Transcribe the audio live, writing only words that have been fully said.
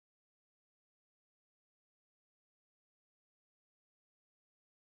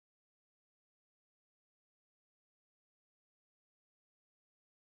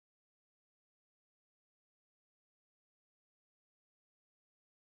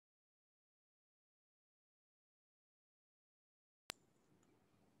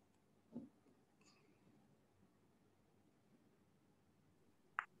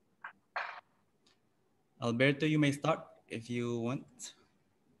Alberto, you may start if you want.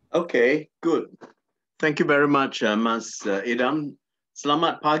 Okay, good. Thank you very much, Mas Idam.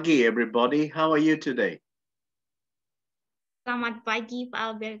 Selamat pagi, everybody. How are you today? Selamat pagi, Pak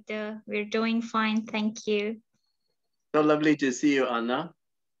Alberto. We're doing fine, thank you. So lovely to see you, Anna.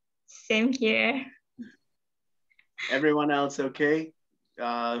 Same here. Everyone else okay?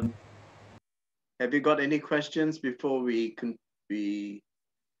 Have you got any questions before we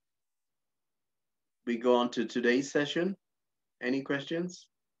go on to today's session? Any questions?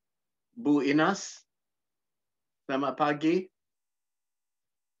 Bu Inas, selamat pagi.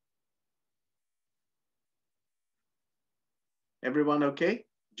 Everyone okay?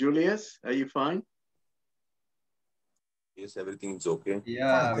 Julius, are you fine? Yes, everything's okay.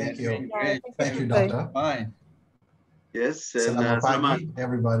 Yeah, Thank you. Great. Thank you, Doctor. Fine. Yes, and Selamat pagi,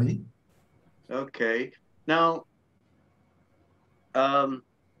 everybody. Okay. Now,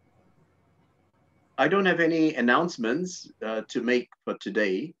 I don't have any announcements to make for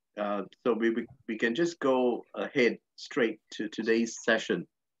today, so we can just go ahead straight to today's session.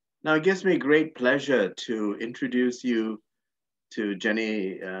 Now, it gives me great pleasure to introduce you to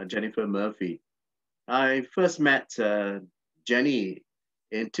Jennifer Murphy. I first met Jenny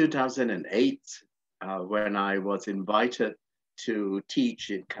in 2008 when I was invited to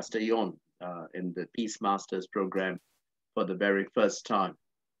teach in Castellón in the Peace Masters program for the very first time.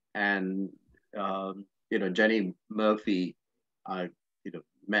 And Jenny Murphy, I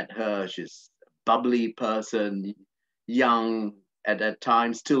met her. She's a bubbly person, young at that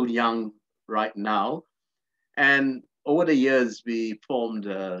time, still young right now. And over the years, we formed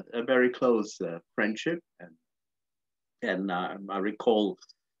a very close friendship. And I recall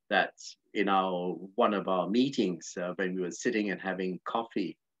that in one of our meetings when we were sitting and having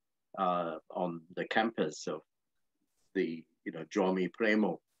coffee on the campus of the Jomi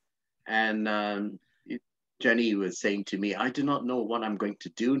Premo. And Jenny was saying to me, I do not know what I'm going to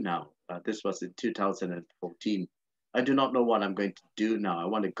do now. This was in 2014. I do not know what I'm going to do now. I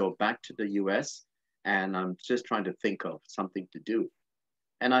want to go back to the US and I'm just trying to think of something to do.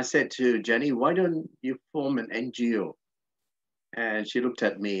 And I said to Jenny, why don't you form an NGO? And she looked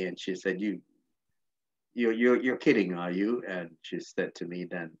at me and she said, you're kidding, are you? And she said to me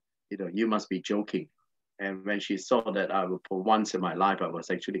then, you must be joking. And when she saw that for once in my life, I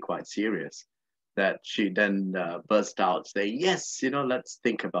was actually quite serious, that she then burst out saying, yes, let's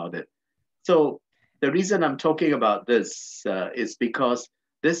think about it. So the reason I'm talking about this is because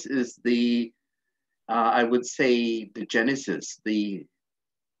this is I would say the genesis, the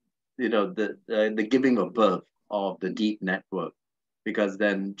giving of birth of the Deep Network, because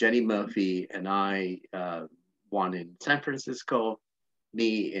then Jenny Murphy and I, one in San Francisco,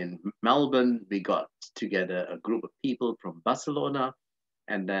 me in Melbourne, we got together a group of people from Barcelona,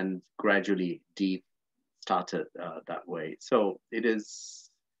 and then gradually Deep started that way. So it is,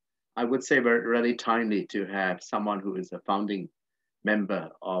 I would say, very really timely to have someone who is a founding member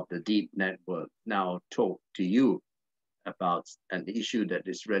of the Deep Network now talk to you about an issue that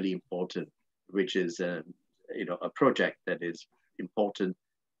is really important, which is a project that is important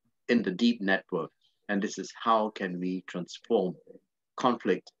in the Deep Network. And this is how can we transform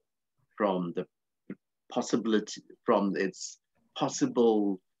conflict from the possibility, from its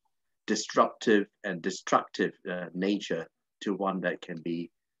possible disruptive and destructive nature to one that can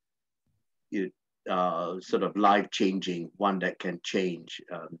be sort of life-changing, one that can change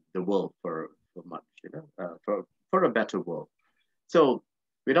the world for much, for a better world. So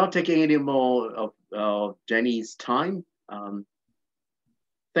without taking any more of Jenny's time,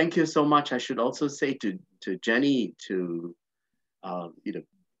 thank you so much. I should also say to Jenny to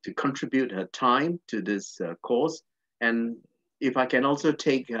contribute her time to this course. And if I can also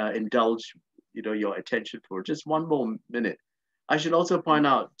indulge your attention for just one more minute, I should also point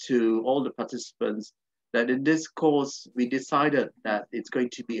out to all the participants that in this course, we decided that it's going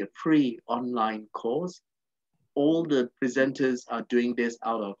to be a free online course. All the presenters are doing this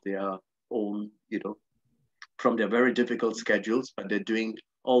out of their own, from their very difficult schedules, but they're doing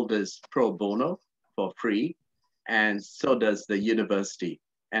all this pro bono for free. And so does the university.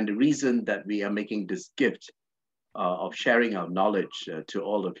 And the reason that we are making this gift of sharing our knowledge to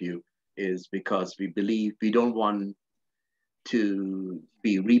all of you is because we believe we don't want to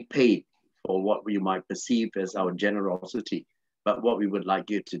be repaid for what we might perceive as our generosity. But what we would like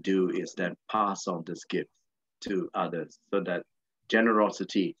you to do is then pass on this gift to others so that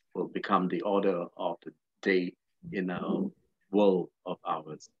generosity will become the order of the day in our world of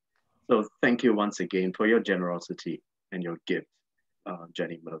ours. So thank you once again for your generosity and your gift,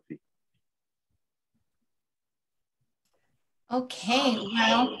 Jenny Murphy. Okay,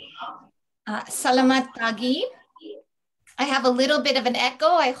 well, Salamat pagi. I have a little bit of an echo.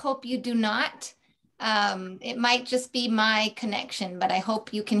 I hope you do not. It might just be my connection, but I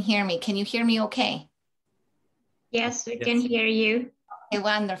hope you can hear me. Can you hear me okay? Yes, we can hear you. Okay,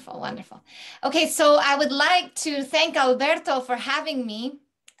 wonderful, wonderful. Okay, so I would like to thank Alberto for having me.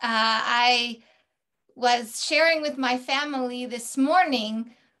 I was sharing with my family this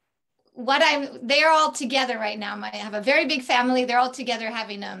morning they're all together right now. I have a very big family. They're all together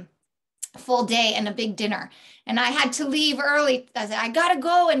having a full day and a big dinner. And I had to leave early. I said, I gotta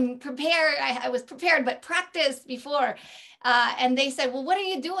go and prepare. I was prepared, but practice before. And they said, well, what are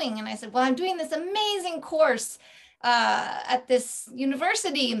you doing? And I said, well, I'm doing this amazing course at this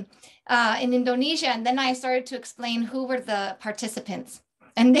university in Indonesia. And then I started to explain who were the participants,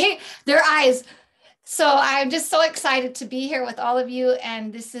 and their eyes. So I'm just so excited to be here with all of you.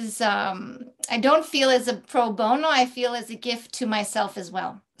 And this is, I don't feel as a pro bono, I feel as a gift to myself as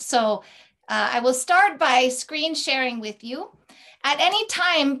well. So I will start by screen sharing with you. At any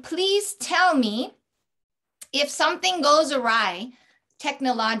time, please tell me if something goes awry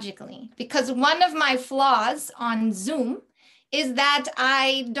technologically, because one of my flaws on Zoom is that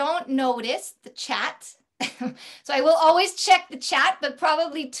I don't notice the chat. So I will always check the chat, but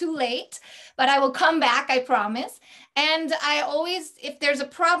probably too late, but I will come back, I promise. And I always, if there's a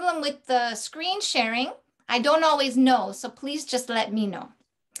problem with the screen sharing, I don't always know. So please just let me know.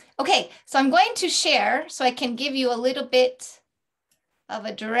 Okay, so I'm going to share so I can give you a little bit of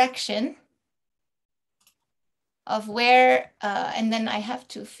a direction of where, and then I have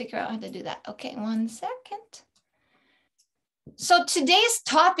to figure out how to do that. Okay, 1 second. So today's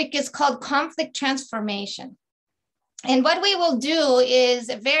topic is called conflict transformation. And what we will do is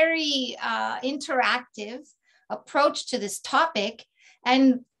a very interactive approach to this topic.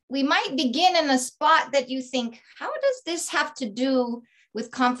 And we might begin in a spot that you think, how does this have to do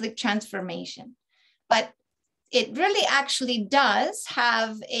with conflict transformation? But it really actually does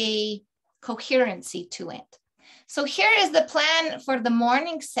have a coherency to it. So here is the plan for the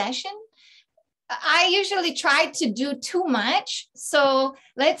morning session. I usually try to do too much. So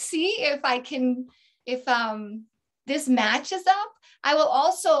let's see if I can, if this matches up. I will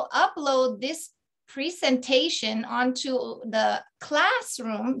also upload this presentation onto the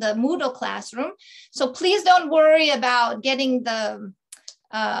classroom, the Moodle classroom. So please don't worry about getting the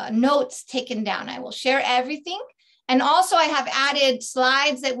notes taken down. I will share everything. And also I have added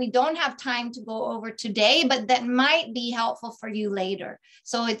slides that we don't have time to go over today, but that might be helpful for you later.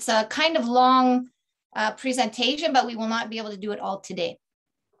 So it's a kind of long presentation, but we will not be able to do it all today.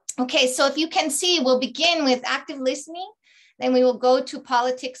 Okay, so if you can see, we'll begin with active listening. Then we will go to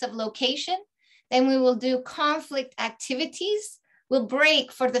politics of location. Then we will do conflict activities. We'll break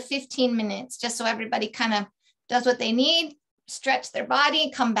for the 15 minutes, just so everybody kind of does what they need, stretch their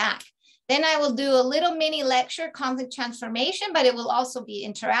body, come back. Then I will do a little mini lecture, conflict transformation, but it will also be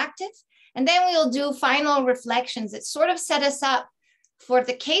interactive. And then we'll do final reflections that sort of set us up for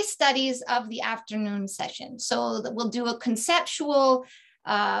the case studies of the afternoon session. So we'll do a conceptual,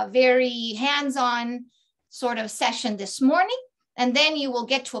 very hands-on sort of session this morning. And then you will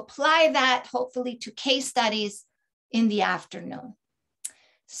get to apply that hopefully to case studies in the afternoon.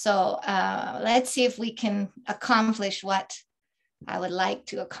 So let's see if we can accomplish what I would like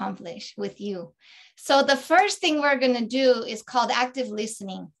to accomplish with you. So the first thing we're going to do is called active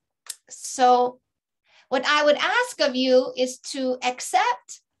listening. So what I would ask of you is to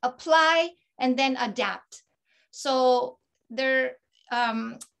accept, apply, and then adapt. So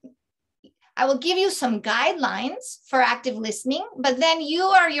I will give you some guidelines for active listening, but then you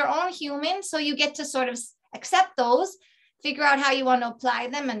are your own human, so you get to sort of accept those, figure out how you want to apply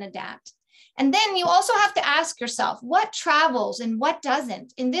them and adapt. And then you also have to ask yourself what travels and what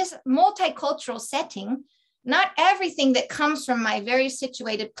doesn't. In this multicultural setting, not everything that comes from my very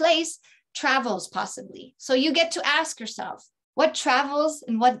situated place travels possibly. So you get to ask yourself what travels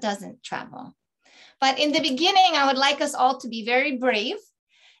and what doesn't travel. But in the beginning, I would like us all to be very brave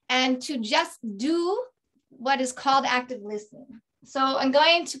and to just do what is called active listening. So I'm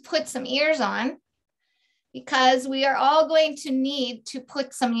going to put some ears on because we are all going to need to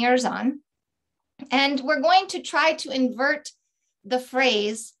put some ears on. And we're going to try to invert the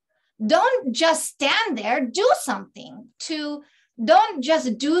phrase, don't just stand there, do something, to don't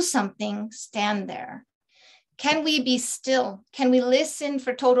just do something, stand there. Can we be still? Can we listen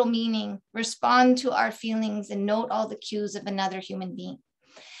for total meaning, respond to our feelings, and note all the cues of another human being?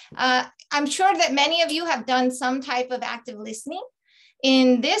 I'm sure that many of you have done some type of active listening.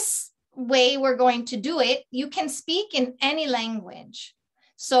 In this way we're going to do it, you can speak in any language.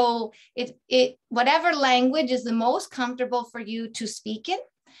 So whatever language is the most comfortable for you to speak in,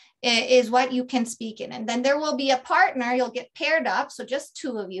 is what you can speak in. And then there will be a partner, you'll get paired up, so just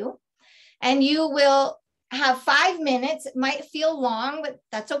two of you, and you will have 5 minutes. It might feel long, but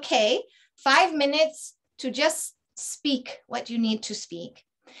that's okay. 5 minutes to just speak what you need to speak.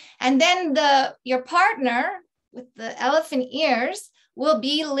 And then your partner with the elephant ears will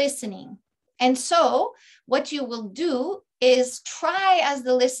be listening. And so what you will do is try as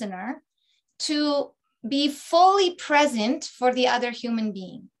the listener to be fully present for the other human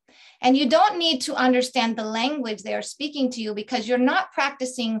being. And you don't need to understand the language they are speaking to you, because you're not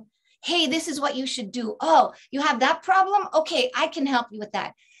practicing, hey, this is what you should do. Oh, you have that problem? Okay, I can help you with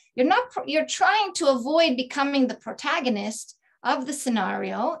that. You're trying to avoid becoming the protagonist of the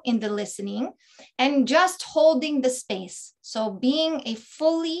scenario in the listening and just holding the space. So being a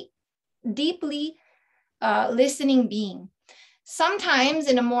fully, deeply listening being. Sometimes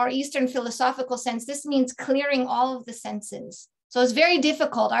in a more Eastern philosophical sense, this means clearing all of the senses. So it's very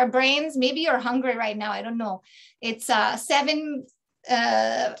difficult. Our brains, maybe you're hungry right now, I don't know. It's 7:10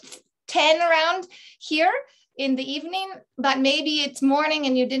 around here in the evening, but maybe it's morning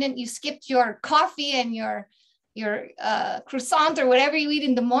and you skipped your coffee and your croissant or whatever you eat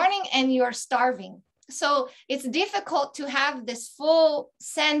in the morning, and you're starving. So it's difficult to have this full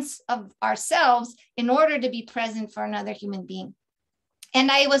sense of ourselves in order to be present for another human being. And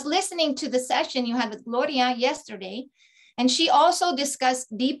I was listening to the session you had with Gloria yesterday, and she also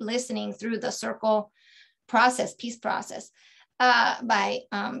discussed deep listening through the circle process, peace process, by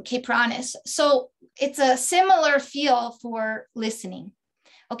K. Pranis. So it's a similar feel for listening.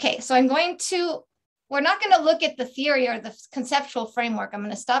 Okay, so we're not going to look at the theory or the conceptual framework. I'm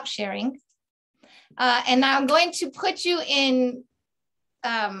going to stop sharing. And now I'm going to put you in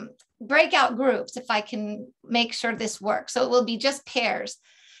breakout groups, if I can make sure this works. So it will be just pairs.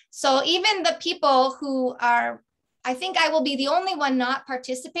 So even the people who are, I think I will be the only one not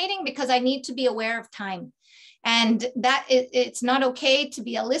participating, because I need to be aware of time. And that it's not okay to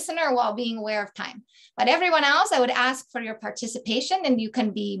be a listener while being aware of time. But everyone else, I would ask for your participation, and you can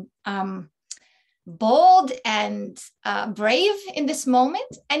be bold and brave in this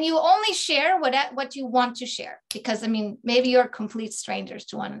moment. And you only share what you want to share, because I mean, maybe you're complete strangers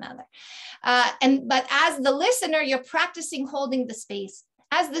to one another. But as the listener, you're practicing holding the space.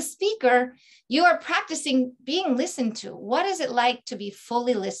 As the speaker, you are practicing being listened to. What is it like to be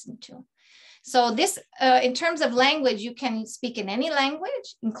fully listened to? So this, in terms of language, you can speak in any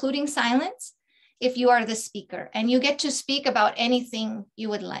language, including silence, if you are the speaker, and you get to speak about anything you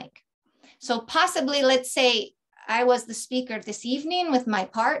would like. So possibly, let's say I was the speaker this evening with my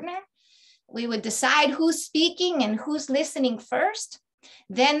partner. We would decide who's speaking and who's listening first.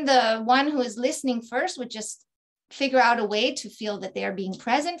 Then the one who is listening first would just figure out a way to feel that they are being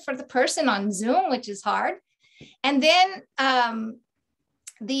present for the person on Zoom, which is hard. And then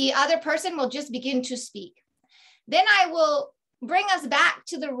the other person will just begin to speak. Then I will bring us back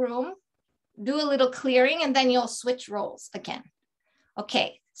to the room, do a little clearing, and then you'll switch roles again.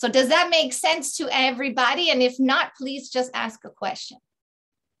 Okay, so does that make sense to everybody? And if not, please just ask a question.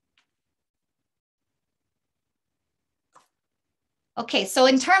 Okay, so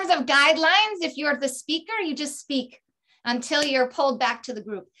in terms of guidelines, if you're the speaker, you just speak until you're pulled back to the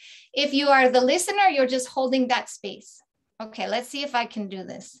group. If you are the listener, you're just holding that space. Okay, let's see if I can do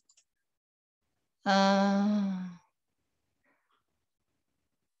this. Idam,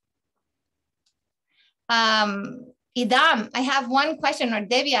 I have one question, or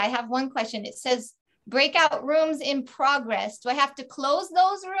Devia, I have one question. It says breakout rooms in progress. Do I have to close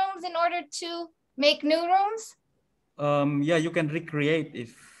those rooms in order to make new rooms? Yeah, you can recreate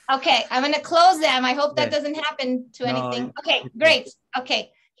if. Okay, I'm going to close them. I hope that doesn't happen to anything. Okay, great.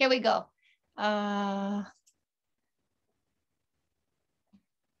 Okay, here we go.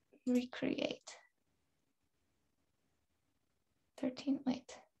 Recreate. 13,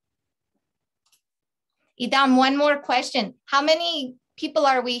 wait. Idam, one more question. How many people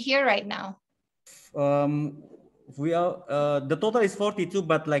are we here right now? We are, the total is 42,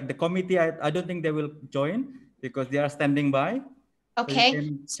 but like the committee, I don't think they will join because they are standing by.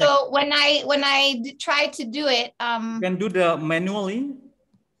 Okay, so when I try to do it, you can do the manually,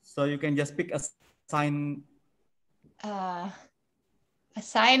 so you can just pick assign.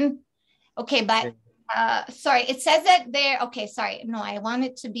 Assign. Okay, but sorry, it says that there. Okay, sorry. No, I want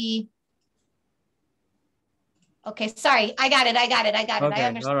it to be. Okay, sorry. I got it. I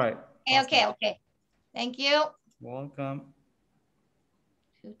understand. All right. Okay. Thank you. Welcome.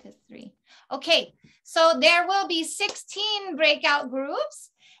 2 to 3. Okay, so there will be 16 breakout groups,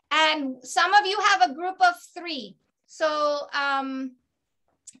 and some of you have a group of 3. So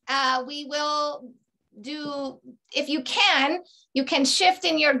we will if you can shift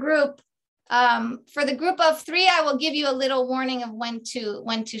in your group. For the group of 3, I will give you a little warning of when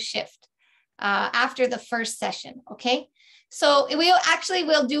to shift after the first session, okay? So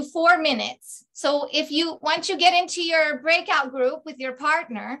we'll do 4 minutes. So once you get into your breakout group with your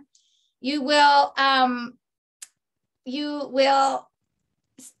partner, you will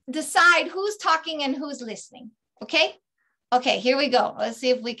decide who's talking and who's listening, okay? Okay, here we go. Let's see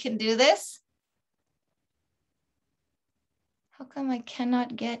if we can do this. How come I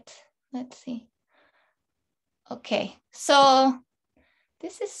cannot get, let's see. Okay, so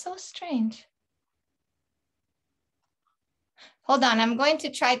this is so strange. Hold on, I'm going to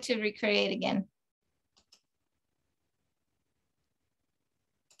try to recreate again.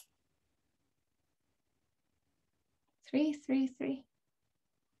 Three.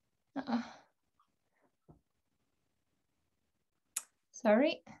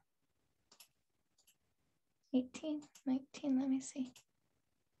 Sorry. 18, 19, let me see.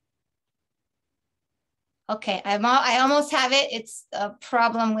 Okay, I almost have it. It's a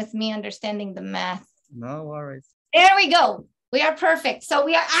problem with me understanding the math. No worries. There we go. We are perfect. So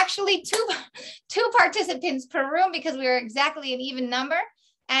we are actually two participants per room because we are exactly an even number.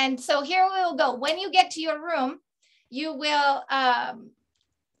 And so here we will go. When you get to your room, you will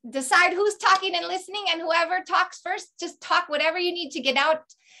decide who's talking and listening, and whoever talks first, just talk whatever you need to get out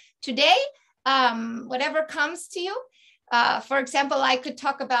today, whatever comes to you. For example, I could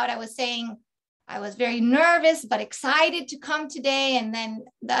talk about, I was saying, I was very nervous, but excited to come today. And then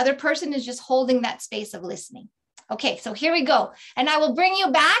the other person is just holding that space of listening. Okay, so here we go. And I will bring you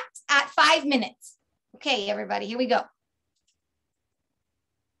back at 5 minutes. Okay, everybody, here we go.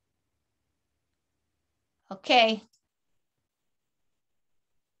 Okay.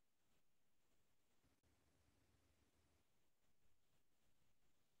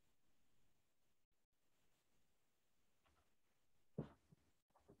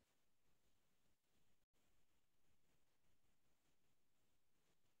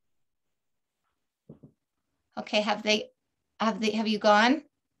 Okay, have you gone?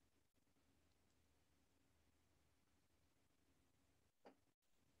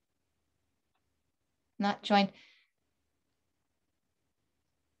 Not joined.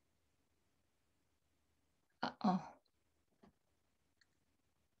 Uh-oh.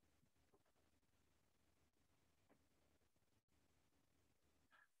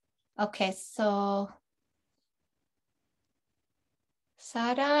 Okay, so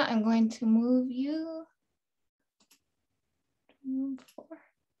Sarah, I'm going to move you to room 4.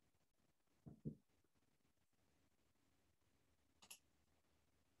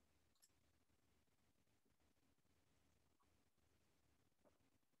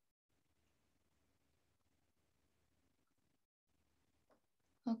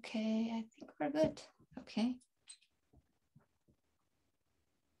 Okay, I think we're good. Okay.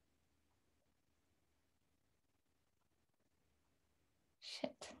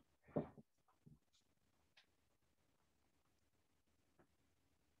 Shit.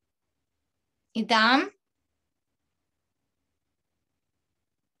 Idam?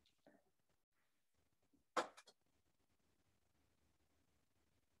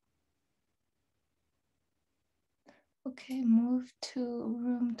 Okay, move to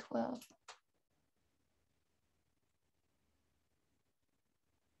room 12.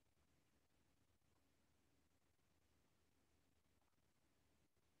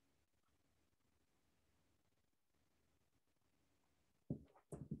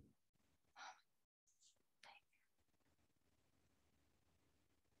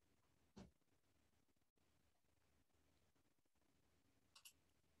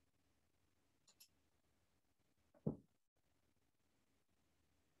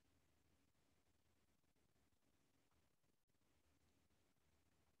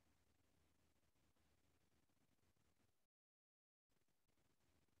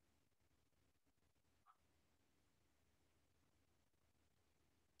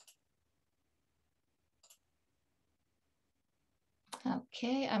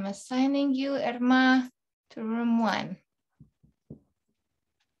 Okay, I'm assigning you, Irma, to room 1. Oh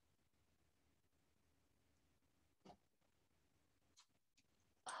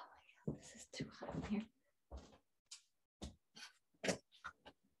my God, this is too hot in here.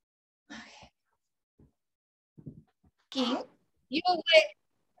 Okay. You would,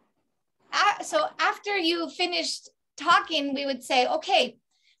 so after you finished talking, we would say, okay,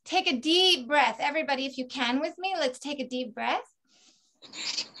 take a deep breath. Everybody, if you can with me, let's take a deep breath.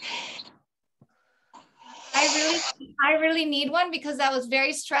 I really need one because that was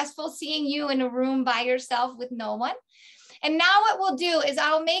very stressful seeing you in a room by yourself with no one. And now what we'll do is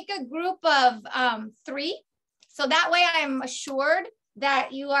I'll make a group of 3. So that way I'm assured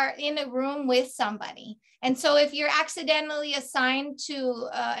that you are in a room with somebody. And so if you're accidentally assigned to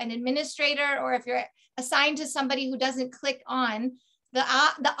an administrator, or if you're assigned to somebody who doesn't click on, the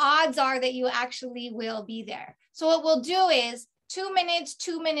odds are that you actually will be there. So what we'll do is 2 minutes,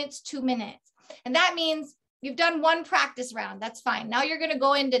 2 minutes, 2 minutes. And that means you've done 1 practice round. That's fine. Now you're going to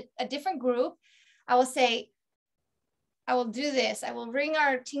go into a different group. I will say, I will do this. I will ring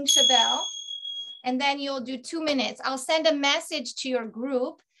our Tingsha bell, and then you'll do 2 minutes. I'll send a message to your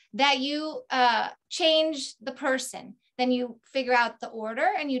group that you change the person. Then you figure out the order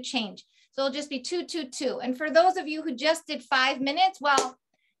and you change. So it'll just be 2, 2, 2. And for those of you who just did 5 minutes, well,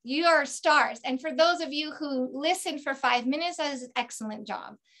 you are stars. And for those of you who listened for 5 minutes, that is an excellent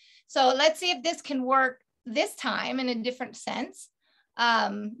job. So let's see if this can work this time in a different sense.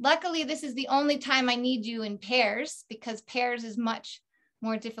 Luckily, this is the only time I need you in pairs, because pairs is much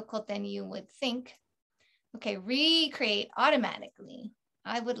more difficult than you would think. Okay, recreate automatically.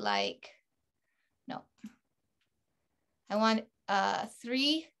 I would like, no, I want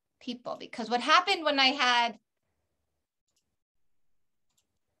 3 people, because what happened when I had,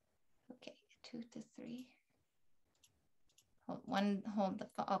 okay, 2 to 3. Hold the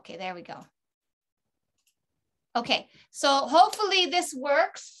phone. Okay, there we go. Okay, so hopefully this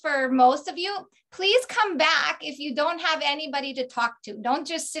works for most of you. Please come back if you don't have anybody to talk to. Don't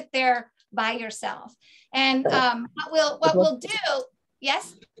just sit there by yourself. And what we'll do,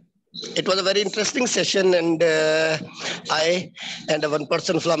 yes? It was a very interesting session, and I and one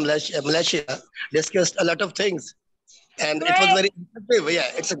person from Malaysia discussed a lot of things. And Great. It was very effective.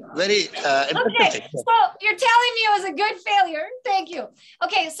 Yeah, it's a very okay, so you're telling me it was a good failure. Thank you.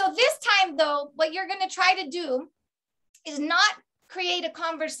 Okay, so this time though, what you're going to try to do is not create a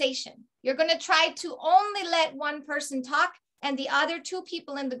conversation. You're going to try to only let one person talk and the other 2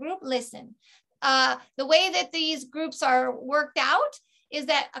 people in the group listen. The way that these groups are worked out is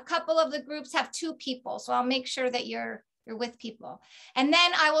that a couple of the groups have 2 people. So I'll make sure that you're with people. And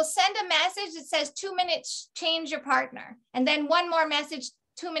then I will send a message that says 2 minutes, change your partner. And then one more message,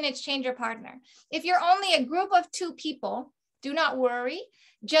 2 minutes, change your partner. If you're only a group of 2 people, do not worry.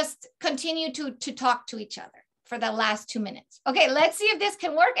 Just continue to talk to each other for the last 2 minutes. Okay, let's see if this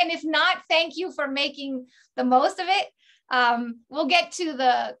can work. And if not, thank you for making the most of it. We'll get to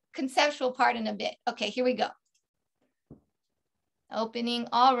the conceptual part in a bit. Okay, here we go. Opening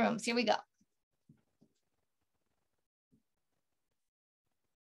all rooms. Here we go.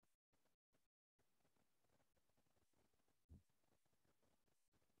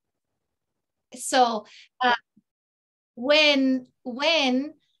 So when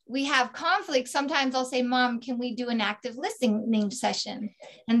we have conflict, sometimes I'll say, Mom, can we do an active listening session?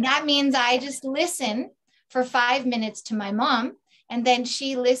 And that means I just listen for 5 minutes to my mom, and then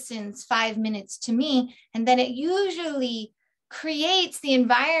she listens 5 minutes to me. And then it usually creates the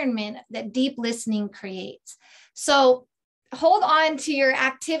environment that deep listening creates. So hold on to your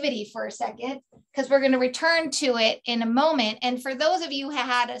activity for a second, because we're going to return to it in a moment. And for those of you who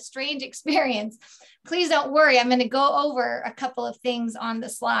had a strange experience, please don't worry. I'm going to go over a couple of things on the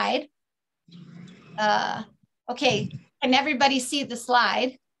slide. Okay, can everybody see the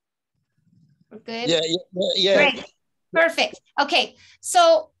slide? We're good? Yeah. Great, perfect. Okay,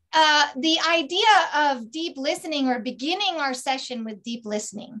 so the idea of deep listening, or beginning our session with deep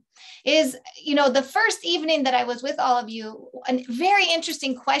listening, is, the first evening that I was with all of you, a very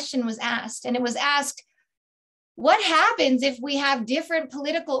interesting question was asked. And it was asked, what happens if we have different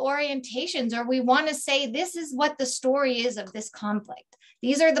political orientations, or we want to say, this is what the story is of this conflict.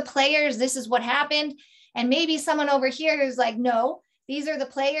 These are the players, this is what happened. And maybe someone over here is like, no, these are the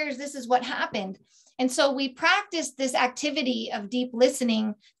players, this is what happened. And so we practiced this activity of deep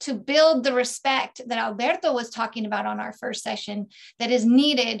listening to build the respect that Alberto was talking about on our first session, that is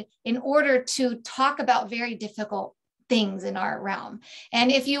needed in order to talk about very difficult things in our realm.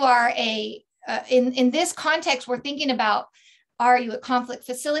 And if you are in this context, we're thinking about, are you a conflict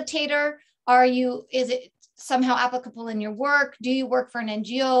facilitator? Is it somehow applicable in your work? Do you work for an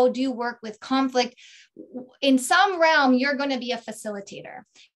NGO? Do you work with conflict? In some realm, you're going to be a facilitator.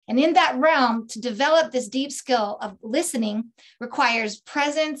 And in that realm, to develop this deep skill of listening requires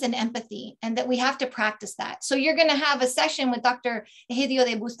presence and empathy, and that we have to practice that. So you're going to have a session with Dr. Egidio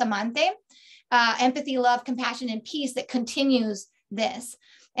de Bustamante, Empathy, Love, Compassion, and Peace, that continues this.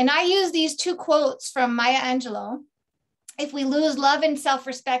 And I use these 2 quotes from Maya Angelou. If we lose love and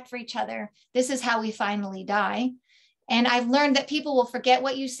self-respect for each other, this is how we finally die. And I've learned that people will forget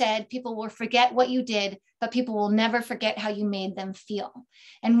what you said, people will forget what you did, but people will never forget how you made them feel.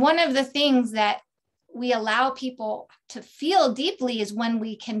 And one of the things that we allow people to feel deeply is when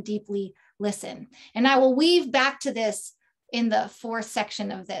we can deeply listen. And I will weave back to this in the fourth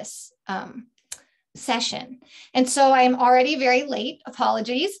section of this session. And so I'm already very late,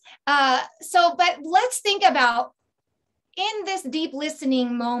 apologies. But let's think about, in this deep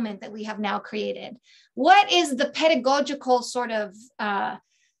listening moment that we have now created, what is the pedagogical sort of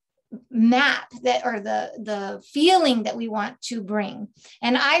map that, or the feeling that we want to bring?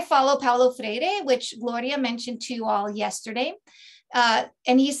 And I follow Paulo Freire, which Gloria mentioned to you all yesterday.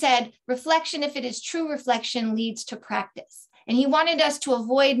 And he said, reflection, if it is true reflection, leads to practice. And he wanted us to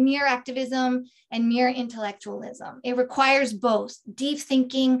avoid mere activism and mere intellectualism. It requires both deep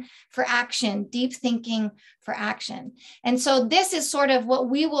thinking for action, deep thinking for action. And so this is sort of what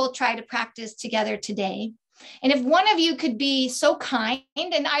we will try to practice together today. And if one of you could be so kind,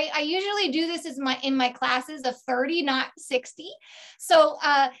 and I usually do this in my classes of 30, not 60. So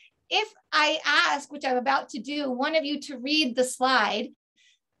if I ask, which I'm about to do, one of you to read the slide,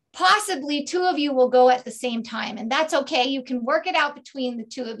 possibly two of you will go at the same time, and that's okay. You can work it out between the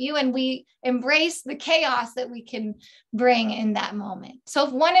two of you, and we embrace the chaos that we can bring in that moment. So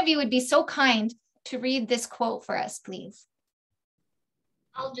if one of you would be so kind to read this quote for us, please.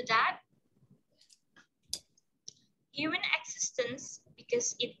 I'll do that. Human existence,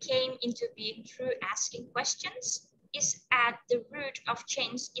 because it came into being through asking questions, is at the root of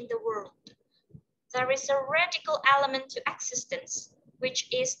change in the world. There is a radical element to existence,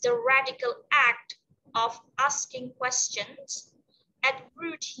 which is the radical act of asking questions. At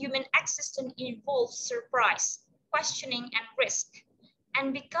root, human existence involves surprise, questioning, and risk.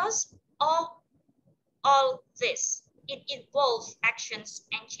 And because of all this, it involves actions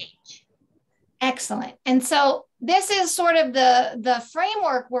and change. Excellent. And so this is sort of the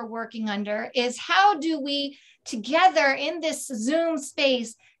framework we're working under, is how do we together in this Zoom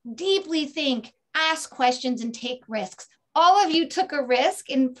space deeply think, ask questions, and take risks. All of you took a risk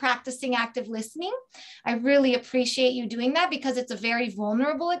in practicing active listening. I really appreciate you doing that, because it's a very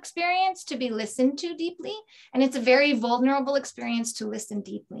vulnerable experience to be listened to deeply. And it's a very vulnerable experience to listen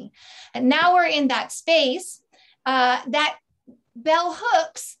deeply. And now we're in that space that bell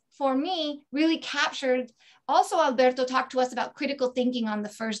hooks, for me, really captured. Also, Alberto talked to us about critical thinking on the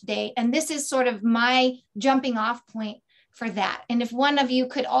first day. And this is sort of my jumping off point for that. And if one of you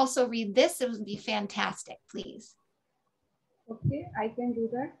could also read this, it would be fantastic, please. Okay, I can do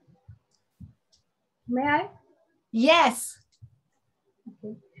that. May I? Yes.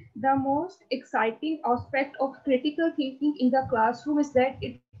 Okay. The most exciting aspect of critical thinking in the classroom is that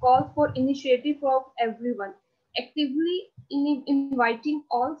it calls for initiative from everyone, actively inviting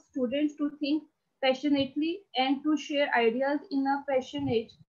all students to think passionately and to share ideas in a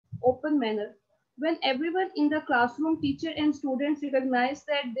passionate, open manner. When everyone in the classroom, teacher and students, recognize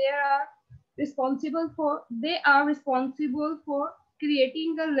that they are responsible for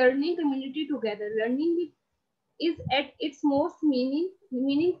creating a learning community together. Learning is at its most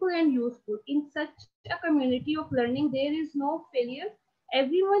meaningful and useful. In such a community of learning, there is no failure.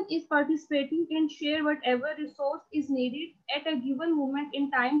 Everyone is participating and share whatever resource is needed at a given moment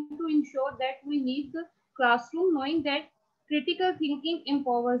in time to ensure that we leave the classroom knowing that critical thinking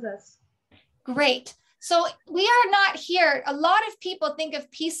empowers us. Great. So we are not here. A lot of people think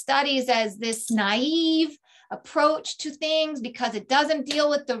of peace studies as this naive approach to things because it doesn't deal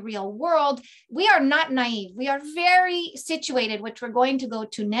with the real world. We are not naive. We are very situated, which we're going to go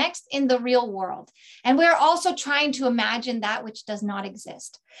to next, in the real world. And we're also trying to imagine that which does not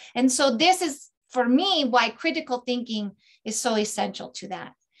exist. And so this is, for me, why critical thinking is so essential to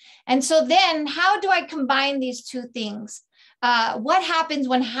that. And so then how do I combine these two things? What happens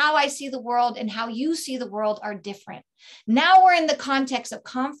when how I see the world and how you see the world are different? Now we're in the context of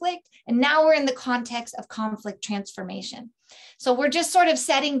conflict, and now we're in the context of conflict transformation. So we're just sort of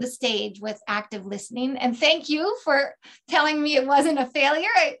setting the stage with active listening. And thank you for telling me it wasn't a failure.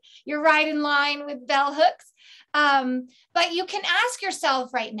 You're right in line with bell hooks. But you can ask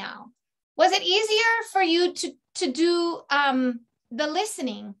yourself right now, was it easier for you to do the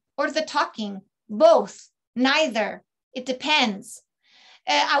listening or the talking? Both, neither. It depends.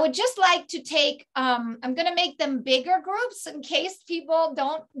 I would just like to take, I'm going to make them bigger groups in case people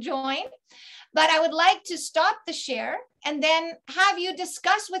don't join, but I would like to stop the share and then have you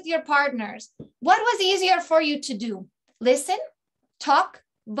discuss with your partners. What was easier for you to do? Listen, talk,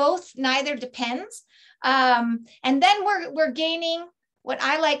 both, neither, depends. And then we're gaining what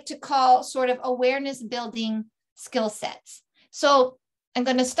I like to call sort of awareness building skill sets. So I'm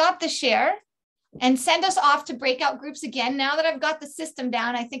going to stop the share and send us off to breakout groups again. Now that I've got the system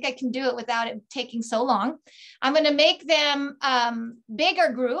down, I think I can do it without it taking so long. I'm going to make them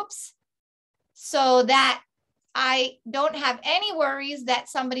bigger groups so that I don't have any worries that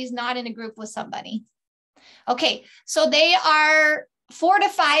somebody's not in a group with somebody. Okay, so they are 4 to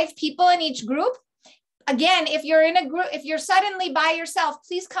 5 people in each group. Again, if you're in a group, if you're suddenly by yourself,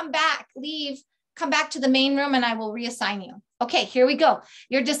 please come back, come back to the main room and I will reassign you. Okay, here we go.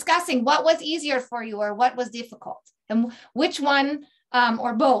 You're discussing what was easier for you or what was difficult and which one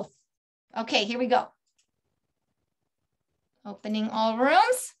or both. Okay, here we go. Opening all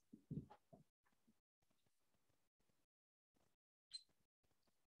rooms.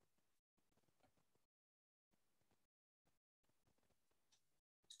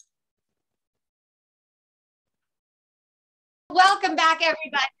 Welcome back,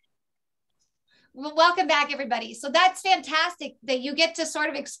 everybody. Well, welcome back, everybody. So that's fantastic that you get to sort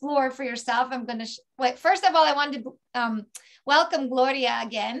of explore for yourself. I'm going to, first of all, I wanted to welcome Gloria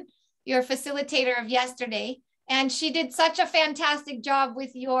again, your facilitator of yesterday. And she did such a fantastic job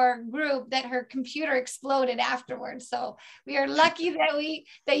with your group that her computer exploded afterwards. So we are lucky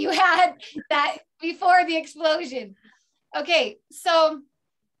that you had that before the explosion. Okay, so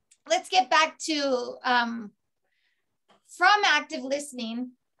let's get back to from active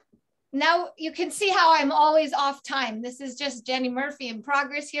listening. Now you can see how I'm always off time. This is just Jenny Murphy in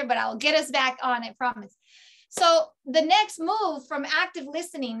progress here, but I'll get us back on, I promise. So the next move from active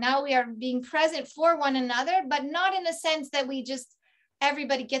listening, now we are being present for one another, but not in a sense that we just,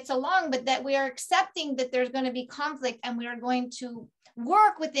 everybody gets along, but that we are accepting that there's going to be conflict and we are going to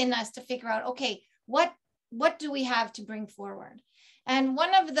work within us to figure out, okay, what do we have to bring forward? And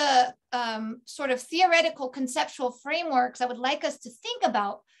one of the sort of theoretical conceptual frameworks I would like us to think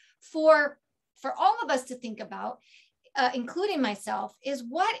about for all of us to think about, including myself, is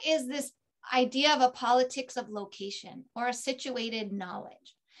what is this idea of a politics of location or a situated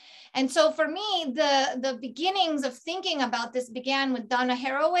knowledge? And so for me, the beginnings of thinking about this began with Donna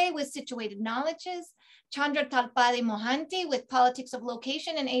Haraway with situated knowledges, Chandra Talpade Mohanty with politics of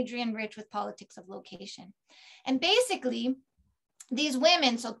location, and Adrienne Rich with politics of location. And basically, these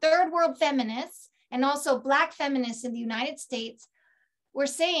women, so third world feminists and also Black feminists in the United States, were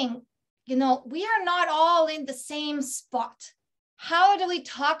saying, you know, we are not all in the same spot. How do we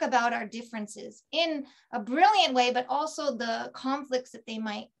talk about our differences in a brilliant way, but also the conflicts that they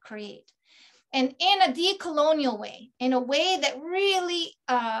might create? And in a decolonial way, in a way that really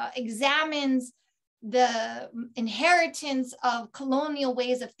examines the inheritance of colonial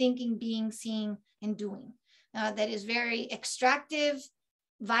ways of thinking, being, seeing, and doing. That is very extractive,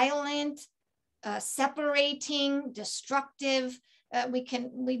 violent, separating, destructive.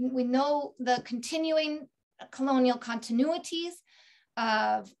 We know the continuing colonial continuities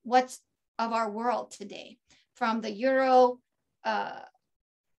of our world today, from the Euro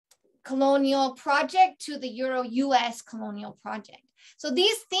colonial project to the Euro-US colonial project. So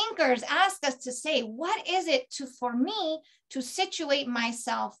these thinkers ask us to say, what is it for me to situate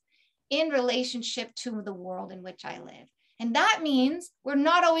myself in relationship to the world in which I live? And that means we're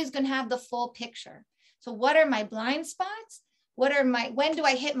not always going to have the full picture. So what are my blind spots? When do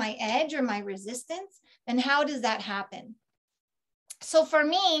I hit my edge or my resistance? And how does that happen? So for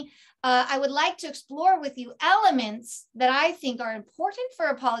me, I would like to explore with you elements that I think are important for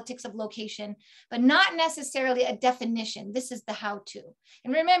a politics of location, but not necessarily a definition. This is the how-to.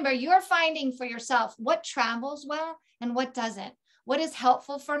 And remember, you're finding for yourself what travels well and what doesn't. What is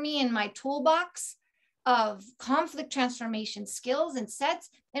helpful for me in my toolbox of conflict transformation skills and sets,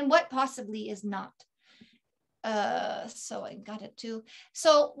 and what possibly is not. So I got it too.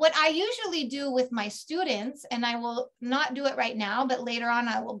 So what I usually do with my students, and I will not do it right now, but later on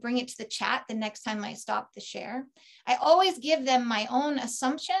I will bring it to the chat the next time I stop the share. I always give them my own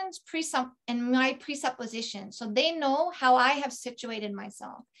assumptions, and my presuppositions, so they know how I have situated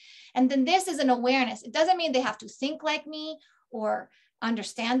myself. And then this is an awareness. It doesn't mean they have to think like me or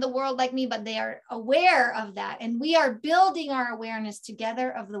understand the world like me, but they are aware of that. And we are building our awareness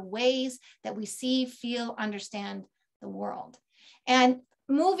together of the ways that we see, feel, understand the world. And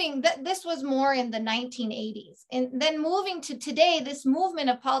this was more in the 1980s. And then moving to today, this movement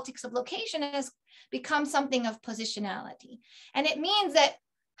of politics of location has become something of positionality. And it means that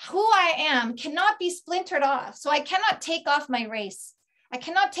who I am cannot be splintered off. So I cannot take off my race. I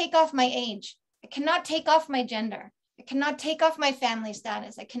cannot take off my age. I cannot take off my gender. I cannot take off my family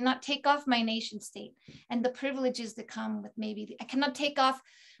status. I cannot take off my nation state and the privileges that come with I cannot take off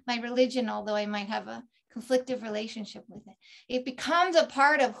my religion, although I might have a conflictive relationship with it. It becomes a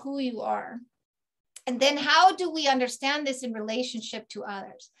part of who you are. And then how do we understand this in relationship to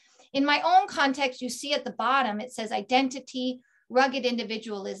others? In my own context, you see at the bottom, it says identity, rugged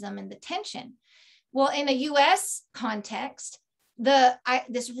individualism, and the tension. Well, in a US context,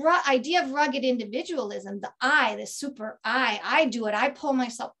 this idea of rugged individualism, the I, the super I do it, I pull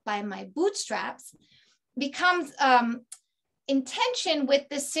myself by my bootstraps, becomes in tension with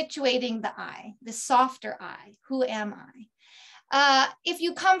this situating the I, the softer I. Who am I? If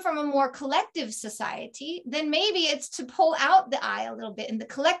you come from a more collective society, then maybe it's to pull out the I a little bit, and the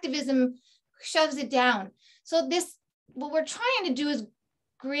collectivism shoves it down. So what we're trying to do is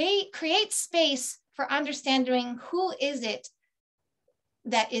create space for understanding who is it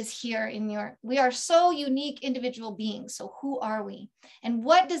that is here we are so unique individual beings. So who are we? And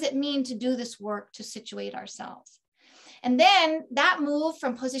what does it mean to do this work to situate ourselves? And then that move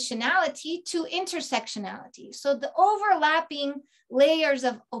from positionality to intersectionality. So the overlapping layers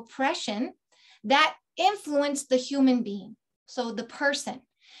of oppression that influence the human being. So the person.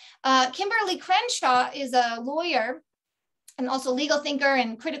 Kimberly Crenshaw is a lawyer and also legal thinker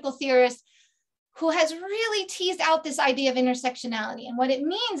and critical theorist who has really teased out this idea of intersectionality. And what it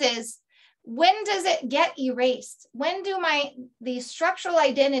means is, when does it get erased? When do these structural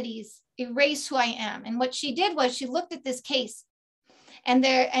identities erase who I am? And what she did was she looked at this case,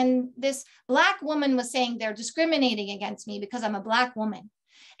 and this Black woman was saying they're discriminating against me because I'm a Black woman.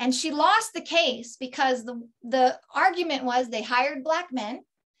 And she lost the case because the argument was they hired Black men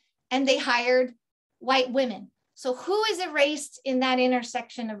and they hired white women. So who is erased in that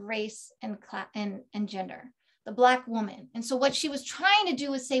intersection of race and gender? The Black woman. And so what she was trying to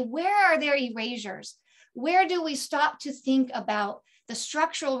do is say, where are there erasures? Where do we stop to think about the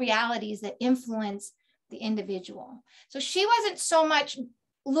structural realities that influence the individual? So she wasn't so much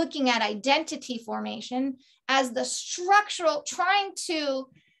looking at identity formation as the structural, trying to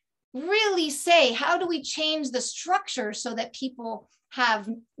really say, how do we change the structure so that people have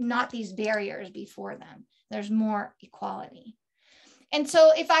not these barriers before them? There's more equality. And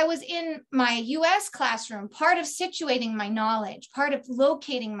so if I was in my US classroom, part of situating my knowledge, part of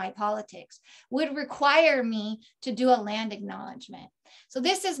locating my politics would require me to do a land acknowledgement. So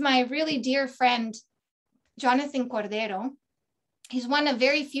this is my really dear friend, Jonathan Cordero. He's one of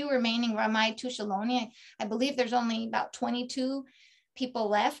very few remaining Ramay Tucheloni. I believe there's only about 22 people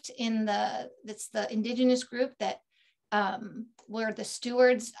left in that's the indigenous group that were the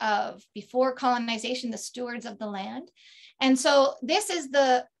stewards of, before colonization, the stewards of the land. And so this is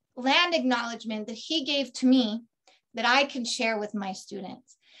the land acknowledgement that he gave to me that I can share with my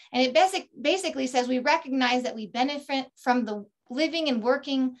students. And it basically says, we recognize that we benefit from the living and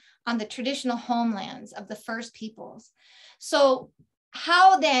working on the traditional homelands of the first peoples. So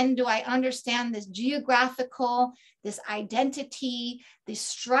how then do I understand this geographical, this identity, these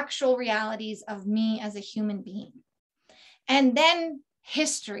structural realities of me as a human being? And then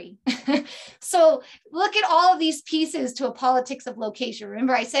history. So look at all of these pieces to a politics of location.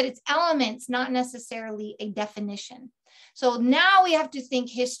 Remember, I said it's elements, not necessarily a definition. So now we have to think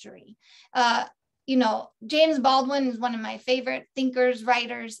history. James Baldwin is one of my favorite thinkers,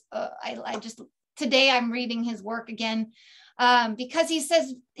 writers. Today I'm reading his work again because he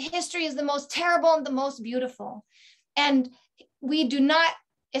says history is the most terrible and the most beautiful. And we do not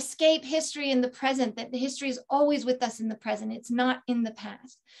escape history in the present, that the history is always with us in the present. It's not in the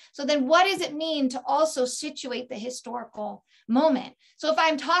past. So then what does it mean to also situate the historical moment? So if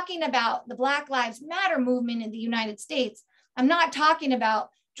I'm talking about the Black Lives Matter movement in the United States, I'm not talking about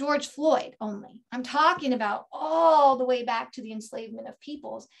George Floyd only. I'm talking about all the way back to the enslavement of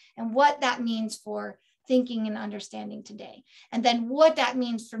peoples and what that means for thinking and understanding today. And then what that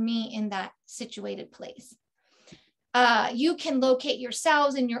means for me in that situated place. You can locate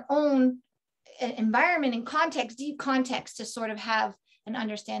yourselves in your own environment and context, deep context, to sort of have an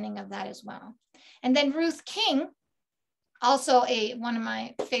understanding of that as well. And then Ruth King, also one of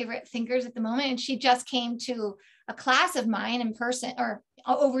my favorite thinkers at the moment, and she just came to a class of mine in person or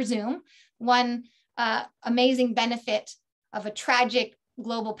over Zoom. One amazing benefit of a tragic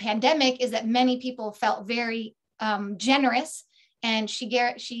global pandemic is that many people felt very generous, and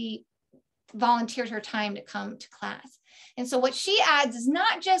she volunteered her time to come to class. And so what she adds is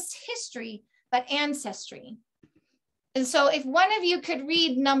not just history, but ancestry. And so if one of you could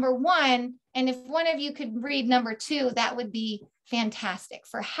read number 1, and if one of you could read number 2, that would be fantastic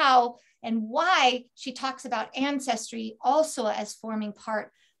for how and why she talks about ancestry also as forming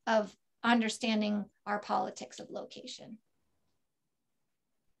part of understanding our politics of location.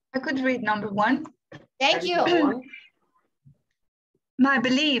 I could read number 1. Thank you. My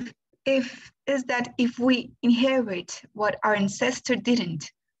belief is that if we inherit what our ancestors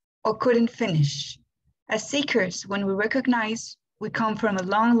didn't or couldn't finish, as seekers, when we recognize we come from a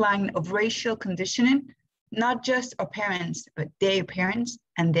long line of racial conditioning, not just our parents, but their parents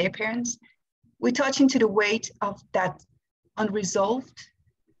and their parents, we touch into the weight of that unresolved,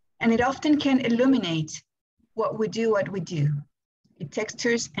 and it often can illuminate what we do. It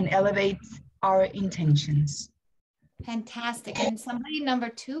textures and elevates our intentions. Fantastic. And somebody number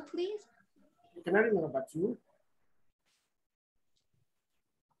 2, please. Scenario number 2.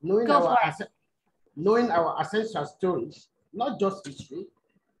 Knowing our ancestral stories, not just history,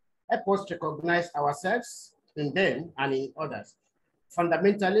 help us recognize ourselves in them and in others.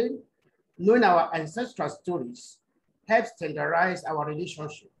 Fundamentally, knowing our ancestral stories helps tenderize our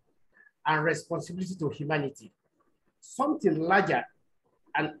relationship and responsibility to humanity, something larger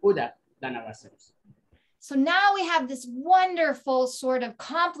and older than ourselves. So now we have this wonderful sort of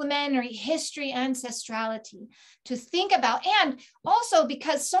complementary history ancestrality to think about. And also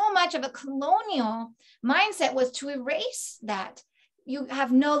because so much of a colonial mindset was to erase that. You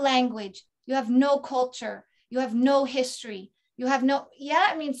have no language, you have no culture, you have no history, you have no,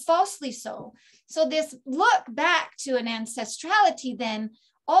 falsely so. So this look back to an ancestrality then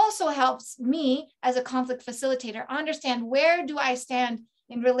also helps me as a conflict facilitator understand where do I stand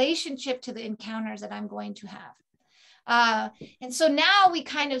in relationship to the encounters that I'm going to have. And so now we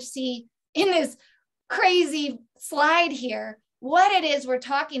kind of see in this crazy slide here, what it is we're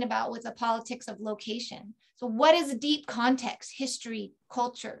talking about with the politics of location. So what is the deep context, history,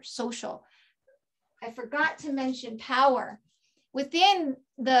 culture, social? I forgot to mention power. Within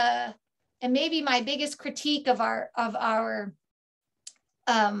the, and maybe my biggest critique of our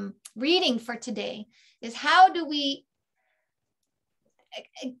reading for today is how do we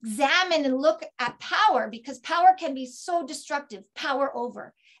examine and look at power, because power can be so destructive, power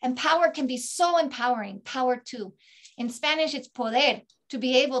over, and power can be so empowering, power to. In Spanish, it's poder, to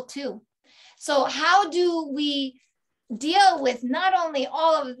be able to. So how do we deal with not only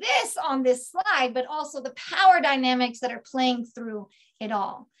all of this on this slide, but also the power dynamics that are playing through it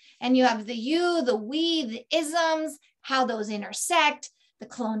all? And you have the you, the we, the isms, how those intersect, the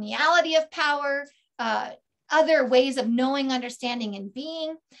coloniality of power, other ways of knowing, understanding, and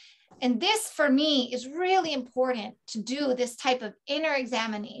being. And this, for me, is really important to do this type of inner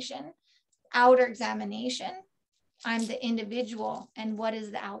examination, outer examination. I'm the individual, and what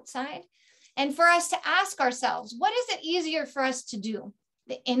is the outside? And for us to ask ourselves, what is it easier for us to do?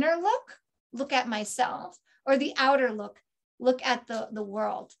 The inner look at myself, or the outer look at the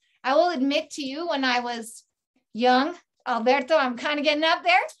world? I will admit to you, when I was young, Alberto, I'm kind of getting up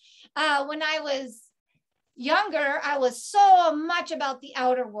there. When I was younger, I was so much about the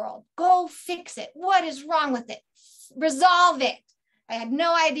outer world. Go fix it. What is wrong with it? Resolve it. I had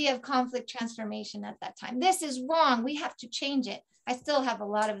no idea of conflict transformation at that time. This is wrong. We have to change it. I still have a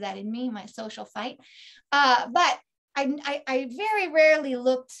lot of that in me, my social fight. But I very rarely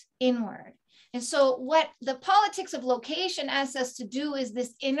looked inward. And so what the politics of location asks us to do is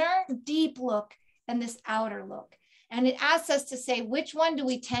this inner deep look and this outer look. And it asks us to say, which one do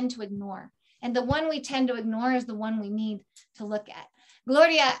we tend to ignore? And the one we tend to ignore is the one we need to look at.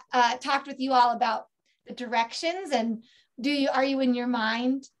 Gloria talked with you all about the directions, and are you in your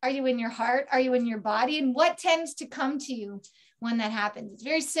mind? Are you in your heart? Are you in your body? And what tends to come to you when that happens? It's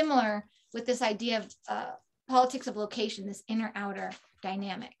very similar with this idea of politics of location, this inner outer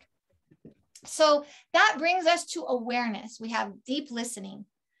dynamic. So that brings us to awareness. We have deep listening,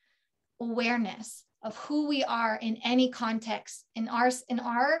 awareness of who we are in any context. In our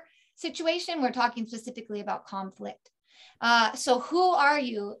situation, we're talking specifically about conflict. So who are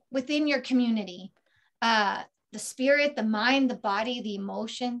you within your community? The spirit, the mind, the body, the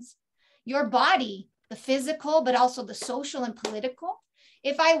emotions, your body, the physical, but also the social and political.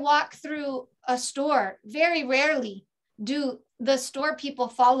 If I walk through a store, very rarely do the store people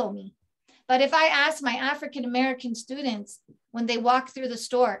follow me. But if I ask my African-American students, when they walk through the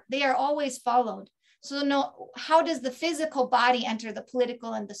store, they are always followed. So how does the physical body enter the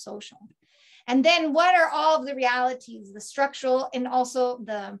political and the social? And then what are all of the realities, the structural and also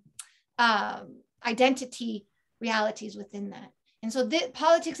the identity realities within that? And so the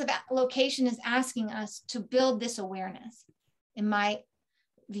politics of location is asking us to build this awareness, in my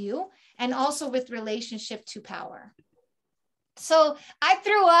view, and also with relationship to power. So I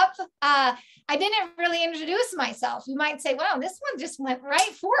threw up, I didn't really introduce myself. You might say, wow, this one just went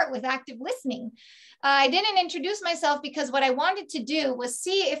right for it with active listening. I didn't introduce myself because what I wanted to do was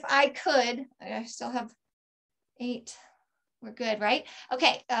see if I could, I still have 8, we're good, right?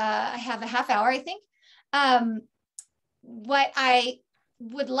 Okay, I have a half hour, I think. What I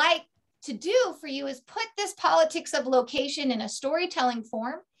would like to do for you is put this politics of location in a storytelling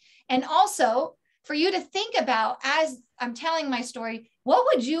form, and also for you to think about, as I'm telling my story, what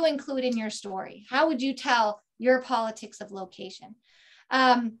would you include in your story? How would you tell your politics of location?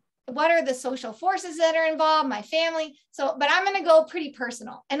 what are the social forces that are involved, my family. So, but I'm going to go pretty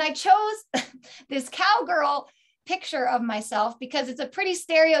personal. And I chose this cowgirl picture of myself because it's a pretty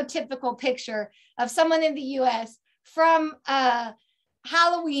stereotypical picture of someone in the US from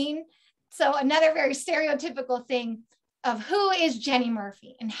Halloween. So another very stereotypical thing of who is Jenny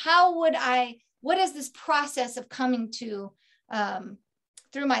Murphy and how would what is this process of coming to,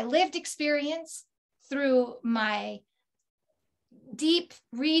 through my lived experience, through my deep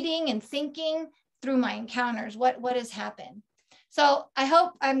reading and thinking, through my encounters, what has happened. So I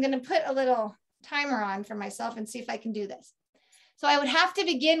hope I'm going to put a little timer on for myself and see if I can do this. So I would have to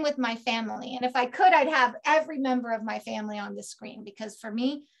begin with my family. And if I could, I'd have every member of my family on the screen because for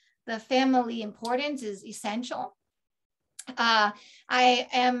me, the family importance is essential. I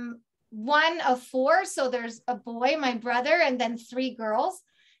am one of four. So there's a boy, my brother, and then 3 girls.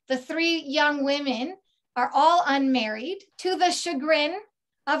 The 3 young women are all unmarried, to the chagrin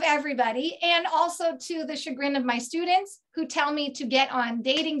of everybody and also to the chagrin of my students who tell me to get on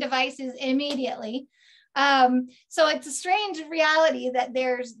dating devices immediately. So it's a strange reality that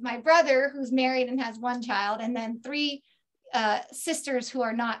there's my brother who's married and has 1 child and then 3 sisters who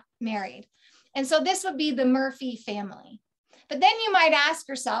are not married. And so this would be the Murphy family. But then you might ask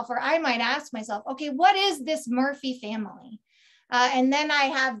yourself, or I might ask myself, okay, what is this Murphy family? And then I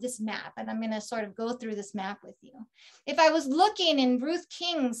have this map, and I'm going to sort of go through this map with you. If I was looking in Ruth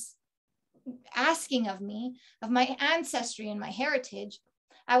King's asking of me, of my ancestry and my heritage,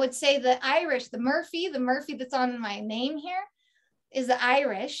 I would say the Irish, the Murphy that's on my name here is the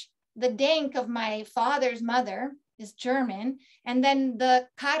Irish. The Dank of my father's mother is German. And then the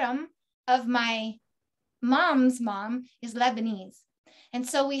Karam of my mom's mom is Lebanese. And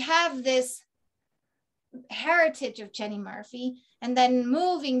so we have this heritage of Jenny Murphy and then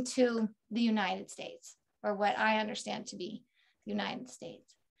moving to the United States, or what I understand to be the United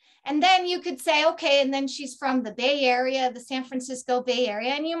States. And then you could say, okay, and then she's from the Bay Area, the San Francisco Bay Area.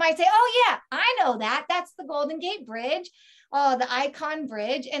 And you might say, oh yeah, I know that. That's the Golden Gate Bridge, the Icon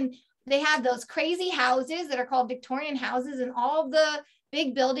Bridge. And they have those crazy houses that are called Victorian houses, and all the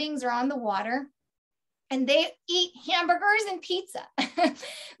big buildings are on the water. And they eat hamburgers and pizza,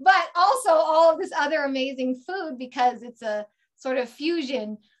 but also all of this other amazing food because it's a sort of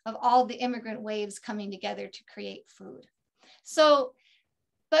fusion of all the immigrant waves coming together to create food. So,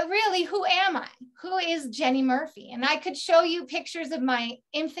 but really, who am I? Who is Jenny Murphy? And I could show you pictures of my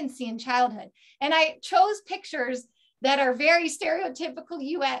infancy and childhood. And I chose pictures that are very stereotypical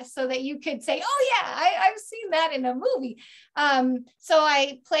US so that you could say, oh yeah, I've seen that in a movie. So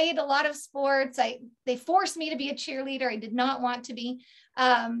I played a lot of sports. They forced me to be a cheerleader. I did not want to be,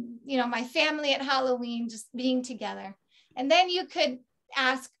 my family at Halloween, just being together. And then you could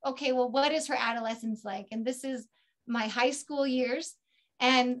ask, okay, well, what is her adolescence like? And this is my high school years.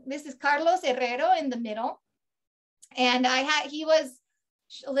 And this is Carlos Herrero in the middle. And he was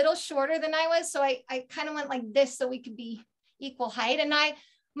a little shorter than I was. So I kind of went like this so we could be equal height. And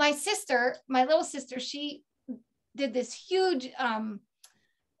my little sister, she did this huge,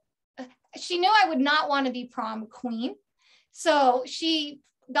 she knew I would not want to be prom queen. So she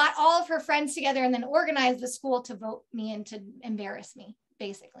got all of her friends together and then organized the school to vote me and to embarrass me,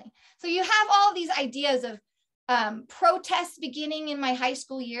 basically. So you have all these ideas of protests beginning in my high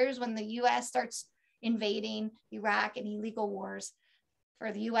school years when the US starts invading Iraq and illegal wars.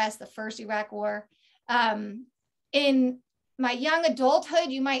 For the US, the first Iraq war. In my young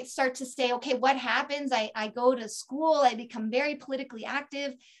adulthood, you might start to say, okay, what happens? I go to school, I become very politically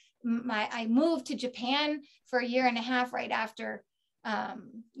active. I moved to Japan for a year and a half right after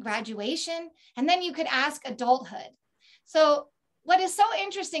graduation. And then you could ask adulthood. So what is so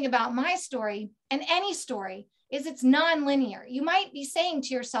interesting about my story and any story is it's non-linear. You might be saying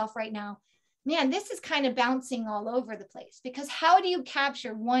to yourself right now, man, this is kind of bouncing all over the place because how do you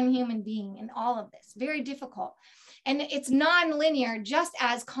capture one human being in all of this? Very difficult. And it's non-linear, just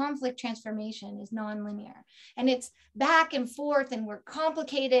as conflict transformation is non-linear. And it's back and forth, and we're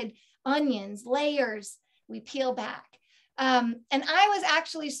complicated onions, layers, we peel back. And I was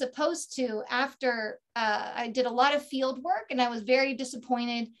actually supposed to, after I did a lot of field work, and I was very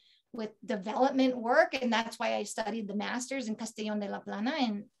disappointed with development work. And that's why I studied the master's in Castellón de la Plana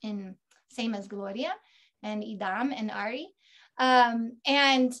in same as Gloria and Idam and Ari.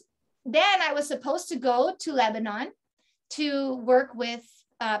 And then I was supposed to go to Lebanon to work with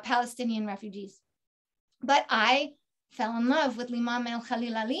Palestinian refugees. But I fell in love with Imam El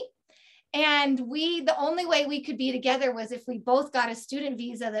Khalil Ali. And the only way we could be together was if we both got a student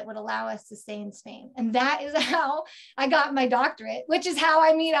visa that would allow us to stay in Spain. And that is how I got my doctorate, which is how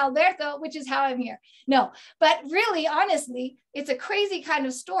I meet Alberto, which is how I'm here. No, but really, honestly, it's a crazy kind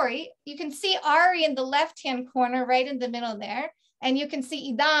of story. You can see Ari in the left-hand corner, right in the middle there. And you can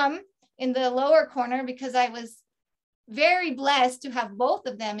see Idam in the lower corner, because I was very blessed to have both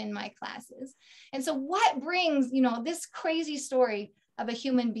of them in my classes. And so what brings, you know, this crazy story of a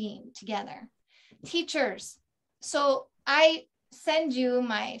human being together? Teachers. So I send you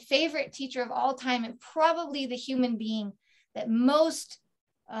my favorite teacher of all time, and probably the human being that most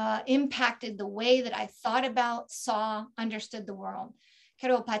impacted the way that I thought about, saw, understood the world.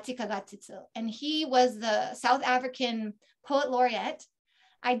 And he was the South African poet laureate.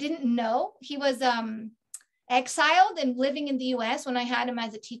 I didn't know he was exiled and living in the US when I had him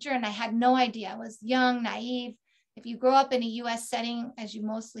as a teacher, and I had no idea. I was young, naive. If you grow up in a US setting, as you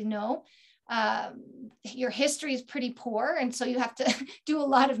mostly know, your history is pretty poor, and so you have to do a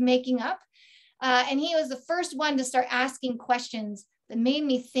lot of making up. And he was the first one to start asking questions that made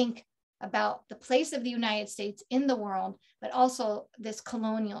me think about the place of the United States in the world, but also this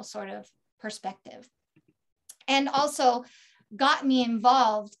colonial sort of perspective. And also got me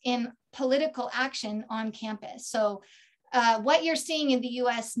involved in political action on campus. So what you're seeing in the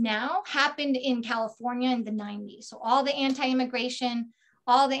US now happened in California in the 90s. So all the anti-immigration,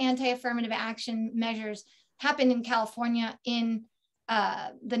 all the anti-affirmative action measures happened in California in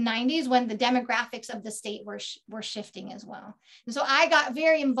the 90s, when the demographics of the state were shifting as well. And so I got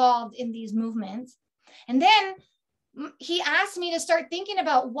very involved in these movements. And then he asked me to start thinking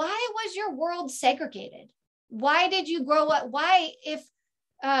about, why was your world segregated? Why did you grow up? Why, if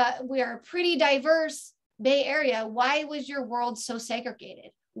we're a pretty diverse Bay Area, why was your world so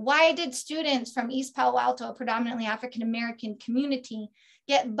segregated? Why did students from East Palo Alto, a predominantly African-American community,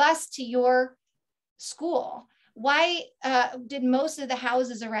 get bused to your school? Why did most of the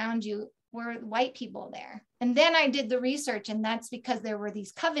houses around you were white people there? And then I did the research, and that's because there were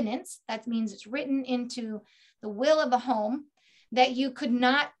these covenants. That means it's written into the will of a home that you could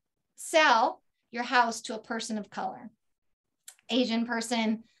not sell your house to a person of color, Asian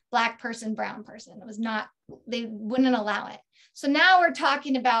person, Black person, brown person. It was not, they wouldn't allow it. So now we're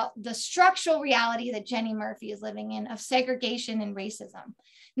talking about the structural reality that Jenny Murphy is living in, of segregation and racism,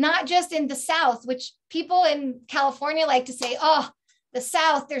 not just in the South, which people in California like to say, oh, the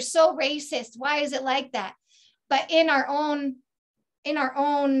South, they're so racist. Why is it like that? But in our own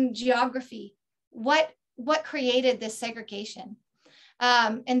geography, what created this segregation?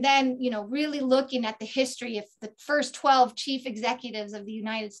 And then, you know, really looking at the history of the first 12 chief executives of the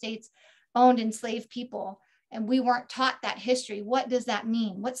United States owned enslaved people, and we weren't taught that history. What does that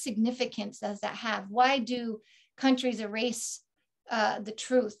mean? What significance does that have? Why do countries erase the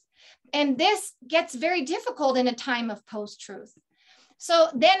truth? And this gets very difficult in a time of post-truth. So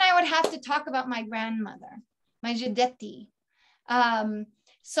then I would have to talk about my grandmother, my Judeti.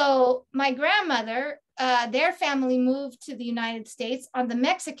 So my grandmother, their family moved to the United States on the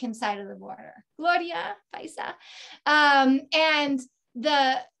Mexican side of the border. Gloria, Paisa. And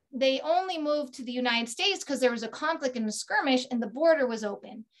they only moved to the United States because there was a conflict and a skirmish and the border was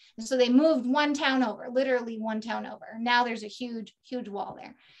open. And so they moved one town over, literally one town over. Now there's a huge, huge wall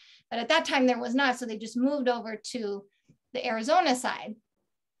there. But at that time there was not, so they just moved over to the Arizona side.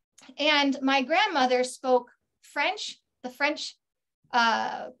 And my grandmother spoke French, the French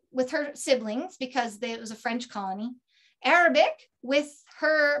with her siblings, because it was a French colony, Arabic with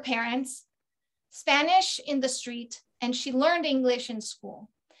her parents, Spanish in the street, and she learned English in school.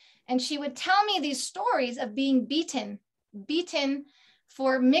 And she would tell me these stories of being beaten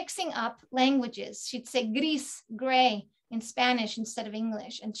for mixing up languages. She'd say gris, gray in Spanish instead of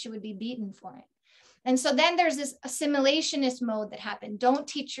English, and she would be beaten for it. And so then there's this assimilationist mode that happened. Don't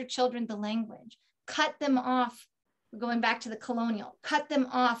teach your children the language, cut them off. Going back to the colonial, cut them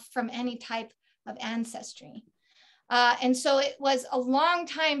off from any type of ancestry. And so it was a long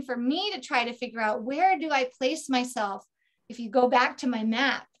time for me to try to figure out, where do I place myself? If you go back to my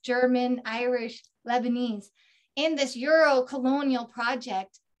map, German, Irish, Lebanese, in this Euro-colonial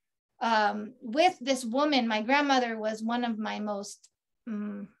project with this woman. My grandmother was one of my most,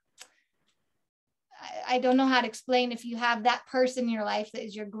 I don't know how to explain, if you have that person in your life that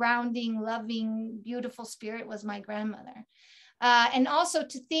is your grounding, loving, beautiful spirit, was my grandmother. And also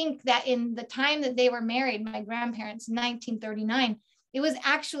to think that in the time that they were married, my grandparents, 1939, it was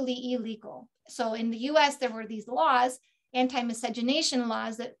actually illegal. So in the US, there were these laws, anti-miscegenation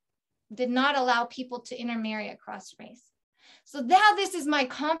laws, that did not allow people to intermarry across race. So now this is my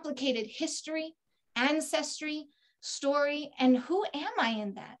complicated history, ancestry, story, and who am I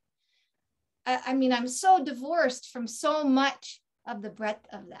in that? I mean, I'm so divorced from so much of the breadth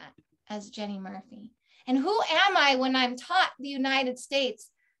of that as Jenny Murphy. And who am I when I'm taught the United States,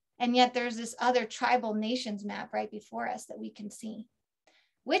 and yet there's this other tribal nations map right before us that we can see?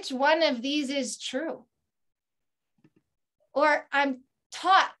 Which one of these is true? Or I'm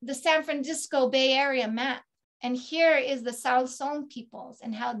taught the San Francisco Bay Area map, and here is the South Zone peoples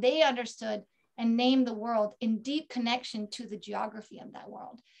and how they understood and named the world in deep connection to the geography of that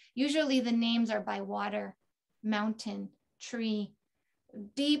world. Usually the names are by water, mountain, tree,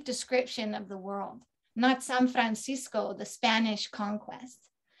 deep description of the world, not San Francisco, the Spanish conquest.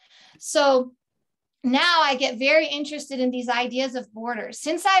 So now I get very interested in these ideas of borders.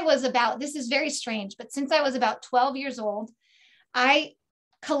 Since I was about, this is very strange, but since I was about 12 years old, I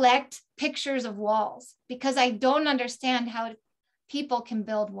collect pictures of walls because I don't understand how people can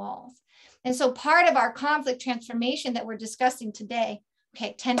build walls. And so part of our conflict transformation that we're discussing today,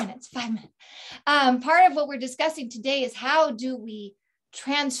 okay, 10 minutes, 5 minutes. Part of what we're discussing today is how do we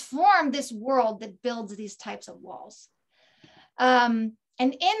transform this world that builds these types of walls? And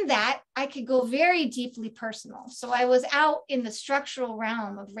in that, I could go very deeply personal. So I was out in the structural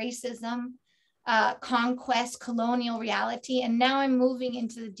realm of racism, conquest, colonial reality, and now I'm moving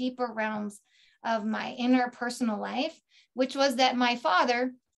into the deeper realms of my inner personal life, which was that my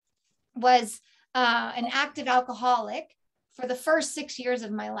father was an active alcoholic for the first 6 years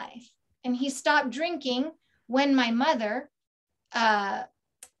of my life. And he stopped drinking when my mother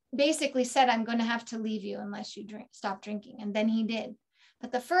basically said, I'm going to have to leave you unless you stop drinking. And then he did.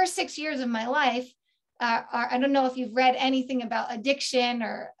 But the first 6 years of my life, I don't know if you've read anything about addiction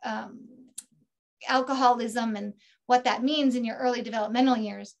or alcoholism and what that means in your early developmental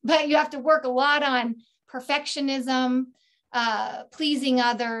years, but you have to work a lot on perfectionism, pleasing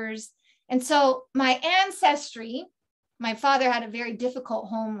others. And so my ancestry, my father had a very difficult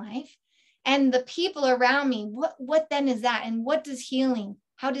home life, and the people around me, what then is that? And what does healing,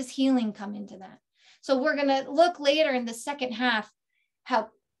 how does healing come into that? So we're going to look later in the second half, how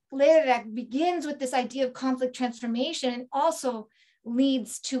Lerach begins with this idea of conflict transformation and also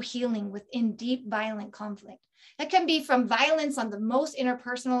leads to healing within deep violent conflict. That can be from violence on the most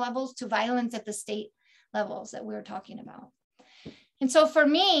interpersonal levels to violence at the state levels that we're talking about. And so for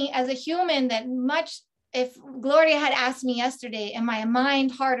me as a human, that much, if Gloria had asked me yesterday, am I a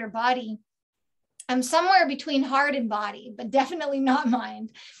mind, heart, or body? I'm somewhere between heart and body, but definitely not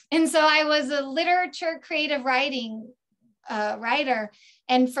mind. And so I was a literature creative writing writer.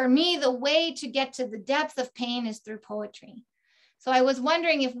 And for me, the way to get to the depth of pain is through poetry. So I was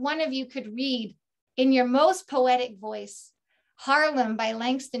wondering if one of you could read in your most poetic voice, Harlem by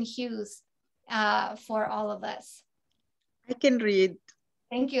Langston Hughes for all of us. I can read.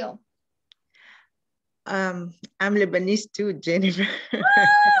 Thank you. I'm Lebanese too, Jennifer.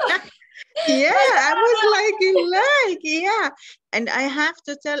 Yeah, I was yeah. And I have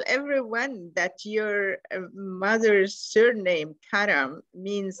to tell everyone that your mother's surname, Karam,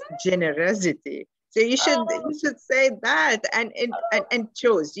 means generosity. So you should say that and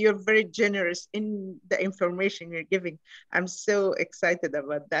chose. You're very generous in the information you're giving. I'm so excited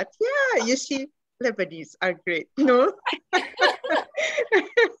about that. Yeah, you see, Lebanese are great, no?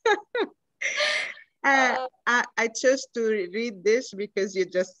 I chose to read this because you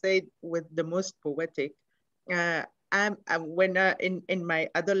just said with the most poetic. When in my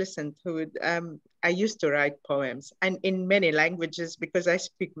adolescenthood, I used to write poems and in many languages because I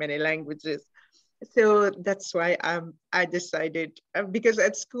speak many languages. So that's why I decided, because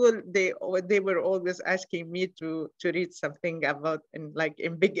at school they were always asking me to read something about in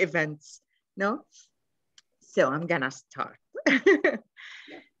big events, no? So I'm gonna start.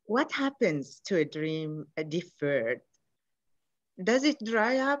 What happens to a dream deferred? Does it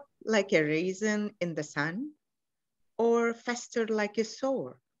dry up like a raisin in the sun, or fester like a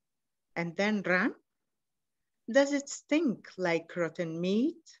sore and then run? Does it stink like rotten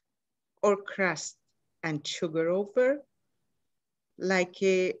meat, or crust and sugar over, like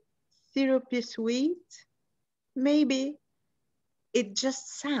a syrupy sweet? Maybe it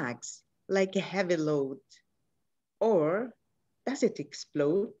just sags like a heavy load, or does it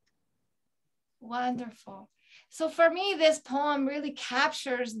explode? Wonderful. So for me, this poem really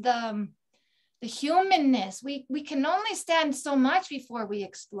captures the humanness. We can only stand so much before we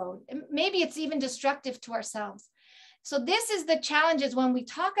explode. Maybe it's even destructive to ourselves. So this is the challenges when we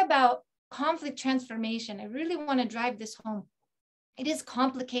talk about conflict transformation. I really want to drive this home. It is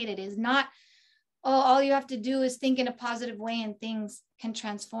complicated. It is not, oh, all you have to do is think in a positive way and things can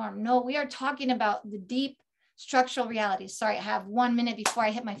transform. No, we are talking about the deep structural realities. Sorry, I have 1 minute before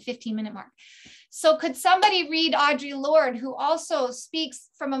I hit my 15-minute mark. So could somebody read Audre Lorde, who also speaks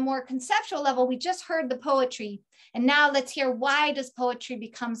from a more conceptual level? We just heard the poetry, and now let's hear, why does poetry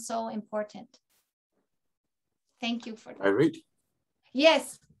become so important? Thank you for that. I read.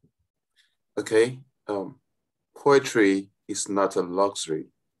 Yes. Okay. Poetry is not a luxury.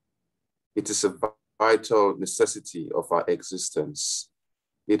 It is a vital necessity of our existence.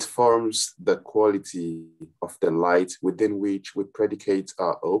 It forms the quality of the light within which we predicate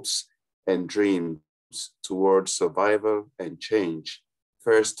our hopes and dreams towards survival and change,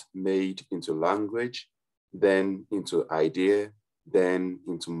 first made into language, then into idea, then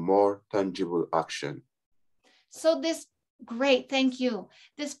into more tangible action. So this, great, thank you.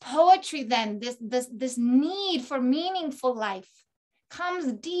 This poetry then, this need for meaningful life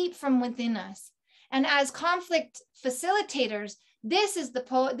comes deep from within us. And as conflict facilitators, this is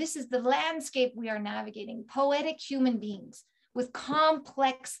the landscape we are navigating, poetic human beings with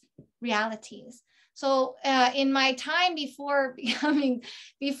complex realities. So in my time before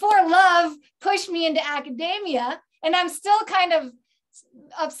love pushed me into academia, and I'm still kind of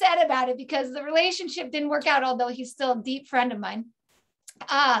upset about it because the relationship didn't work out, although he's still a deep friend of mine.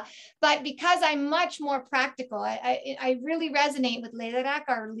 But because I'm much more practical, I really resonate with Leila,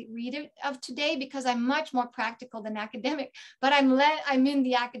 our reader of today, because I'm much more practical than academic, but I'm in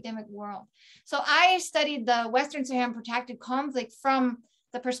the academic world. So I studied the Western Saharan protracted conflict from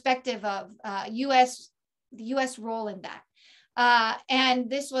the perspective of the US role in that. And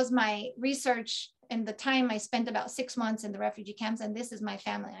this was my research and the time I spent, about 6 months in the refugee camps, and this is my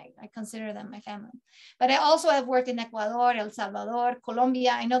family. I consider them my family. But I also have worked in Ecuador, El Salvador,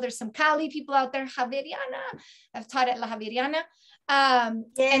 Colombia. I know there's some Cali people out there, Javeriana. I've taught at La Javeriana.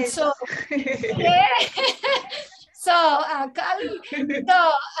 Yes. And so, yeah. So Cali.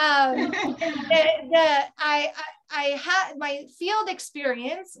 So I had my field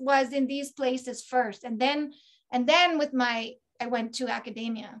experience was in these places first, and then I went to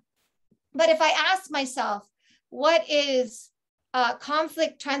academia. But if I ask myself, what is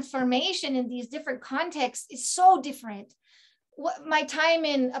conflict transformation in these different contexts, is so different. My time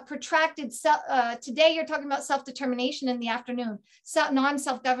in a protracted, today you're talking about self-determination in the afternoon,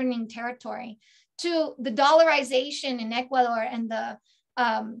 non-self-governing territory, to the dollarization in Ecuador and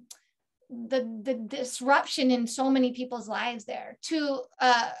the disruption in so many people's lives there, to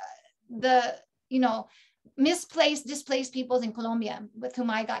displaced peoples in Colombia with whom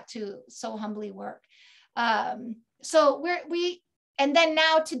I got to so humbly work. So and then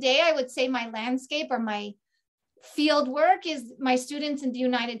now today, I would say my landscape or my field work is my students in the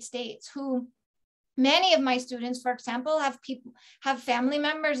United States, who many of my students, for example, have family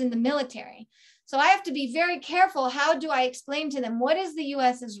members in the military. So I have to be very careful. How do I explain to them what is the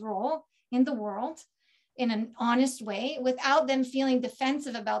US's role in the world in an honest way, without them feeling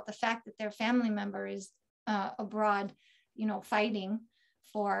defensive about the fact that their family member is abroad, fighting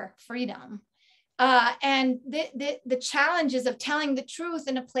for freedom. And the challenges of telling the truth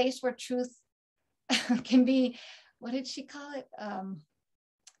in a place where truth can be, what did she call it?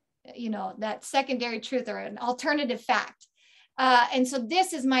 That secondary truth or an alternative fact. And so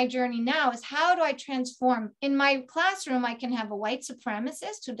this is my journey now, is how do I transform? In my classroom, I can have a white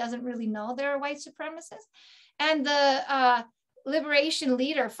supremacist who doesn't really know they're a white supremacist, and the liberation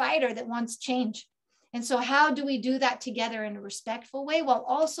leader, fighter that wants change. And so how do we do that together in a respectful way while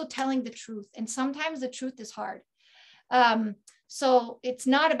also telling the truth? And sometimes the truth is hard. So it's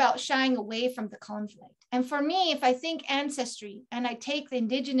not about shying away from the conflict. And for me, if I think ancestry and I take the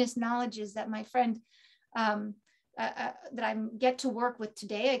indigenous knowledges that my friend, that I get to work with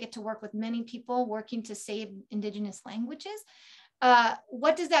today, I get to work with many people working to save indigenous languages.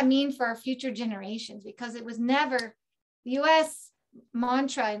 What does that mean for our future generations? Because it was never, the US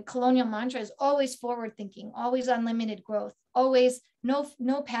mantra and colonial mantra is always forward thinking, always unlimited growth, always no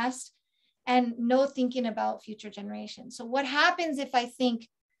past, and no thinking about future generations. So what happens if I think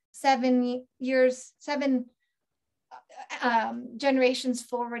 7 generations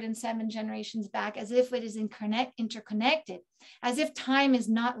forward and 7 generations back, as if it is interconnected, as if time is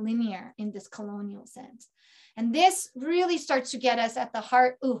not linear in this colonial sense? And this really starts to get us at the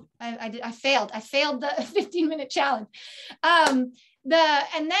heart. Ooh, I failed the 15-minute challenge. And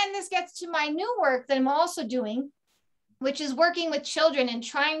then this gets to my new work that I'm also doing, which is working with children and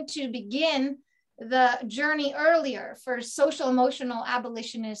trying to begin the journey earlier for social emotional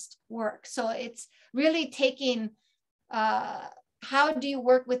abolitionist work. So it's really taking, how do you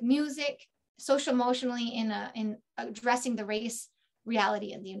work with music social emotionally in addressing the race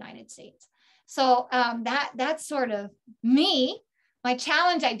reality in the United States? So that's sort of me. My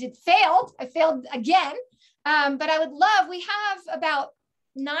challenge, I failed again, But I would love, we have about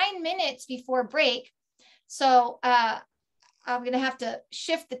 9 minutes before break. So I'm going to have to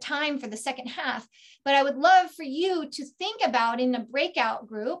shift the time for the second half, but I would love for you to think about in a breakout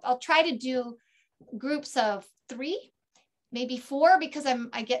group. I'll try to do groups of 3, maybe 4, because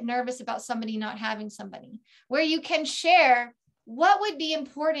I get nervous about somebody not having somebody, where you can share what would be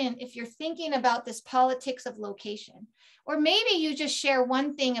important if you're thinking about this politics of location. Or maybe you just share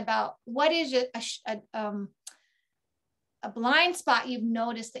one thing about what is a blind spot you've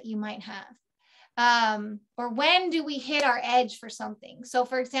noticed that you might have. Or when do we hit our edge for something? So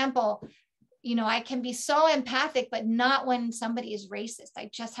for example, you know, I can be so empathic, but not when somebody is racist. I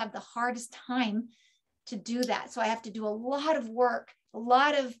just have the hardest time to do that. So I have to do a lot of work, a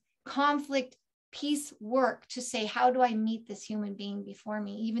lot of conflict peace work to say, how do I meet this human being before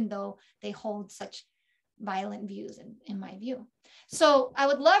me, even though they hold such violent views in my view. So I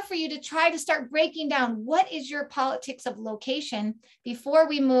would love for you to try to start breaking down what is your politics of location before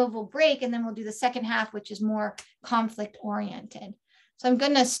we move. We'll break and then we'll do the second half, which is more conflict oriented. So I'm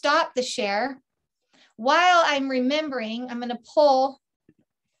going to stop the share. While I'm remembering, I'm going to pull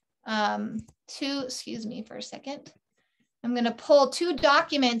excuse me for a second. I'm going to pull 2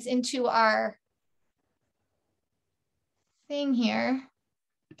 documents into our thing here,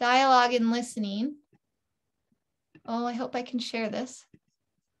 dialogue and listening. Oh, I hope I can share this.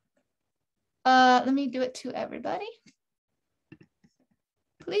 Let me do it to everybody.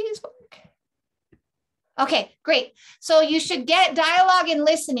 Please work. Okay, great. So you should get dialogue and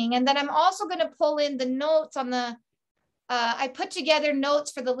listening. And then I'm also going to pull in the notes on the, I put together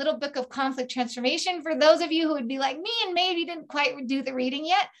notes for the little book of conflict transformation for those of you who would be like me and maybe didn't quite do the reading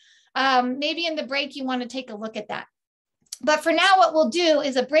yet. Maybe in the break you want to take a look at that. But for now, what we'll do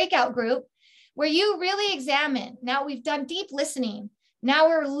is a breakout group where you really examine. Now we've done deep listening. Now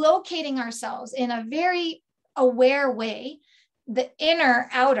we're locating ourselves in a very aware way, the inner,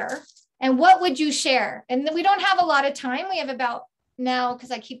 outer, and what would you share? And we don't have a lot of time. We have about now,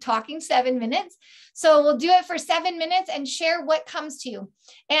 because I keep talking, 7 minutes. So we'll do it for 7 minutes and share what comes to you.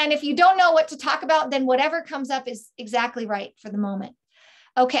 And if you don't know what to talk about, then whatever comes up is exactly right for the moment.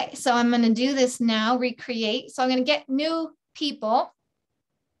 Okay, so I'm going to do this now, recreate. So I'm going to get new people.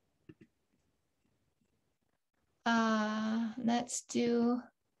 Let's do,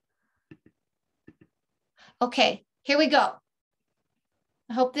 okay, here we go.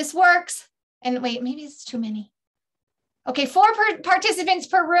 I hope this works. And wait, maybe it's too many. Okay, 4 participants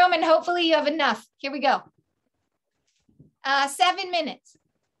per room, and hopefully you have enough. Here we go. 7 minutes.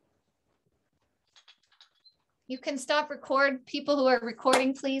 You can stop record. People who are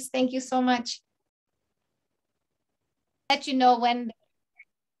recording, please. Thank you so much. Let you know when.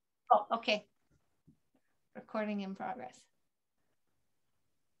 Oh, okay. Recording in progress.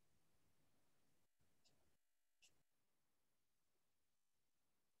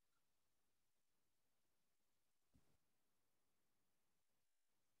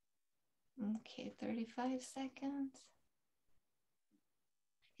 Okay, 35 seconds.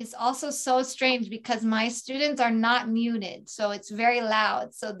 It's also so strange because my students are not muted, so it's very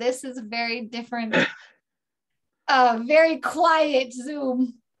loud. So this is a very different, very quiet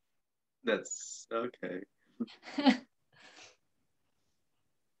Zoom. That's okay.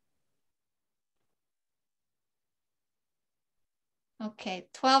 Okay,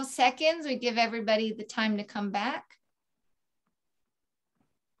 12 seconds. We give everybody the time to come back.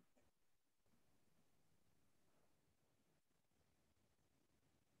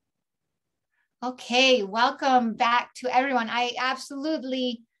 Okay, welcome back to everyone. I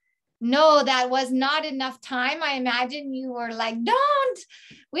absolutely know that was not enough time. I imagine you were like, I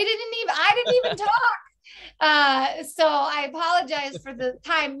didn't even talk. So I apologize for the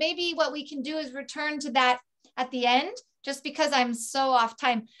time. Maybe what we can do is return to that at the end, just because I'm so off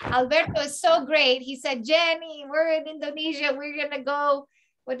time. Alberto is so great. He said, Jenny, we're in Indonesia. We're going to go.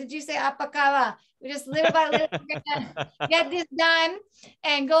 What did you say? Apakawa. We just little by little, we're gonna get this done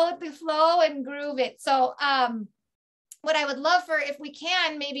and go with the flow and groove it. So what I would love for, if we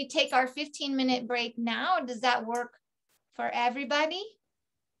can, maybe take our 15-minute break now. Does that work for everybody?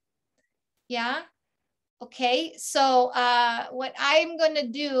 Yeah. Okay. So what I'm going to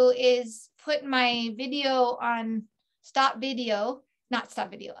do is put my video on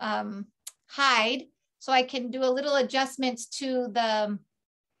hide, so I can do a little adjustments to the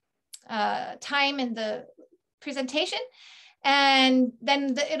time in the presentation, and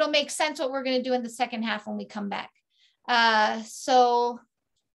then it'll make sense what we're going to do in the second half when we come back. So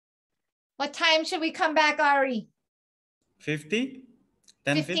what time should we come back, Ari? 50?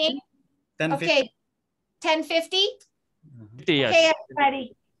 15? 10, okay, 10:50? Yes. Okay,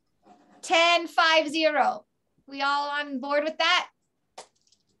 everybody. 10:50. We all on board with that?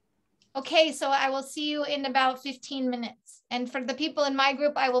 Okay, so I will see you in about 15 minutes. And for the people in my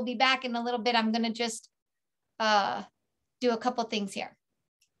group, I will be back in a little bit. I'm gonna just do a couple things here.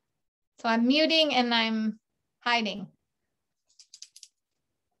 So I'm muting and I'm hiding.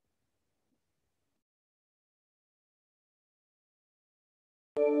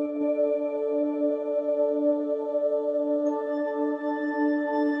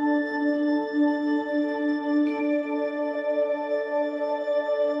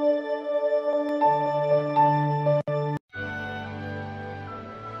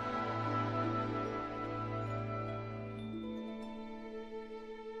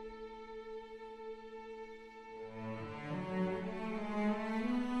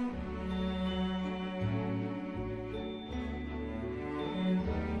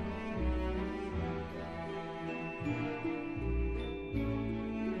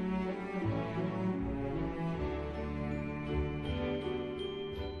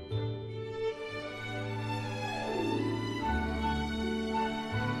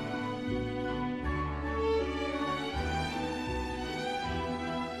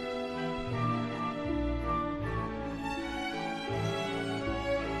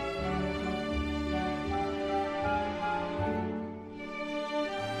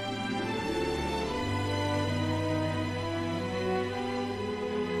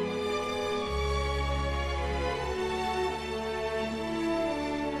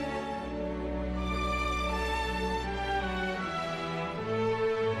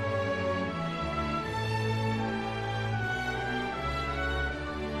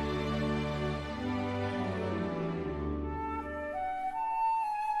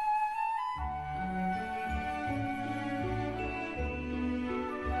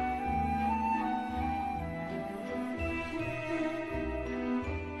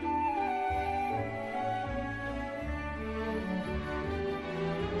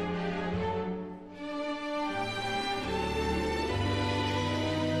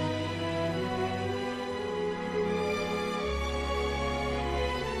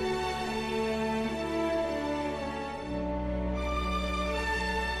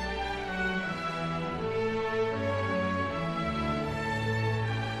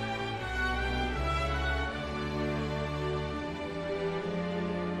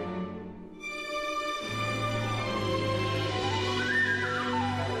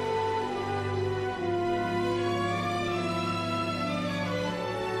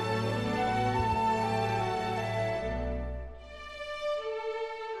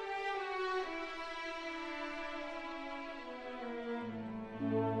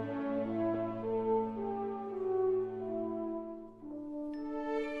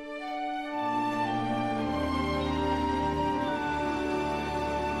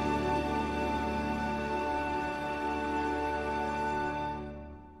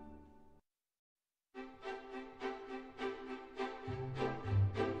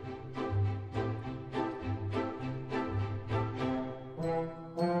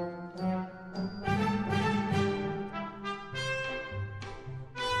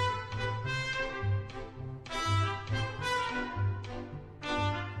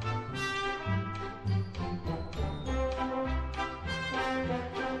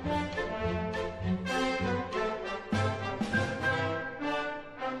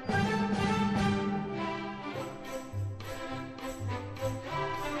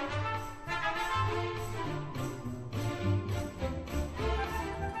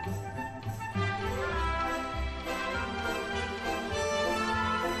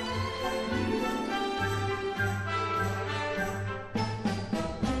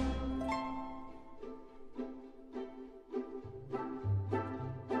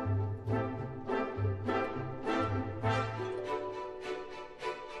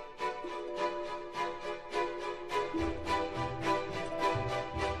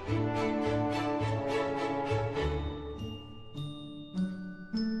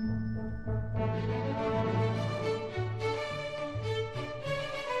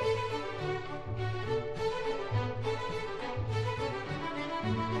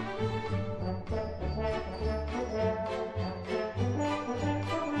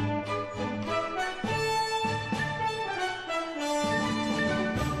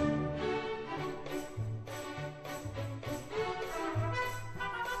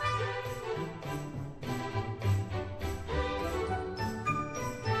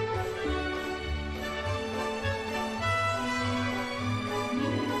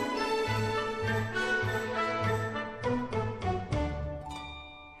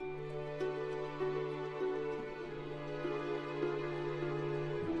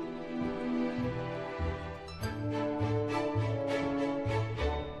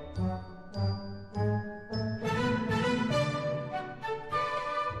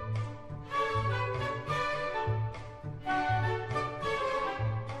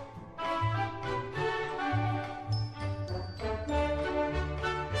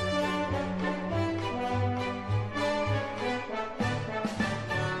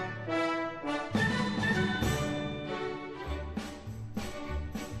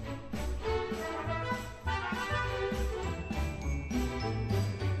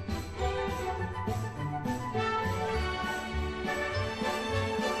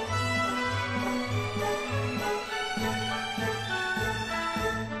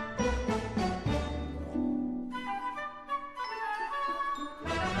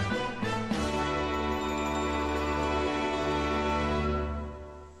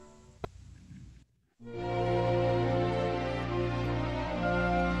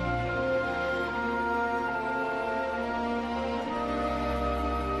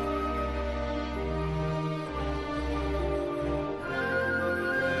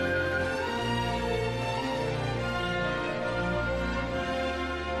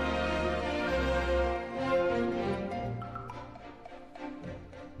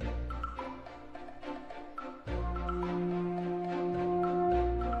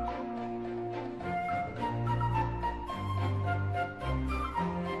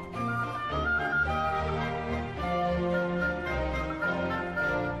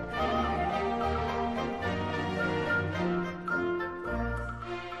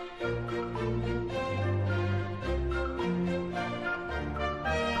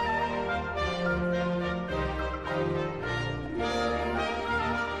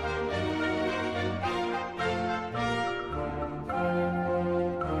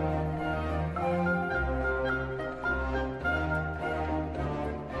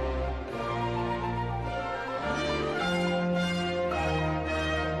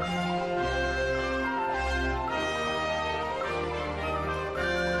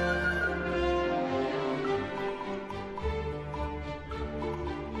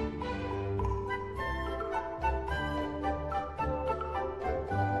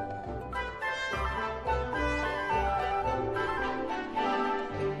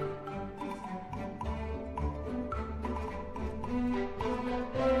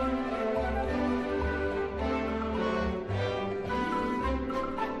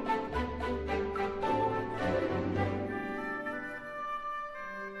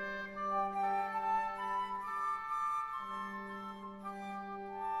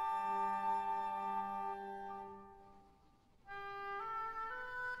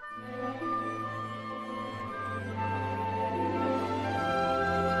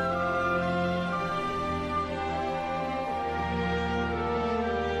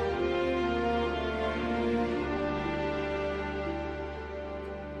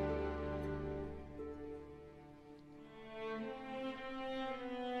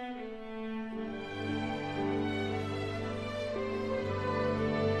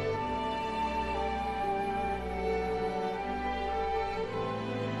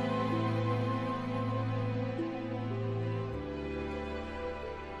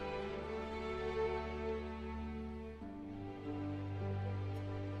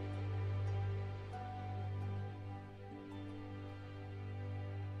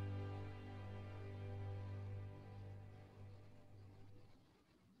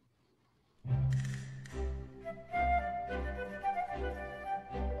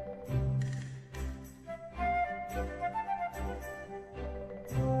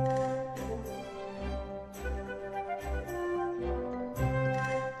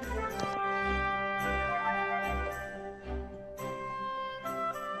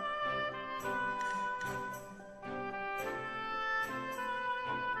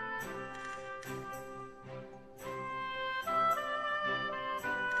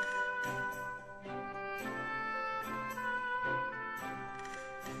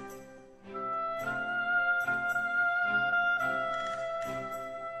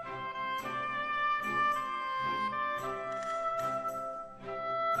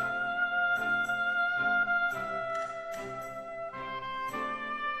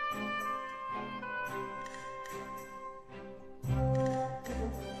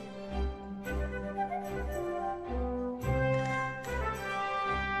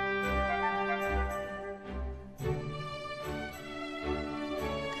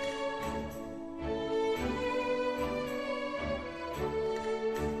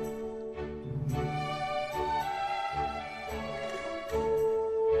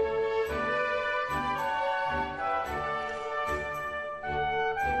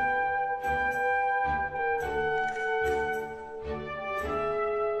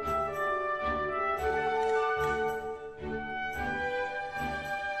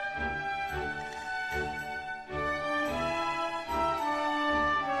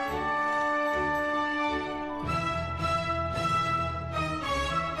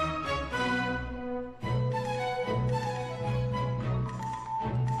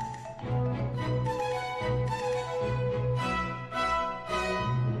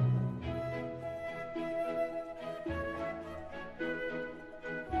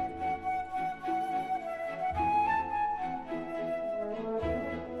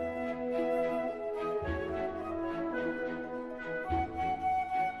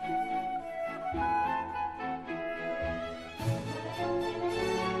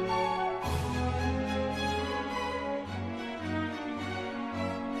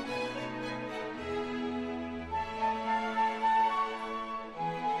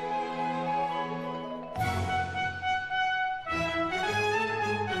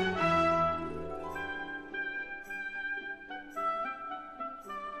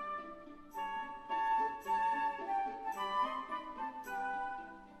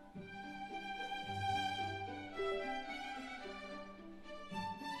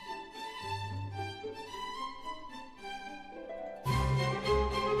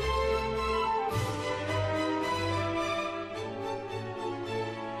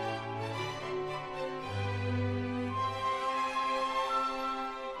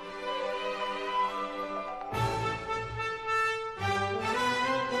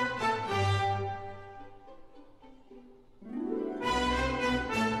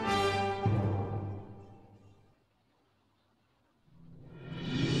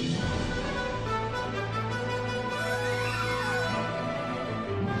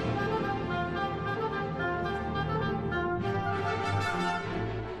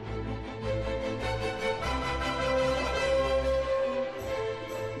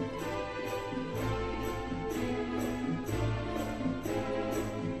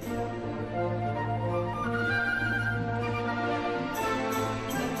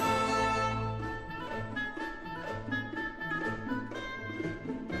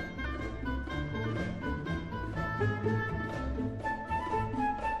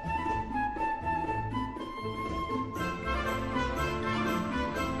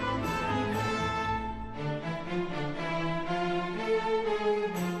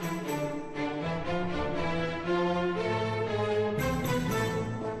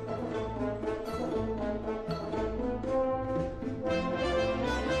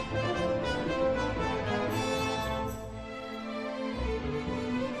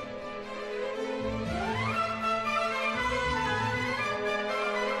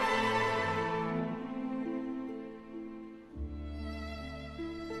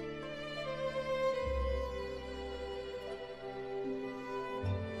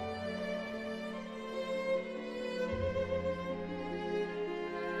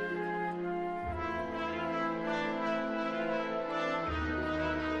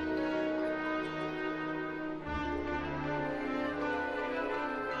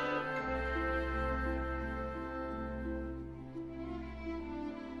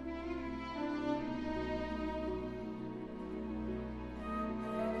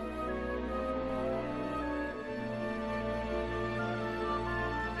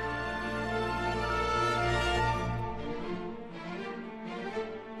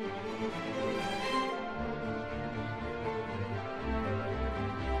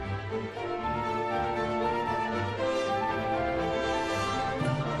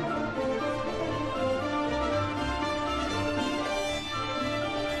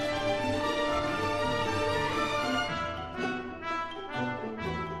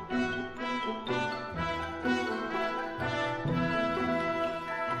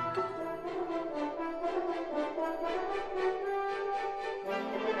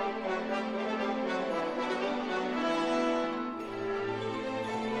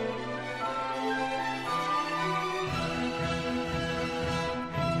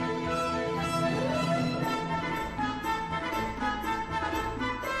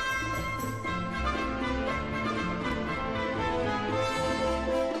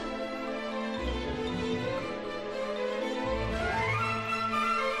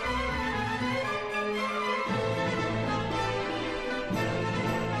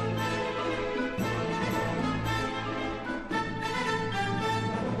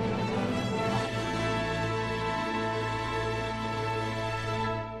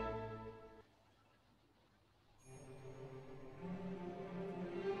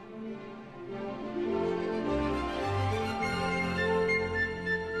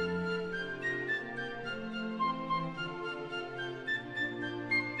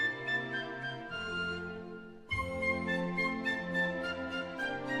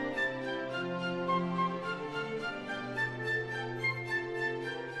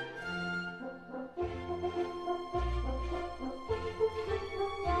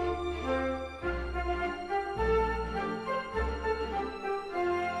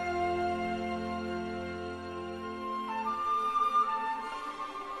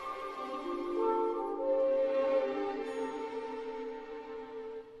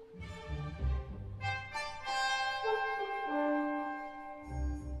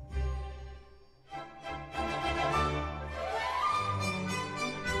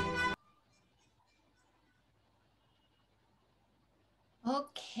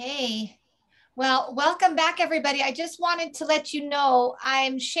 Okay. Well, welcome back, everybody. I just wanted to let you know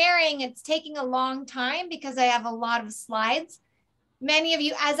I'm sharing. It's taking a long time because I have a lot of slides. Many of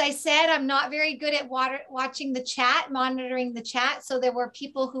you, as I said, I'm not very good at watching the chat, monitoring the chat. So there were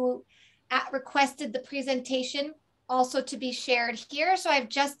people who requested the presentation also to be shared here. So I've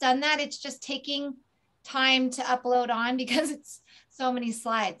just done that. It's just taking time to upload on because it's so many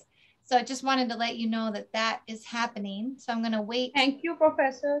slides. So I just wanted to let you know that that is happening. So I'm going to wait. Thank you,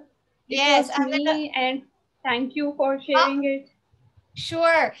 Professor. Yes, it was me, and thank you for sharing it.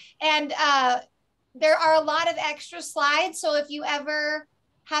 Sure. And there are a lot of extra slides. So if you ever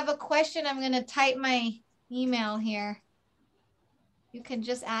have a question, I'm going to type my email here. You can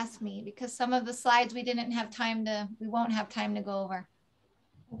just ask me because some of the slides we won't have time to go over.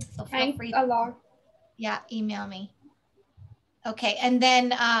 So feel free a lot. Yeah, email me. Okay. And then,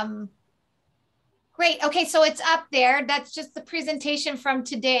 great. Okay. So it's up there. That's just the presentation from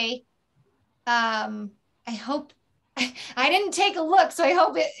today. I hope I didn't take a look, so I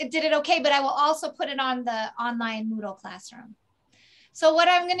hope it did it okay, but I will also put it on the online Moodle classroom. So what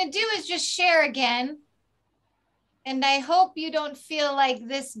I'm going to do is just share again. And I hope you don't feel like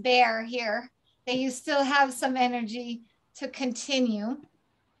this bear here, that you still have some energy to continue.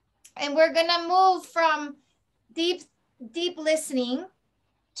 And we're going to move from deep listening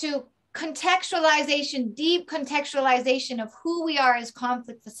to contextualization, deep contextualization of who we are as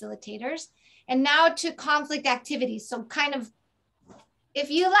conflict facilitators, and now to conflict activities. So kind of, if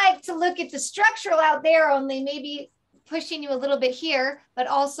you like to look at the structural out there only, maybe pushing you a little bit here, but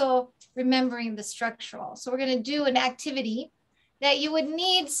also remembering the structural. So we're going to do an activity that you would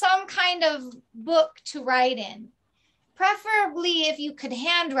need some kind of book to write in, preferably if you could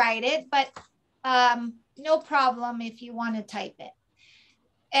handwrite it, but no problem if you want to type it.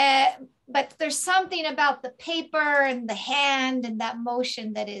 But there's something about the paper and the hand and that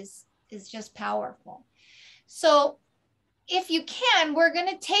motion that is just powerful. So if you can, we're going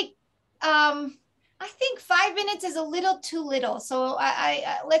to take, I think 5 minutes is a little too little. So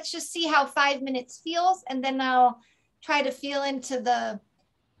let's just see how 5 minutes feels. And then I'll try to feel into the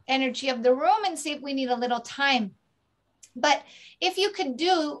energy of the room and see if we need a little time. But if you could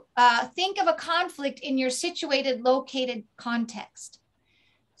think of a conflict in your situated, located context.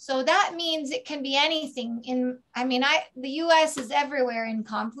 So that means it can be anything. The US is everywhere in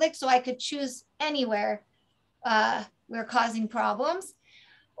conflict, so I could choose anywhere we're causing problems.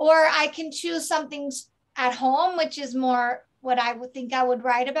 Or I can choose something at home, which is more what I would think I would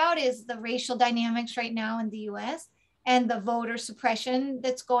write about is the racial dynamics right now in the US and the voter suppression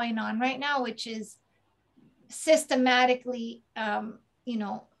that's going on right now, which is systematically,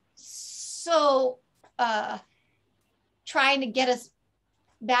 trying to get us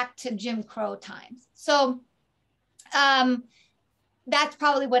back to Jim Crow times. So that's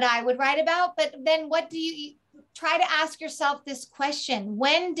probably what I would write about. But then what do you try to ask yourself this question?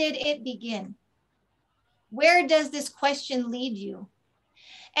 When did it begin? Where does this question lead you?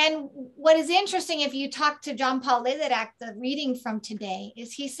 And what is interesting, if you talk to John Paul Lederach, the reading from today,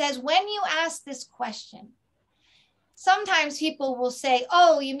 is he says, when you ask this question, sometimes people will say,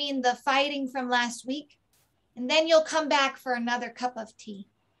 oh, you mean the fighting from last week? And then you'll come back for another cup of tea.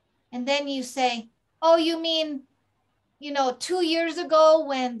 And then you say, oh, you mean, 2 years ago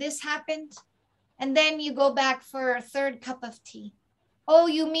when this happened? And then you go back for a third cup of tea. Oh,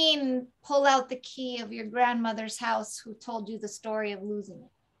 you mean pull out the key of your grandmother's house who told you the story of losing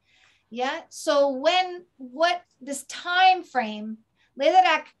it. Yeah. So this time frame,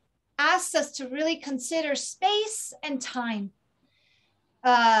 Lederach asks us to really consider space and time,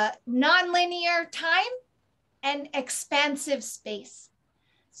 nonlinear time and expansive space.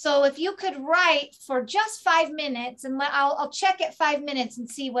 So if you could write for just 5 minutes, and I'll check at 5 minutes and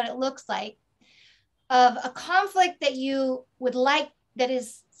see what it looks like, of a conflict that you would like, that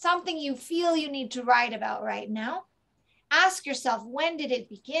is something you feel you need to write about right now. Ask yourself, when did it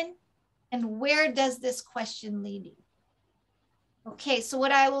begin? And where does this question lead you? Okay, so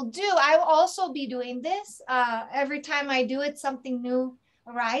what I will do, I will also be doing this. Every time I do it, something new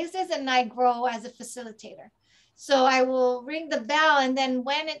arises and I grow as a facilitator. So I will ring the bell, and then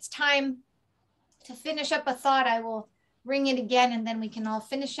when it's time to finish up a thought, I will ring it again, and then we can all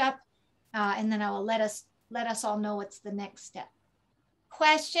finish up. And then I will let us all know what's the next step.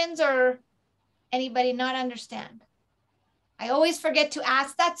 Questions or anybody not understand? I always forget to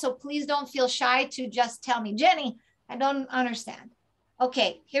ask that, so please don't feel shy to just tell me, Jenny, I don't understand.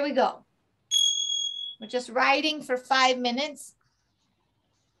 Okay, here we go. We're just writing for 5 minutes.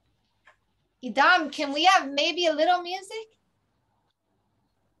 Idam, can we have maybe a little music?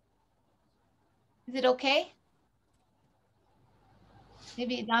 Is it okay?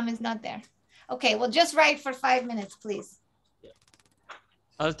 Maybe Idam is not there. Okay, well, just write for 5 minutes, please.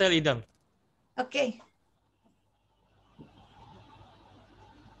 I'll tell Idam. Okay.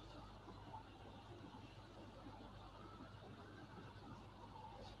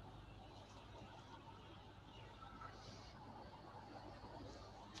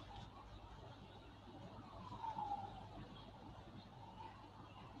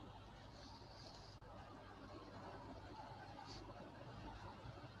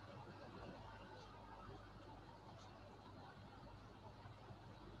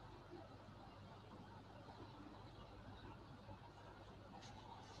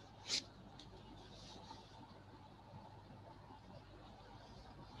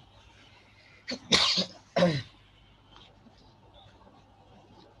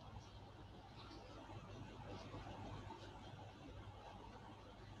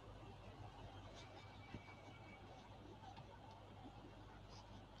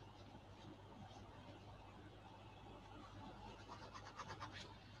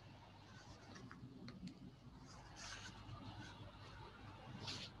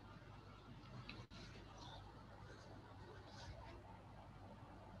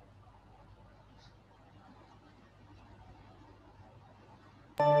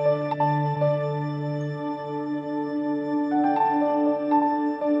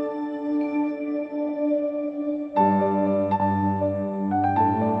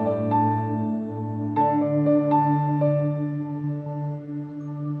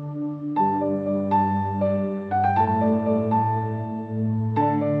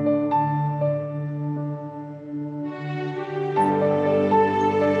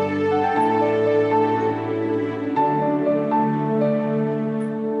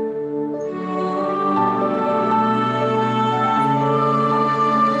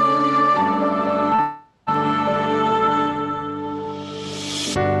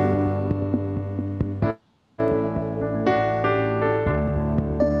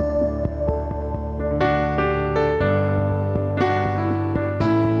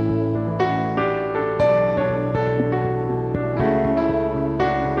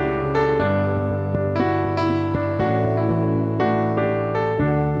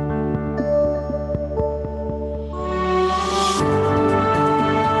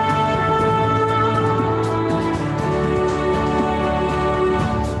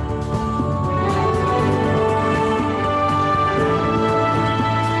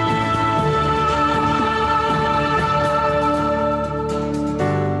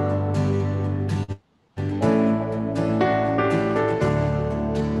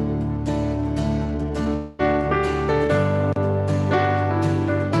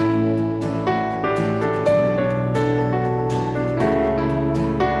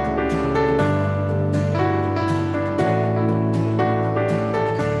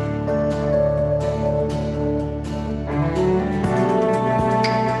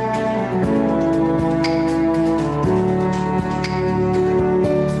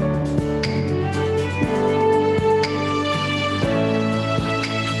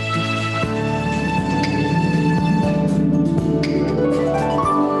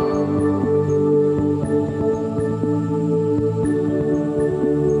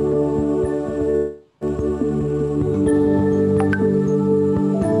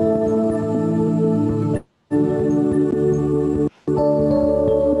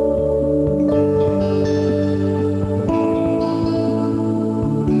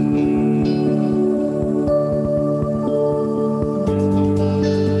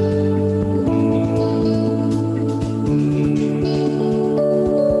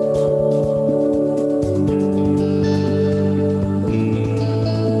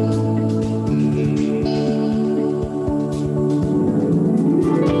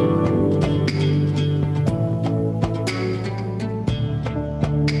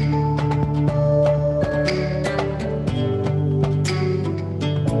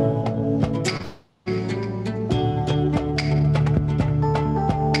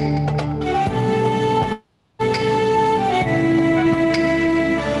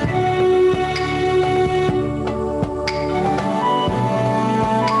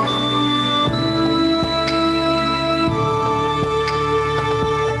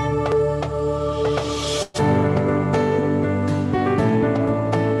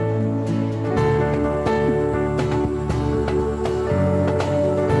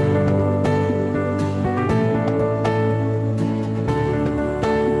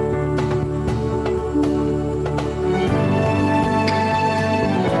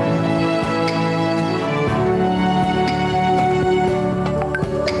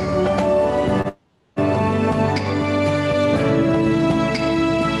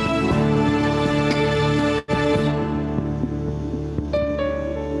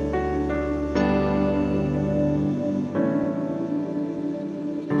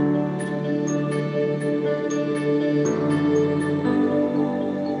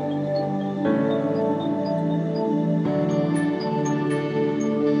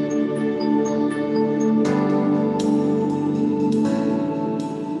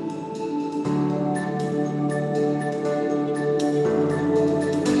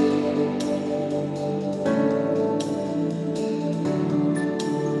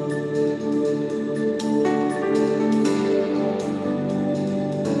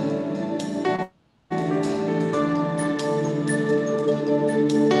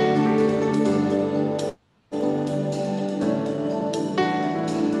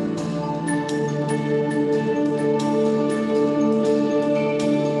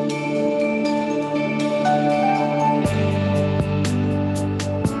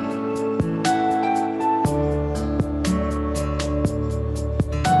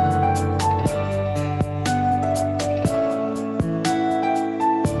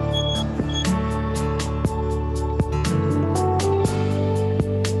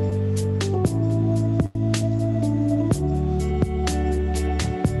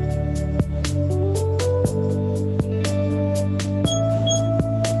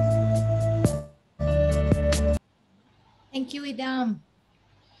 Thank you, Idam.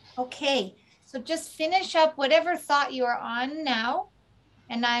 Okay, so just finish up whatever thought you are on now.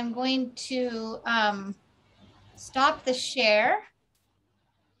 And I'm going to stop the share.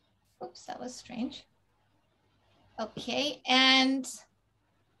 Oops, that was strange. Okay, and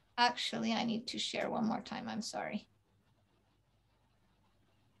actually I need to share one more time. I'm sorry.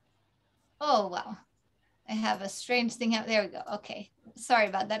 Oh, wow. I have a strange thing out. There we go. Okay, sorry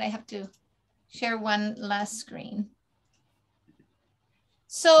about that. I have to share one last screen.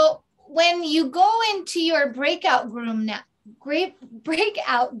 So when you go into your breakout group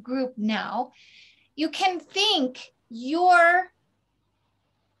now, you can think your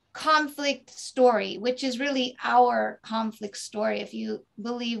conflict story, which is really our conflict story. If you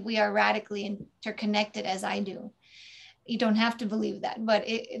believe we are radically interconnected, as I do, you don't have to believe that, but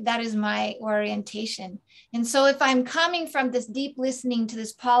that is my orientation. And so if I'm coming from this deep listening to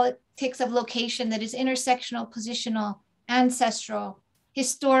this politics of location that is intersectional, positional, ancestral,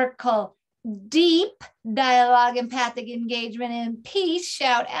 historical, deep dialogue, empathic engagement, and peace,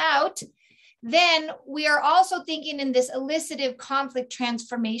 shout out, then we are also thinking in this elicitive conflict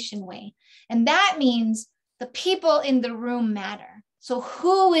transformation way. And that means the people in the room matter. So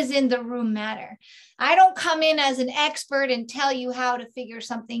who is in the room matter. I don't come in as an expert and tell you how to figure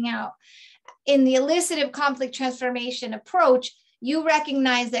something out. In the elicitive conflict transformation approach, you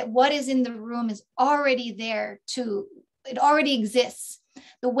recognize that what is in the room is already there it already exists.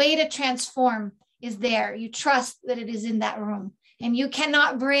 The way to transform is there. You trust that it is in that room, and you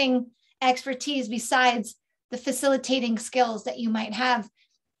cannot bring expertise besides the facilitating skills that you might have,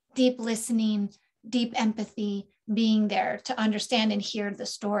 deep listening, deep empathy, being there to understand and hear the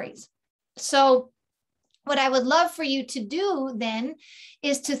stories. So what I would love for you to do then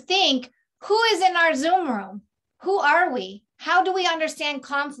is to think, who is in our Zoom room? Who are we? How do we understand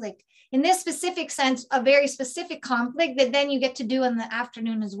conflict? In this specific sense, a very specific conflict that then you get to do in the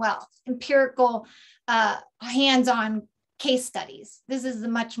afternoon as well. Empirical, hands-on case studies. This is the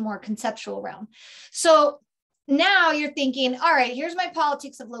much more conceptual realm. So now you're thinking, all right, here's my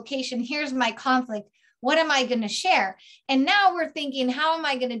politics of location. Here's my conflict. What am I going to share? And now we're thinking, how am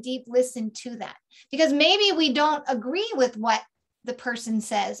I going to deep listen to that? Because maybe we don't agree with what the person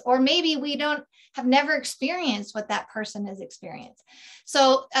says, or maybe we have never experienced what that person has experienced.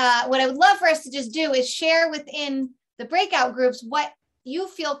 So what I would love for us to just do is share within the breakout groups what you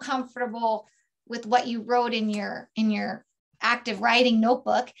feel comfortable with, what you wrote in your active writing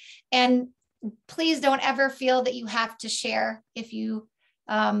notebook. And please don't ever feel that you have to share if you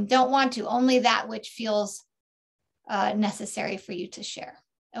don't want to, only that which feels necessary for you to share.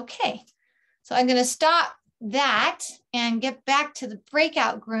 Okay, so I'm going to stop that and get back to the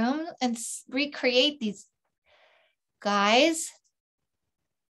breakout room and recreate these guys.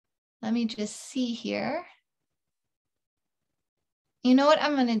 Let me just see here. You know what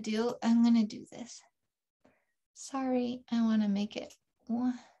I'm going to do? I'm going to do this. Sorry, I want to make it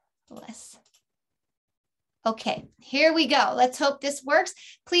less. Okay, here we go. Let's hope this works.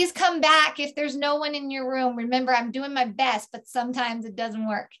 Please come back if there's no one in your room. Remember, I'm doing my best, but sometimes it doesn't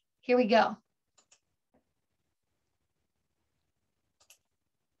work. Here we go.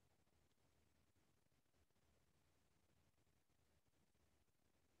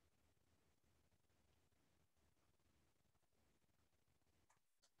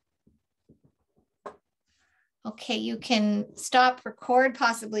 Okay, you can stop record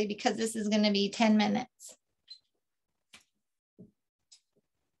possibly because this is going to be 10 minutes.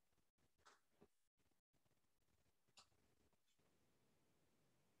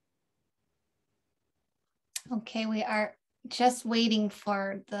 Okay, we are just waiting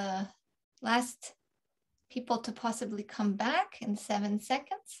for the last people to possibly come back in 7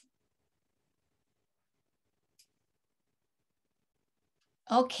 seconds.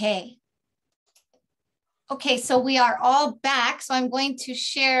 Okay. Okay, so we are all back. So I'm going to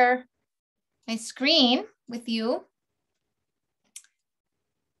share my screen with you.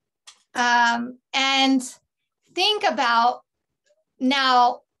 And think about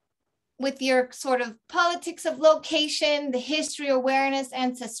now with your sort of politics of location, the history, awareness,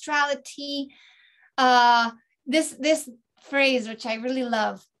 ancestrality, this phrase, which I really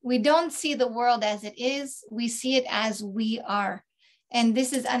love, we don't see the world as it is, we see it as we are. And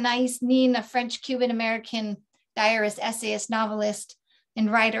this is Anais Nin, a French Cuban American diarist, essayist, novelist, and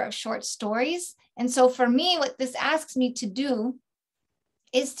writer of short stories. And so for me, what this asks me to do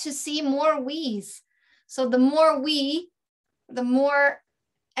is to see more we's. So the more we, the more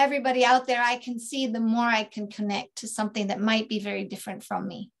everybody out there I can see, the more I can connect to something that might be very different from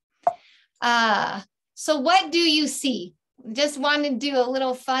me. So what do you see? Just want to do a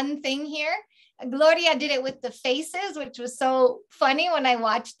little fun thing here. Gloria did it with the faces, which was so funny when I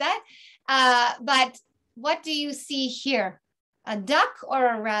watched that. But what do you see here? A duck or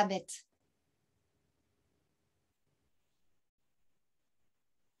a rabbit?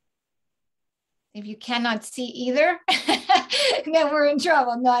 If you cannot see either, then we're in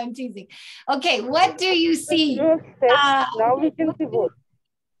trouble. No, I'm teasing. Okay, what do you see? Now we can see both.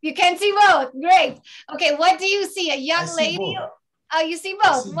 You can see both. Great. Okay, what do you see? A young lady? Oh, you see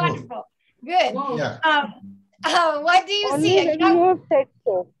both. Wonderful. Good. Yeah. What do you Only see? when you have said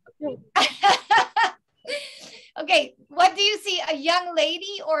so. Okay, what do you see? A young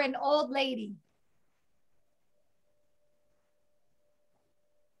lady or an old lady?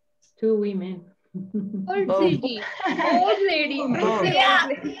 Two women. Old lady. Old lady. Yeah.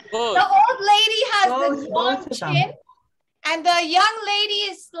 The old lady has the long chin, and the young lady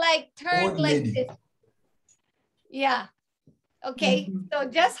is like turned like this. Yeah. Okay, so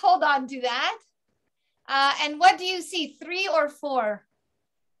just hold on to that. And what do you see? 3 or 4?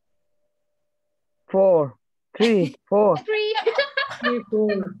 4, 3, 4. 3. 3,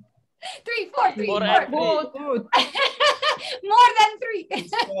 4. 3, 4, 3, 4. Both. More than 3.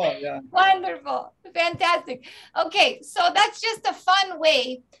 Yeah. Wonderful. Fantastic. Okay, so that's just a fun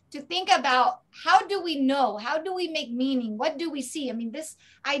way to think about how do we know? How do we make meaning? What do we see? I mean, this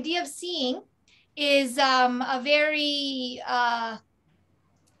idea of seeing is a very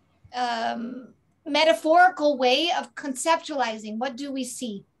metaphorical way of conceptualizing what do we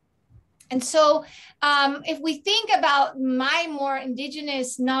see. And so if we think about my more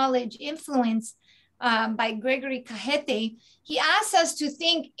indigenous knowledge influence by Gregory Cajete, he asks us to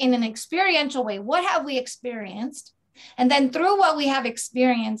think in an experiential way. What have we experienced? And then through what we have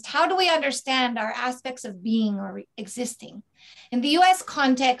experienced, how do we understand our aspects of being or existing? In the US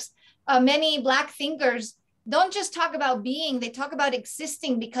context, many Black thinkers don't just talk about being, they talk about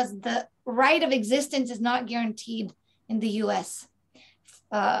existing, because the right of existence is not guaranteed in the US.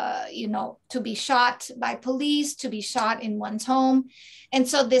 You know, to be shot by police, to be shot in one's home. And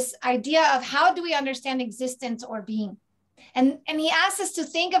so this idea of how do we understand existence or being? And he asks us to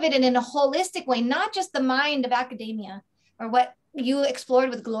think of it in a holistic way, not just the mind of academia or what you explored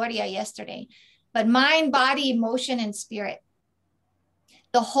with Gloria yesterday, but mind, body, emotion, and spirit,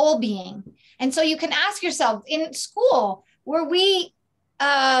 the whole being. And so you can ask yourself, in school, were we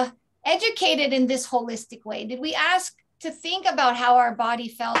educated in this holistic way? Did we ask to think about how our body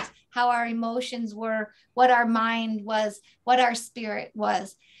felt, how our emotions were, what our mind was, what our spirit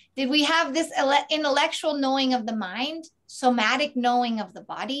was? Did we have this intellectual knowing of the mind, somatic knowing of the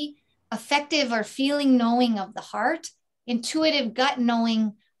body, affective or feeling knowing of the heart, intuitive gut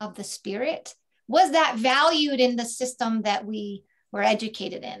knowing of the spirit? Was that valued in the system that we were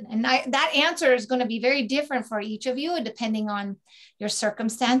educated in? And that answer is going to be very different for each of you, depending on your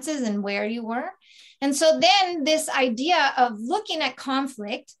circumstances and where you were. And so then this idea of looking at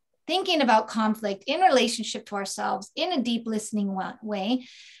conflict, thinking about conflict in relationship to ourselves in a deep listening way,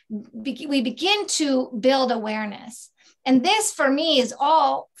 we begin to build awareness. And this for me is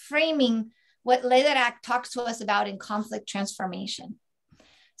all framing what Lederach talks to us about in conflict transformation.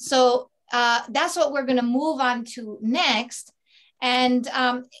 So that's what we're going to move on to next. And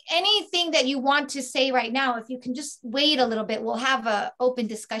anything that you want to say right now, if you can just wait a little bit, we'll have an open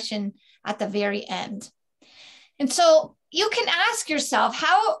discussion at the very end. And so you can ask yourself,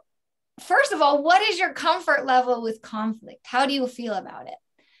 first of all, what is your comfort level with conflict? How do you feel about it?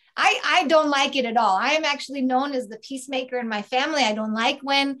 I don't like it at all. I am actually known as the peacemaker in my family. I don't like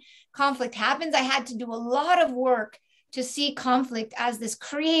when conflict happens. I had to do a lot of work to see conflict as this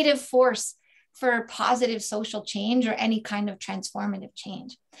creative force for positive social change or any kind of transformative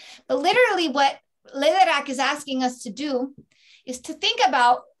change. But literally what Lederach is asking us to do is to think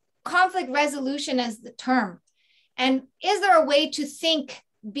about conflict resolution as the term. And is there a way to think,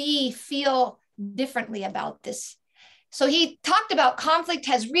 be, feel differently about this? So he talked about conflict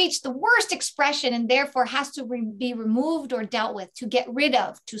has reached the worst expression and therefore has to be removed or dealt with, to get rid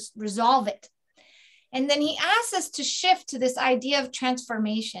of, to resolve it. And then he asks us to shift to this idea of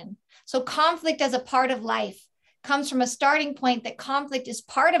transformation. So conflict as a part of life comes from a starting point that conflict is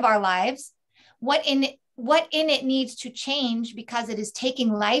part of our lives. What in it needs to change because it is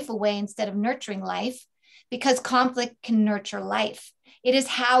taking life away instead of nurturing life, because conflict can nurture life. It is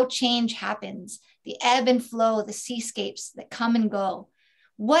how change happens, the ebb and flow, the seascapes that come and go.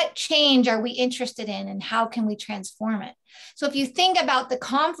 What change are we interested in and how can we transform it? So if you think about the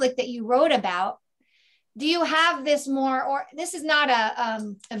conflict that you wrote about, do you have this more, or this is not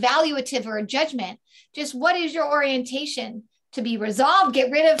a evaluative or a judgment, just what is your orientation? To be resolved,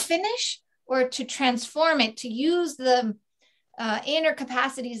 get rid of, finish, or to transform it, to use the inner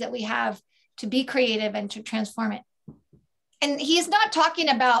capacities that we have to be creative and to transform it. And he's not talking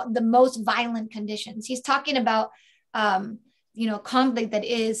about the most violent conditions. He's talking about, conflict that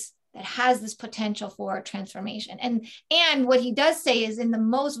has this potential for transformation. And what he does say is, in the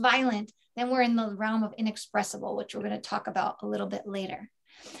most violent, then we're in the realm of inexpressible, which we're going to talk about a little bit later.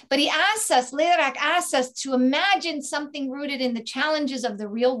 But he asks us, Lederach asks us to imagine something rooted in the challenges of the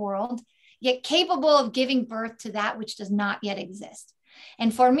real world, yet capable of giving birth to that which does not yet exist.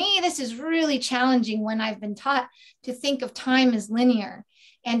 And for me, this is really challenging when I've been taught to think of time as linear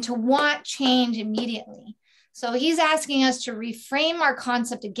and to want change immediately. So he's asking us to reframe our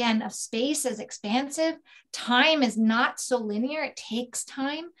concept again of space as expansive. Time is not so linear. It takes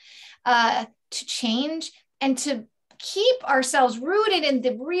time to change and to keep ourselves rooted in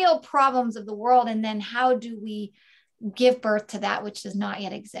the real problems of the world. And then how do we give birth to that which does not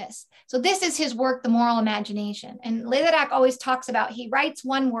yet exist? So this is his work, The Moral Imagination. And Lederach always talks about, he writes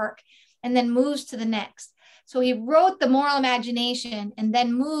one work and then moves to the next. So he wrote The Moral Imagination and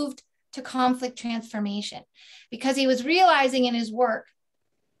then moved to conflict transformation, because he was realizing in his work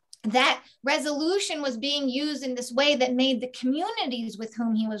that resolution was being used in this way that made the communities with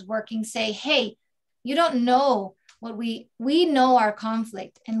whom he was working say, hey, you don't know what we know our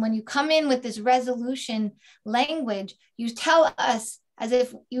conflict. And when you come in with this resolution language, you tell us as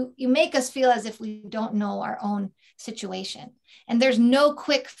if you make us feel as if we don't know our own situation. And there's no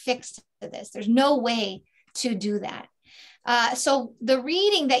quick fix to this. There's no way to do that. So the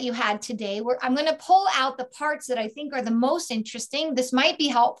reading that you had today, I'm going to pull out the parts that I think are the most interesting. This might be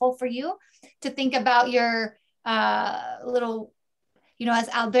helpful for you to think about your little, as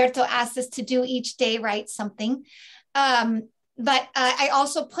Alberto asked us to do each day, write something. But I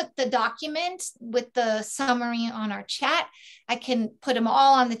also put the document with the summary on our chat. I can put them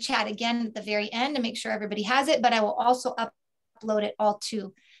all on the chat again at the very end to make sure everybody has it, but I will also upload it all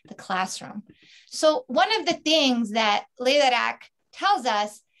to the classroom. So one of the things that Lederach tells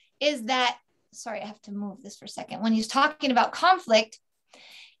us is that, sorry, I have to move this for a second. When he's talking about conflict,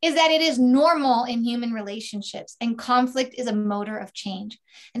 is that it is normal in human relationships, and conflict is a motor of change.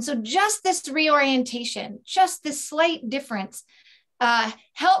 And so just this reorientation, just this slight difference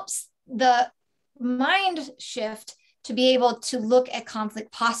helps the mind shift to be able to look at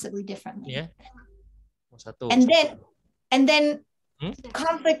conflict possibly differently. Yeah. And then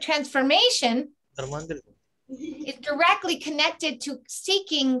conflict transformation is directly connected to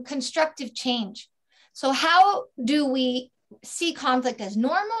seeking constructive change. So how do we see conflict as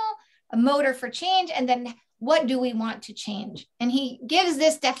normal, a motor for change, and then what do we want to change? And he gives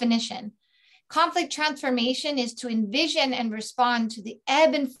this definition. Conflict transformation is to envision and respond to the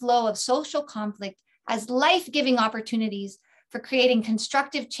ebb and flow of social conflict as life-giving opportunities for creating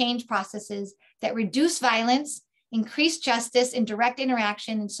constructive change processes that reduce violence, increase justice in direct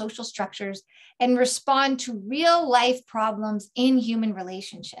interaction in social structures, and respond to real life problems in human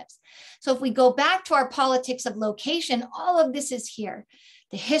relationships. So if we go back to our politics of location, all of this is here.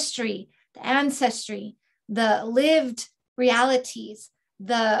 The history, the ancestry, the lived realities,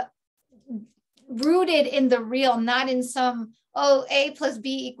 the rooted in the real, not in some, A plus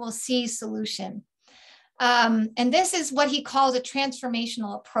B equals C solution. And this is what he calls a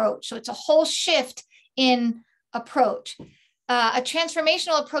transformational approach. So it's a whole shift in approach. A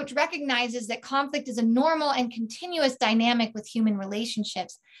transformational approach recognizes that conflict is a normal and continuous dynamic with human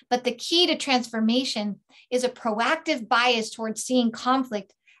relationships, but the key to transformation is a proactive bias towards seeing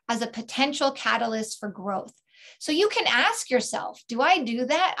conflict as a potential catalyst for growth. So you can ask yourself, do I do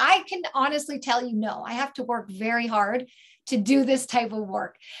that? I can honestly tell you no. I have to work very hard to do this type of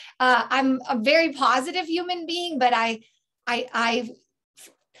work. I'm a very positive human being, but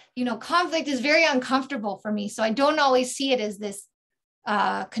conflict is very uncomfortable for me. So I don't always see it as this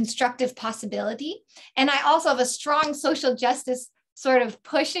constructive possibility. And I also have a strong social justice sort of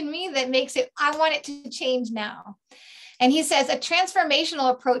push in me that makes it, I want it to change now. And he says, a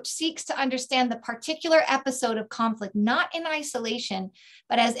transformational approach seeks to understand the particular episode of conflict, not in isolation,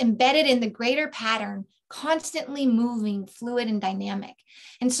 but as embedded in the greater pattern, constantly moving, fluid, and dynamic.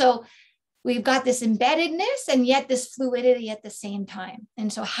 And so we've got this embeddedness and yet this fluidity at the same time.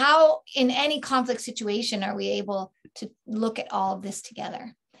 And so how in any conflict situation are we able to look at all of this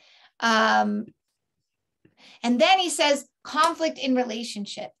together? And then he says conflict in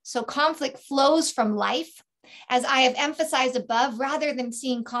relationship. So conflict flows from life. As I have emphasized above, rather than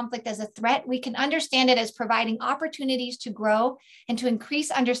seeing conflict as a threat, we can understand it as providing opportunities to grow and to increase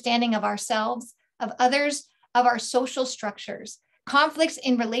understanding of ourselves, of others, of our social structures. Conflicts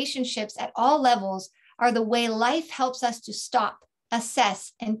in relationships at all levels are the way life helps us to stop,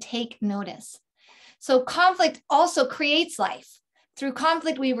 assess, and take notice. So conflict also creates life. Through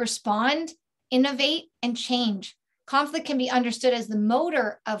conflict, we respond innovate, and change. Conflict can be understood as the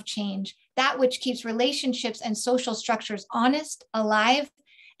motor of change, that which keeps relationships and social structures honest, alive,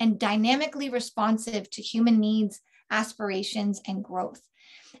 and dynamically responsive to human needs, aspirations, and growth.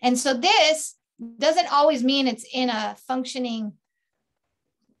 And so this doesn't always mean it's in a functioning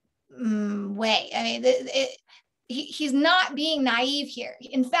way. I mean, he's not being naive here.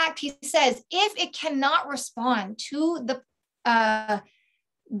 In fact, he says, if it cannot respond to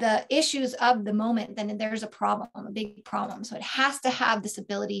the issues of the moment, then there's a problem, a big problem. So it has to have this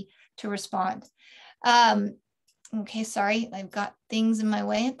ability to respond. Okay, sorry, I've got things in my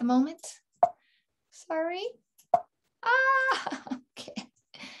way at the moment. Sorry. Okay.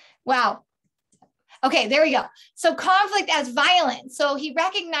 Wow. Okay, there we go. So conflict as violent. So he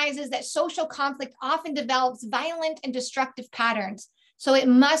recognizes that social conflict often develops violent and destructive patterns. So it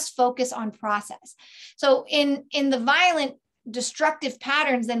must focus on process. So in the violent, destructive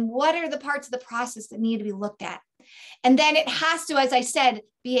patterns, then what are the parts of the process that need to be looked at? And then it has to, as I said,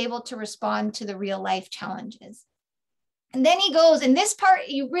 be able to respond to the real life challenges. And then he goes, in this part,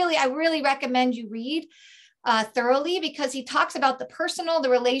 I really recommend you read thoroughly, because he talks about the personal, the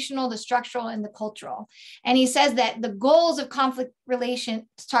relational, the structural, and the cultural. And he says that the goals of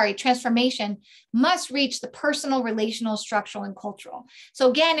transformation must reach the personal, relational, structural, and cultural. So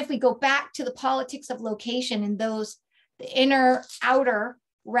again, if we go back to the politics of location and the inner, outer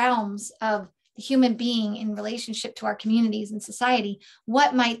realms of the human being in relationship to our communities and society,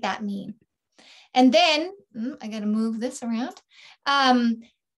 what might that mean? And then, I got to move this around.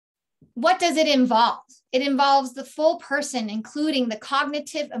 What does it involve? It involves the full person, including the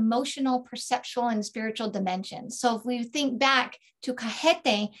cognitive, emotional, perceptual, and spiritual dimensions. So if we think back to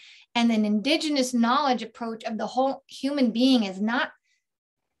Cajete and an indigenous knowledge approach of the whole human being is not,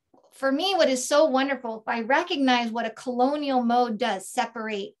 for me, what is so wonderful, if I recognize what a colonial mode does,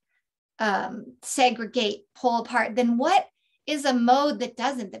 separate, segregate, pull apart, then what is a mode that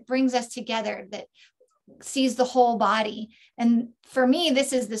doesn't, that brings us together, that sees the whole body? And for me,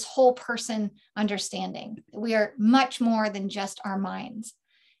 this is this whole person understanding. We are much more than just our minds.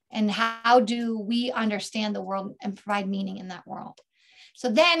 And how do we understand the world and provide meaning in that world? So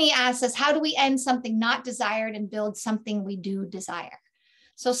then he asks us, how do we end something not desired and build something we do desire?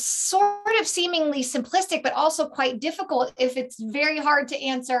 So sort of seemingly simplistic, but also quite difficult if it's very hard to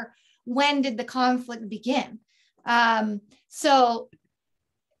answer, when did the conflict begin? So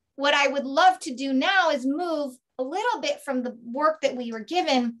what I would love to do now is move a little bit from the work that we were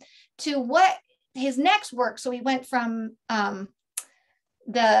given to what his next work. So we went from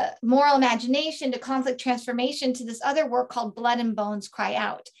the moral imagination to conflict transformation to this other work called Blood and Bones Cry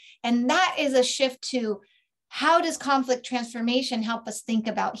Out. And that is a shift to, how does conflict transformation help us think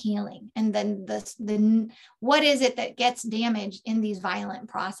about healing? And then what is it that gets damaged in these violent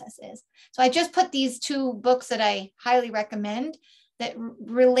processes? So I just put these two books that I highly recommend that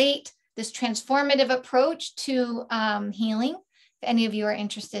relate this transformative approach to healing, if any of you are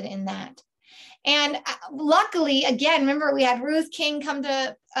interested in that. And luckily, again, remember we had Ruth King come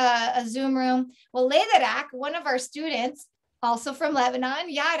to a Zoom room. Well, Leiderak, one of our students, also from Lebanon,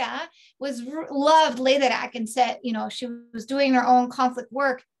 Yara, loved Leiderak and said, she was doing her own conflict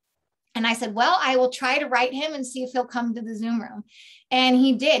work. And I said, well, I will try to write him and see if he'll come to the Zoom room. And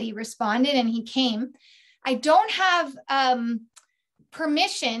he did. He responded and he came. I don't have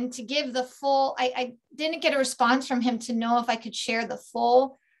permission to give the full, I didn't get a response from him to know if I could share the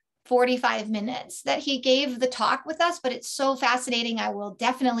full 45 minutes that he gave the talk with us, but it's so fascinating. I will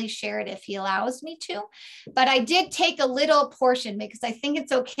definitely share it if he allows me to. But I did take a little portion because I think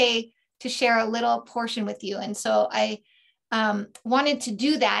it's okay to share a little portion with you. And so I wanted to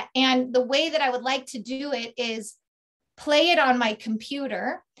do that. And the way that I would like to do it is play it on my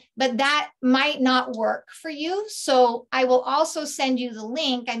computer, but that might not work for you. So I will also send you the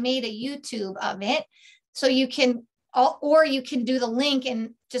link. I made a YouTube of it. So you can, or you can do the link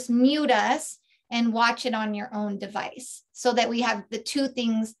and just mute us and watch it on your own device so that we have the two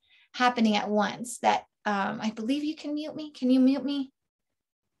things happening at once. That I believe you can mute me. Can you mute me?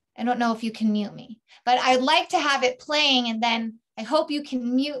 I don't know if you can mute me, but I'd like to have it playing, and then I hope you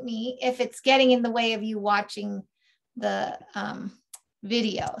can mute me if it's getting in the way of you watching the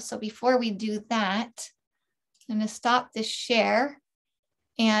video. So before we do that, I'm going to stop this share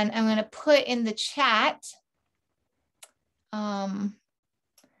and I'm going to put in the chat.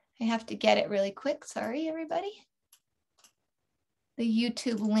 I have to get it really quick. Sorry, everybody. The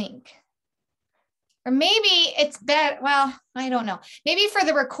YouTube link. Or maybe it's better. Well, I don't know. Maybe for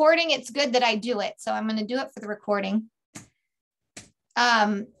the recording, it's good that I do it. So I'm going to do it for the recording.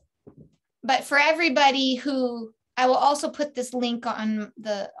 But for everybody who, I will also put this link on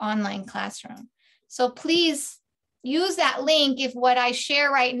the online classroom. So please use that link if what I share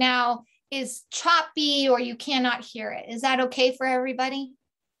right now is choppy or you cannot hear it. Is that okay for everybody?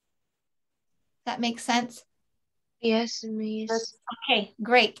 That makes sense? Yes, Miss. Okay,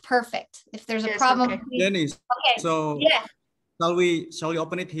 great, perfect. If there's a Yes, problem, okay. please. Jenny, Okay, so yeah. shall we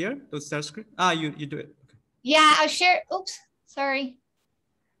open it here to share screen? Ah, you do it. Okay. Yeah, I'll share. Oops, sorry.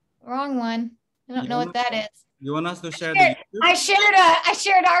 Wrong one. I don't know what that is. You want us to share the YouTube? I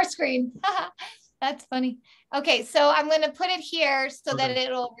shared our screen. That's funny. Okay, so I'm going to put it here so that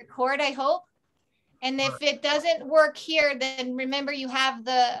it'll record, I hope. And if it doesn't work here, then remember you have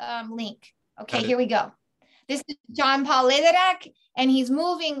the link. Okay, here we go. This is John Paul Lederach, and he's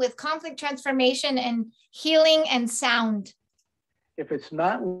moving with conflict transformation and healing and sound. If it's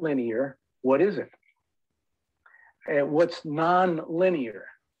not linear, what is it? And what's non-linear?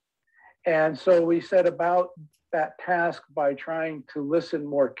 And so we set about that task by trying to listen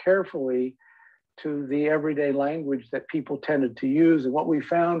more carefully to the everyday language that people tended to use. And what we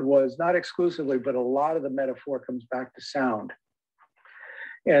found was not exclusively, but a lot of the metaphor comes back to sound.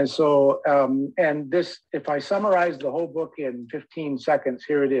 And so, and this, if I summarize the whole book in 15 seconds,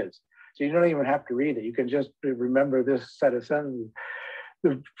 here it is. So you don't even have to read it. You can just remember this set of sentences.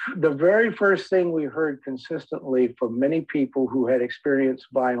 The very first thing we heard consistently from many people who had experienced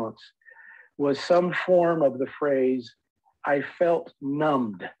violence was some form of the phrase, I felt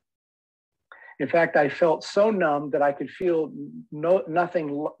numbed. In fact, I felt so numb that I could feel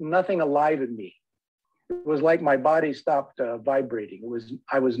nothing alive in me. It was like my body stopped vibrating.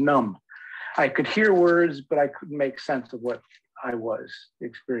 I was numb. I could hear words, but I couldn't make sense of what I was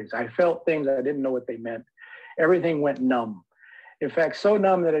experiencing. I felt things, I didn't know what they meant. Everything went numb. In fact, so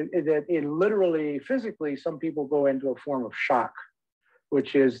numb that it literally, physically, some people go into a form of shock,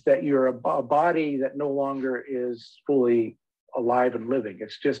 which is that you're a body that no longer is fully alive and living.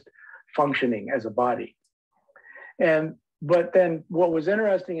 It's just functioning as a body. But then what was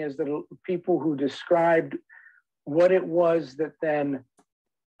interesting is that people who described what it was that then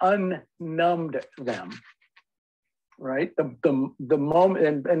unnumbed them, right? The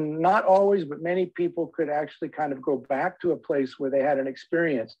moment, and not always, but many people could actually kind of go back to a place where they had an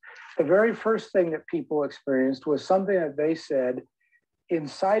experience. The very first thing that people experienced was something that they said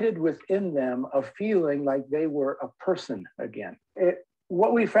incited within them a feeling like they were a person again.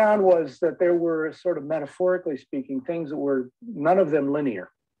 What we found was that there were, sort of metaphorically speaking, things that were none of them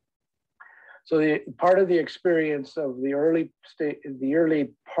linear. So part of the experience of the early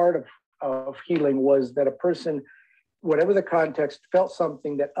part of healing was that a person, whatever the context, felt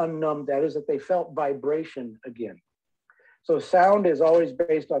something that unnumbed, that is, that they felt vibration again. So sound is always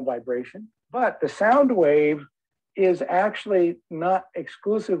based on vibration, but the sound wave is actually not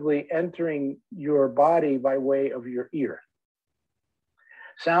exclusively entering your body by way of your ear.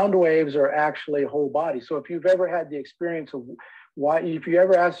 Sound waves are actually whole body. So if you've ever had the experience of why, if you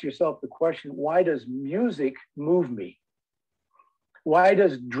ever ask yourself the question, why does music move me? Why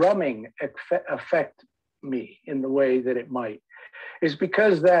does drumming affect me in the way that it might? It's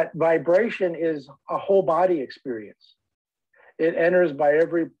because that vibration is a whole body experience. It enters by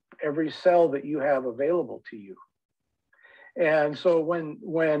every cell that you have available to you. And so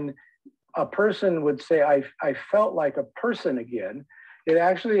when a person would say, I felt like a person again, it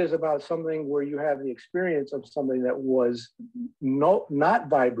actually is about something where you have the experience of something that was not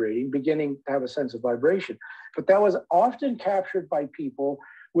vibrating, beginning to have a sense of vibration. But that was often captured by people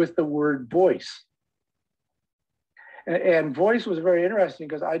with the word voice. And voice was very interesting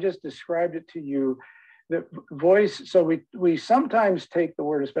because I just described it to you. The voice, so we sometimes take the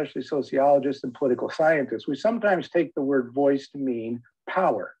word, especially sociologists and political scientists, we sometimes take the word voice to mean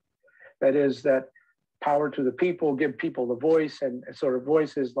power. That is, that power to the people, give people the voice, and sort of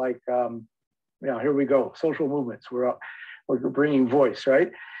voice is like, here we go, social movements, we're bringing voice,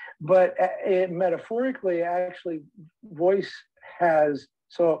 right? But metaphorically, actually, voice has,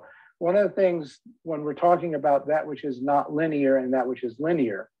 so one of the things when we're talking about that which is not linear and that which is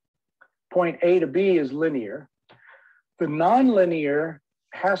linear, point A to B is linear. The non-linear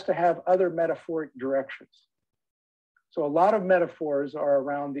has to have other metaphoric directions. So a lot of metaphors are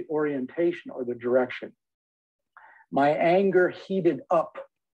around the orientation or the direction. My anger heated up.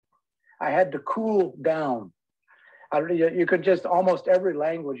 I had to cool down. You could just, almost every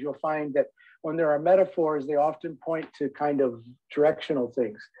language, you'll find that when there are metaphors, they often point to kind of directional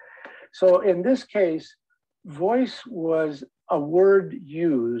things. So in this case, voice was a word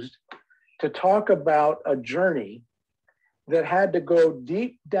used to talk about a journey that had to go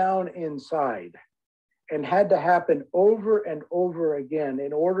deep down inside and had to happen over and over again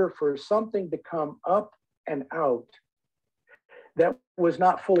in order for something to come up and out that was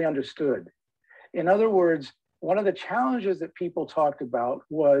not fully understood. In other words, one of the challenges that people talked about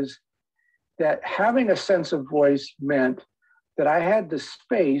was that having a sense of voice meant that I had the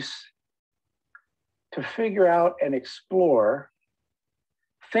space to figure out and explore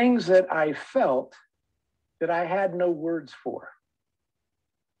things that I felt that I had no words for.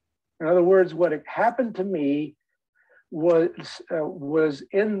 In other words, what had happened to me was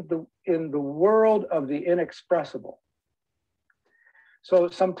in the world of the inexpressible. So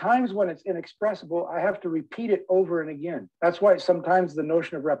sometimes when it's inexpressible, I have to repeat it over and again. That's why sometimes the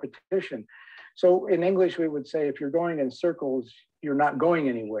notion of repetition. So in English, we would say, if you're going in circles, you're not going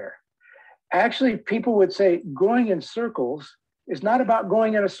anywhere. Actually, people would say going in circles is not about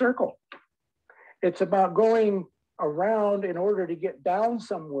going in a circle. It's about going around in order to get down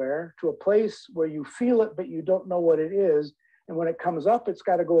somewhere to a place where you feel it, but you don't know what it is. And when it comes up, it's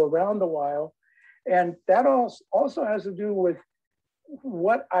got to go around a while. And that also has to do with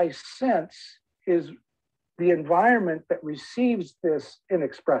what I sense is the environment that receives this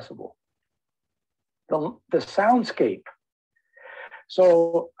inexpressible, the soundscape.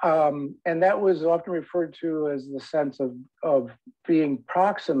 So, and that was often referred to as the sense of being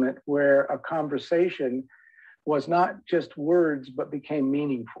proximate, where a conversation was not just words, but became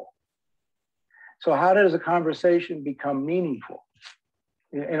meaningful. So how does a conversation become meaningful?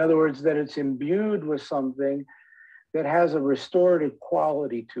 In other words, that it's imbued with something that has a restorative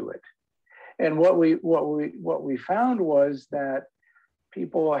quality to it. And what we found was that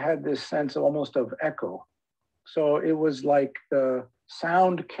people had this sense almost of echo. So it was like the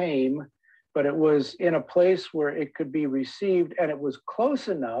sound came, but it was in a place where it could be received, and it was close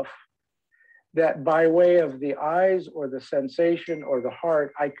enough that by way of the eyes or the sensation or the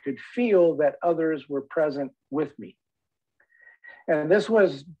heart, I could feel that others were present with me. And this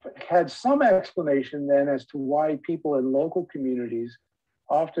had some explanation then as to why people in local communities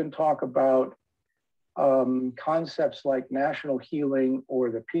often talk about concepts like national healing or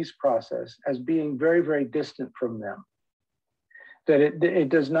the peace process as being very, very distant from them. That it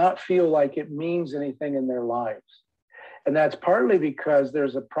does not feel like it means anything in their lives. And that's partly because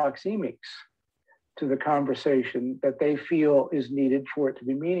there's a proxemics to the conversation that they feel is needed for it to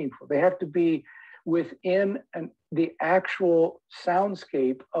be meaningful. They have to be within the actual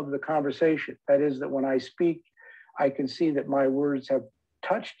soundscape of the conversation. That is, that when I speak, I can see that my words have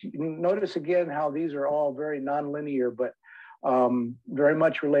touched you. Notice again how these are all very nonlinear, but very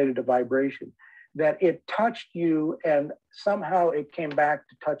much related to vibration. That it touched you and somehow it came back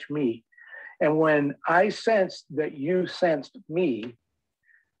to touch me. And when I sensed that you sensed me,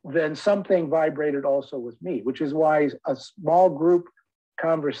 then something vibrated also with me, which is why a small group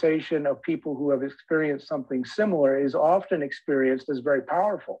conversation of people who have experienced something similar is often experienced as very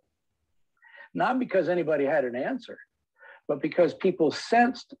powerful. Not because anybody had an answer, but because people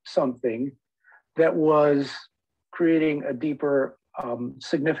sensed something that was creating a deeper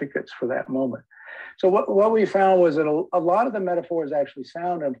significance for that moment. So what we found was that a lot of the metaphor is actually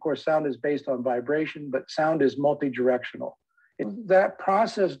sound. And of course, sound is based on vibration, but sound is multi-directional. That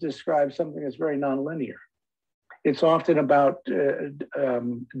process describes something that's very nonlinear. It's often about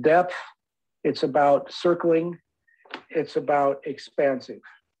depth. It's about circling. It's about expansive.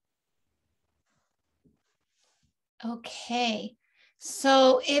 Okay.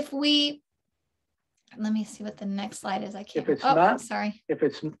 So if we, let me see what the next slide is. I can't. If it's not, sorry. If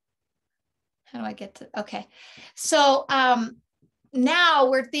it's, how do I get to, okay. So now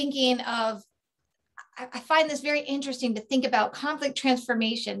we're thinking of, I find this very interesting to think about conflict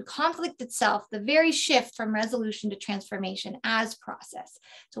transformation, conflict itself, the very shift from resolution to transformation as process.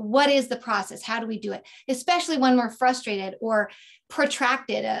 So what is the process? How do we do it? Especially when we're frustrated or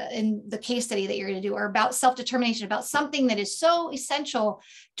protracted in the case study that you're going to do, or about self-determination, about something that is so essential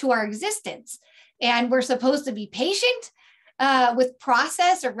to our existence. And we're supposed to be patient with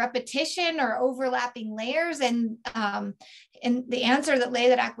process or repetition or overlapping layers. And the answer that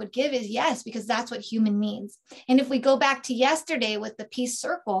Leilarak would give is yes, because that's what human means. And if we go back to yesterday with the peace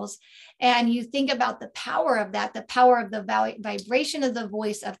circles, and you think about the power of that, the power of the vibration of the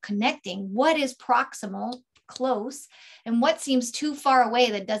voice of connecting, what is proximal, close, and what seems too far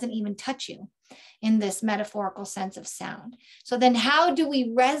away that doesn't even touch you in this metaphorical sense of sound. So then how do we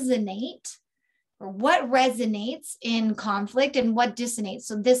resonate, or what resonates in conflict and what dissonates?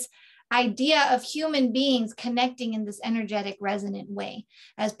 So this idea of human beings connecting in this energetic resonant way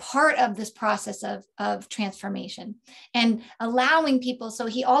as part of this process of transformation and allowing people. So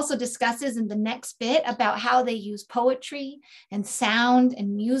he also discusses in the next bit about how they use poetry and sound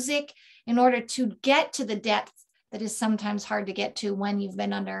and music in order to get to the depth that is sometimes hard to get to when you've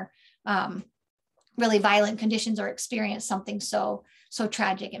been under really violent conditions or experience something so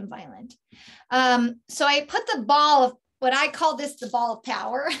tragic and violent. So I put the ball of what I call this the ball of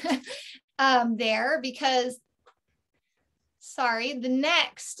power there because, sorry, the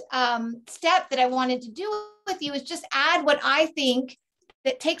next step that I wanted to do with you is just add what I think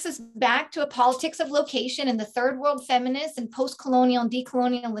that takes us back to a politics of location and the third world feminists and post-colonial and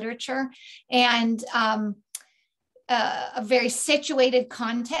decolonial literature and a very situated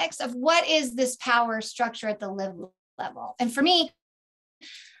context of what is this power structure at the level. And for me,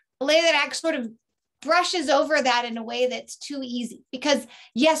 Leila sort of brushes over that in a way that's too easy because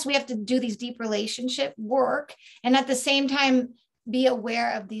yes, we have to do these deep relationship work and at the same time be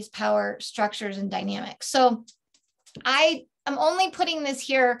aware of these power structures and dynamics. So I am only putting this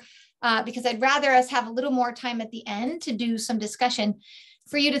here because I'd rather us have a little more time at the end to do some discussion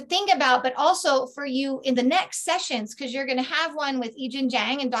for you to think about, but also for you in the next sessions, because you're going to have one with Ijin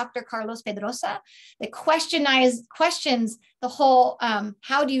Zhang and Dr. Carlos Pedrosa that questions the whole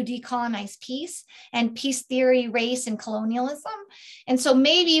how do you decolonize peace and peace theory, race, and colonialism. And so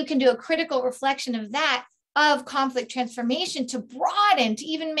maybe you can do a critical reflection of that, of conflict transformation to broaden, to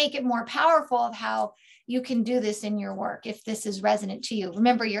even make it more powerful of how you can do this in your work if this is resonant to you.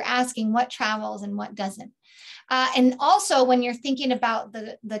 Remember, you're asking what travels and what doesn't. And also when you're thinking about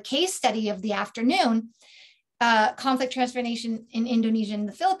the case study of the afternoon, conflict transformation in Indonesia and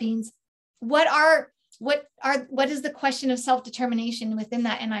the Philippines, what is the question of self-determination within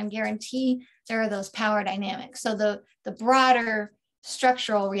that? And I guarantee there are those power dynamics. So the broader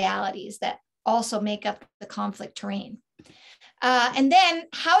structural realities that also make up the conflict terrain. And then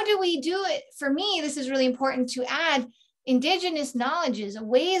how do we do it? For me, this is really important to add indigenous knowledges,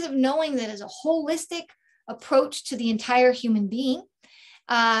 ways of knowing that is a holistic approach to the entire human being.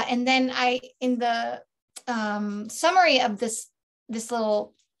 And then in the summary of this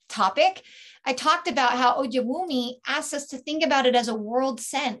little topic, I talked about how Ojewumi asks us to think about it as a world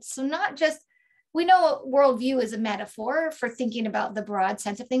sense. So not just, we know worldview is a metaphor for thinking about the broad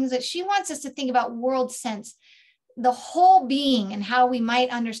sense of things, that she wants us to think about world sense, the whole being and how we might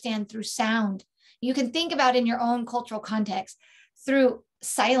understand through sound. You can think about in your own cultural context, through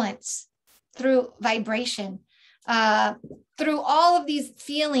silence, through vibration, through all of these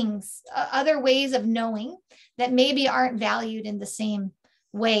feelings, other ways of knowing that maybe aren't valued in the same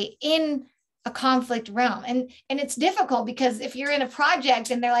way in a conflict realm. And it's difficult because if you're in a project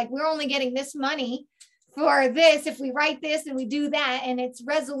and they're like, we're only getting this money for this, if we write this and we do that, and it's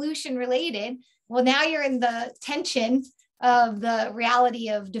resolution related, well, now you're in the tension of the reality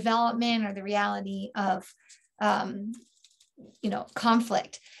of development or the reality of,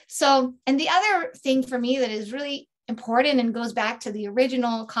 conflict. So, and the other thing for me that is really important and goes back to the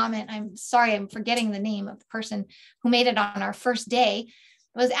original comment, I'm sorry, I'm forgetting the name of the person who made it on our first day,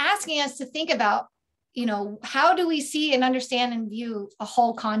 was asking us to think about, how do we see and understand and view a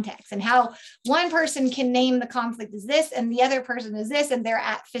whole context, and how one person can name the conflict as this and the other person is this, and they're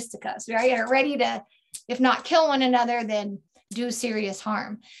at fisticuffs, right? Are ready to, if not kill one another, then do serious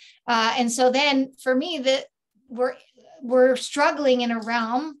harm. And so then for me, that we're struggling in a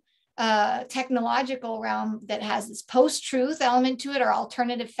realm, technological realm that has this post-truth element to it, or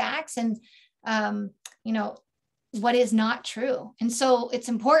alternative facts, and what is not true. And so it's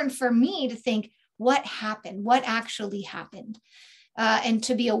important for me to think, what happened, what actually happened, and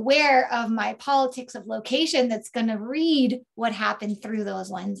to be aware of my politics of location that's going to read what happened through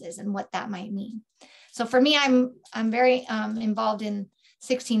those lenses and what that might mean. So for me, I'm very involved in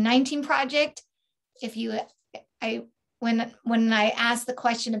 1619 project. When I asked the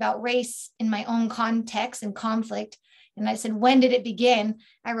question about race in my own context and conflict, and I said, when did it begin?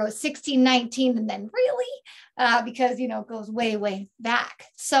 I wrote 1619 and then really, because, it goes way, way back.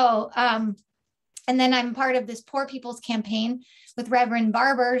 So, and then I'm part of this Poor People's Campaign with Reverend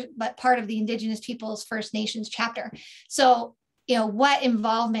Barber, but part of the Indigenous Peoples First Nations chapter. So, what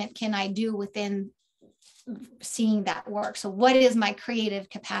involvement can I do within seeing that work? So what is my creative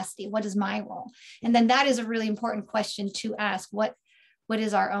capacity? What is my role? And then that is a really important question to ask. What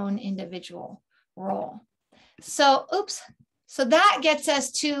is our own individual role? So, so that gets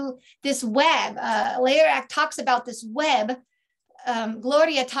us to this web. Leila talks about this web.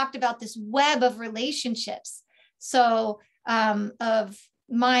 Gloria talked about this web of relationships. So of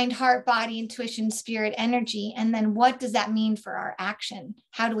mind, heart, body, intuition, spirit, energy. And then what does that mean for our action?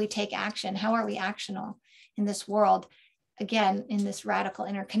 How do we take action? How are we actional in this world? Again, in this radical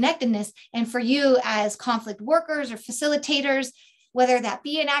interconnectedness. And for you as conflict workers or facilitators, whether that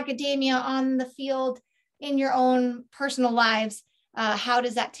be in academia, on the field, in your own personal lives, how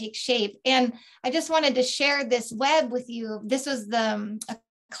does that take shape? And I just wanted to share this web with you. This was a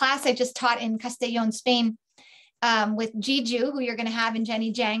class I just taught in Castellón, Spain, with Jiju, who you're going to have, and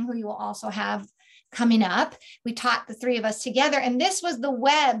Jenny Jang, who you will also have coming up. We taught the three of us together. And this was the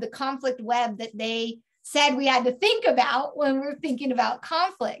web, the conflict web that they said we had to think about when we're thinking about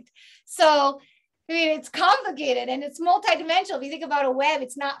conflict. So, I mean, it's complicated and it's multidimensional. If you think about a web,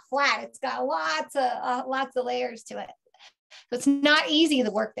 it's not flat. It's got lots of layers to it. So it's not easy,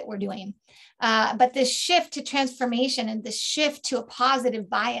 the work that we're doing. But this shift to transformation and this shift to a positive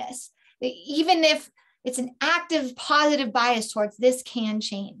bias, even if it's an active positive bias towards this, can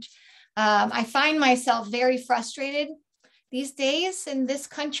change. I find myself very frustrated these days in this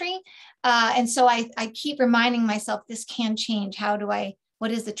country. And so I keep reminding myself this can change.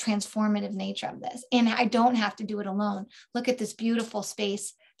 What is the transformative nature of this? And I don't have to do it alone. Look at this beautiful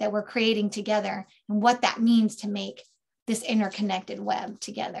space that we're creating together and what that means to make this interconnected web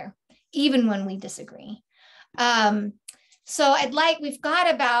together, even when we disagree. So we've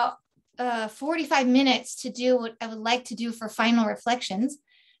got about 45 minutes to do what I would like to do for final reflections.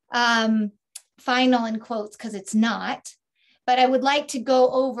 Final in quotes, because it's not. But I would like to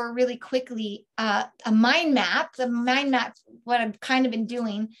go over really quickly a mind map, what I've kind of been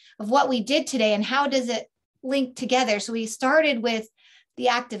doing of what we did today and how does it link together. So we started with the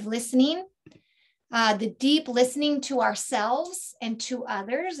active listening, the deep listening to ourselves and to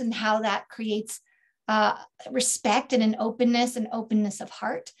others, and how that creates respect and an openness of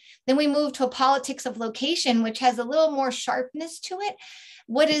heart. Then we moved to a politics of location, which has a little more sharpness to it.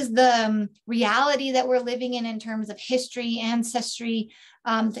 What is the reality that we're living in terms of history, ancestry,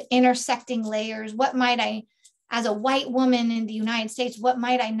 the intersecting layers? What might I, as a white woman in the United States, what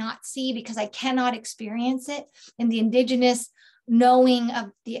might I not see because I cannot experience it? And the indigenous knowing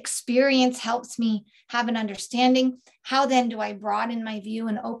of the experience helps me have an understanding. How then do I broaden my view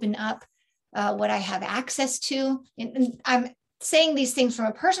and open up what I have access to? And I'm saying these things from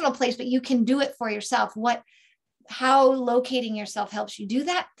a personal place, but you can do it for yourself. How locating yourself helps you do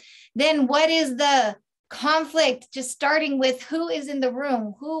that. Then what is the conflict? Just starting with who is in the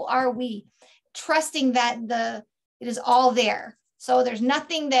room, who are we? Trusting that it is all there. So there's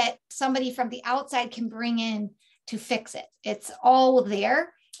nothing that somebody from the outside can bring in to fix it. It's all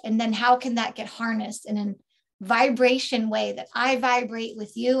there. And then how can that get harnessed in a vibration way that I vibrate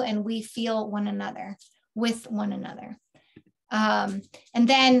with you and we feel one another with one another. And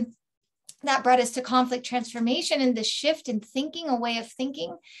then that brought us to conflict transformation and the shift in thinking, a way of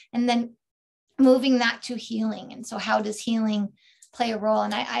thinking, and then moving that to healing. And so how does healing play a role?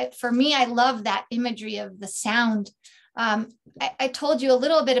 And for me, I love that imagery of the sound. I told you a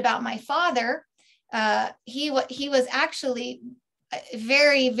little bit about my father. He was actually a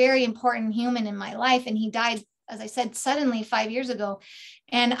very, very important human in my life. And he died, as I said, suddenly 5 years ago.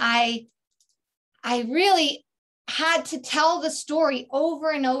 And I really had to tell the story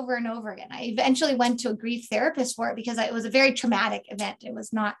over and over and over again. I eventually went to a grief therapist for it because it was a very traumatic event. It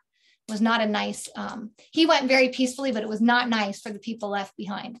was not a nice, he went very peacefully, but it was not nice for the people left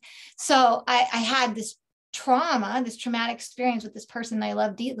behind. So I had this trauma, this traumatic experience with this person I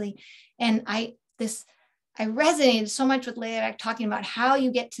love deeply. And I resonated so much with Leah talking about how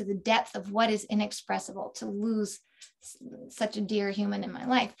you get to the depth of what is inexpressible, to lose such a dear human in my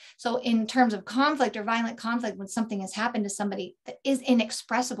life. So in terms of conflict or violent conflict, when something has happened to somebody that is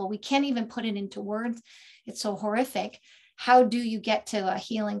inexpressible, we can't even put it into words. It's so horrific. How do you get to a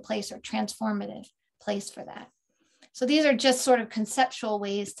healing place or transformative place for that? So these are just sort of conceptual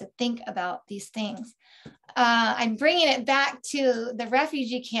ways to think about these things. I'm bringing it back to the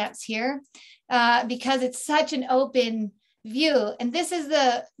refugee camps here because it's such an open view. And this is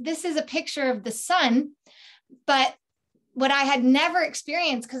a picture of the sun, but what I had never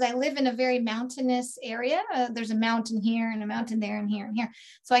experienced, because I live in a very mountainous area. There's a mountain here and a mountain there and here and here.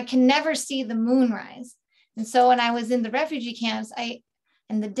 So I can never see the moon rise. And so when I was in the refugee camps,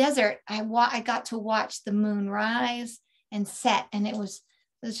 in the desert, I got to watch the moon rise and set. And it was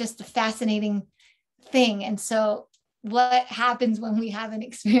just a fascinating thing. And so what happens when we haven't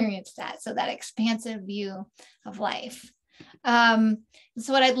experienced that? So that expansive view of life. So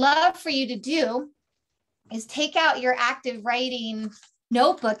what I'd love for you to do is take out your active writing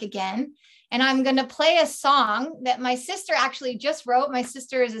notebook again. And I'm going to play a song that my sister actually just wrote. My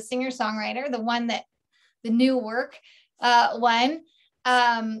sister is a singer-songwriter, the new work one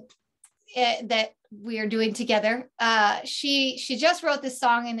that we are doing together. She just wrote this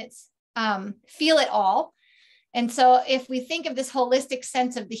song and it's Feel It All. And so if we think of this holistic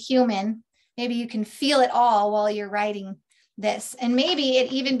sense of the human, maybe you can feel it all while you're writing this. And maybe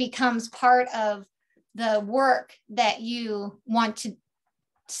it even becomes part of the work that you want to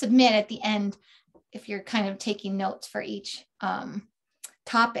submit at the end if you're kind of taking notes for each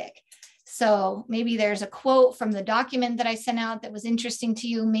topic. So maybe there's a quote from the document that I sent out that was interesting to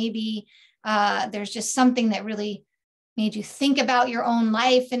you. Maybe there's just something that really made you think about your own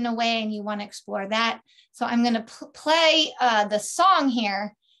life in a way and you want to explore that. So I'm going to play the song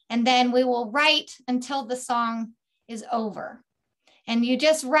here, and then we will write until the song is over. And you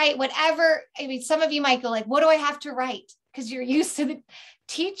just write whatever. I mean, some of you might go like, what do I have to write? Because you're used to the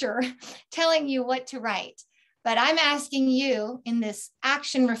teacher telling you what to write. But I'm asking you in this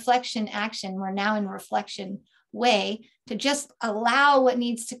action, reflection, action, we're now in reflection way, to just allow what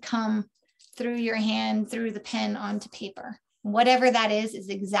needs to come through your hand, through the pen onto paper. Whatever that is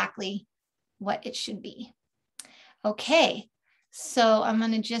exactly what it should be. Okay, so I'm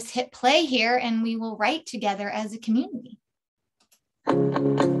going to just hit play here and we will write together as a community.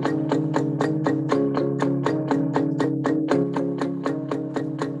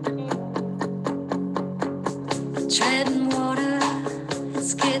 Treading water,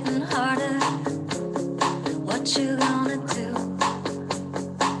 it's getting harder. What you gonna do?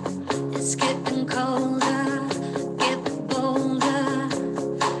 It's getting colder, get bolder.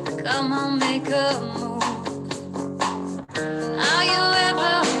 Come on, make a move. All you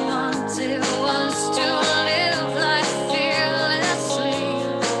ever wanted was to live life fearlessly.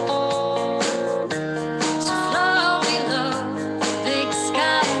 To float below the big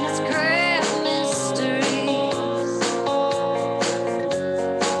sky and its grand mysteries.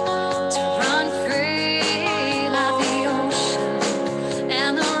 To run free like the ocean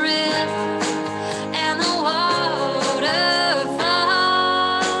and the river and the waterfall.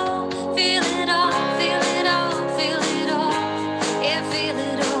 Feel it all, feel it all, feel it all. Yeah, feel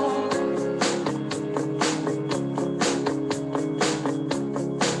it all.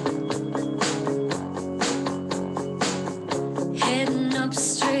 Heading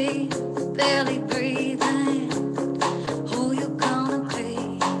upstream, barely breathing. Who you gonna be?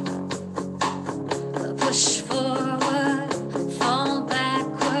 Push forward, fall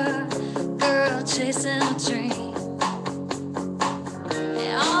backward. Girl chasing a dream.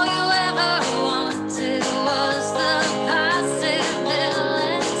 And all you ever wanted was the possibility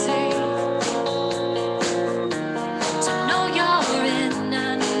to know you're in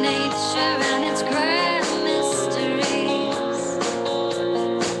nature and its grand mysteries.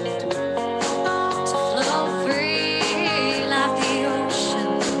 To flow free like the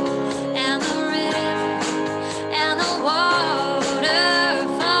ocean and the river and the waterfall.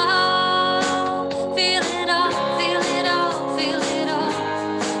 Feel it all, feel it all, feel it all.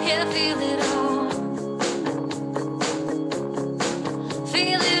 Yeah, feel it all.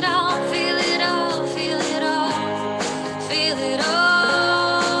 Feel it all, feel it all, feel it all. Feel it all.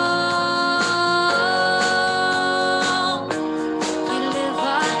 We live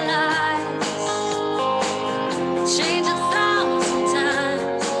our lives, change 1,000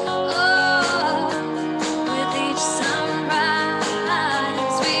 times. Oh, with each sunrise,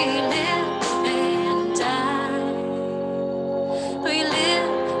 we live and die. We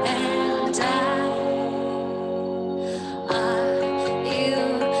live and die. Are you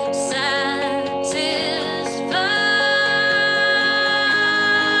satisfied?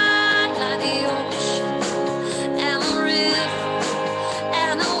 Like the ocean and the river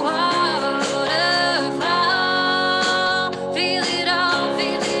and the waterfall. Feel it all,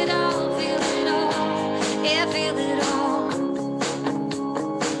 feel it all, feel it all. Yeah, feel it all.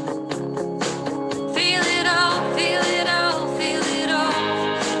 Feel it all, feel it all, feel it all.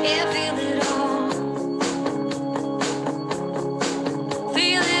 Yeah, feel it all.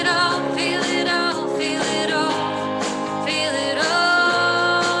 Feel it all, feel it all, feel it all. Feel it all.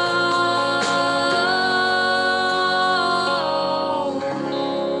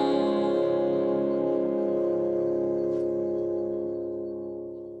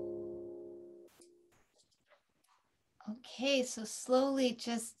 Okay, so slowly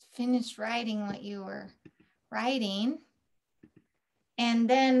just finish writing what you were writing. And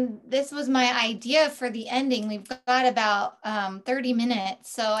then this was my idea for the ending. We've got about 30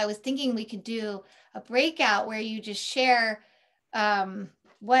 minutes. So I was thinking we could do a breakout where you just share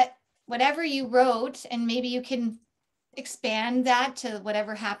whatever you wrote, and maybe you can expand that to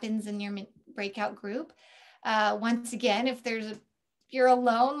whatever happens in your breakout group. Once again, if you're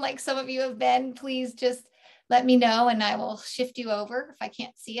alone, like some of you have been, please just let me know and I will shift you over if I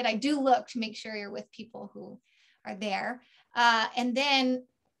can't see it. I do look to make sure you're with people who are there. And then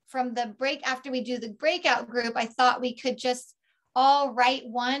from the break, after we do the breakout group, I thought we could just all write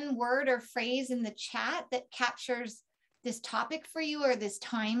one word or phrase in the chat that captures this topic for you or this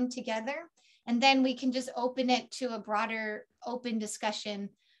time together. And then we can just open it to a broader open discussion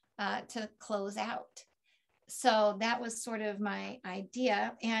to close out. So that was sort of my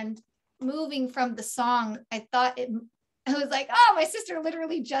idea. And moving from the song, I thought I was like, oh, my sister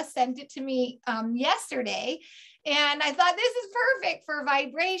literally just sent it to me yesterday. And I thought this is perfect for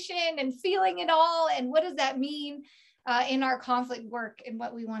vibration and feeling it all. And what does that mean in our conflict work and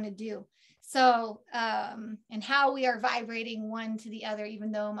what we want to do? So, and how we are vibrating one to the other,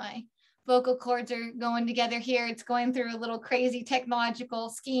 even though my vocal cords are going together here. It's going through a little crazy technological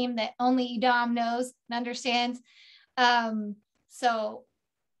scheme that only Idam knows and understands. So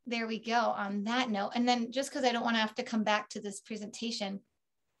there we go on that note. And then just because I don't want to have to come back to this presentation,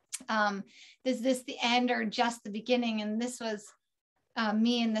 is this the end or just the beginning? And this was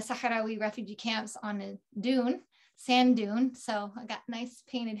me in the Sahrawi refugee camps on a dune, sand dune. So I got nice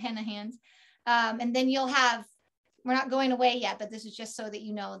painted henna hands. And then you'll have, we're not going away yet, but this is just so that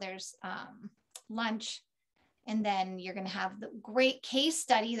you know there's lunch. And then you're going to have the great case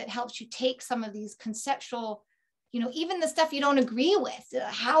study that helps you take some of these conceptual, you know, even the stuff you don't agree with.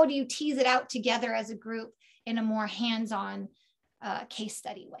 How do you tease it out together as a group in a more hands-on case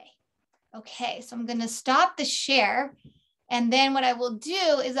study way? Okay, so I'm going to stop the share. And then what I will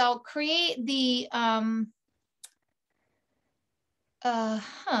do is I'll create the, where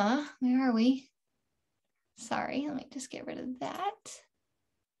are we? Sorry, let me just get rid of that.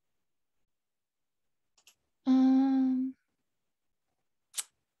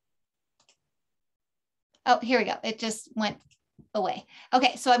 Oh, here we go. It just went away.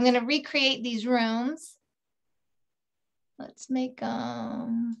 Okay, so I'm going to recreate these rooms. Let's make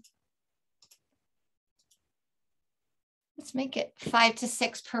it 5 to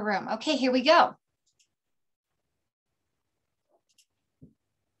 6 per room. Okay, here we go.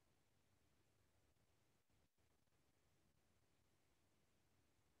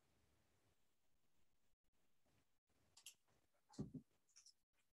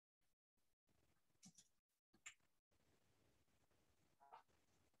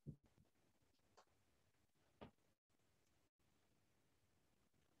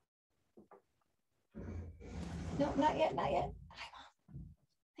 No, not yet, not yet.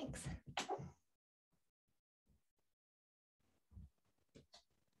 Thanks.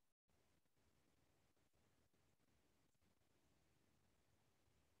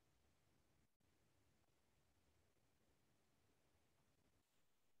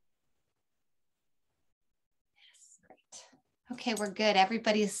 Yes, great. Okay, we're good.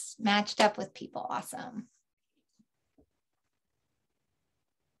 Everybody's matched up with people. Awesome.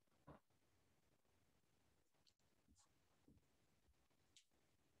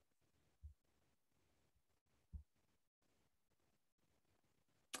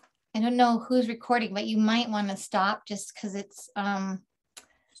 I don't know who's recording, but you might want to stop just because it's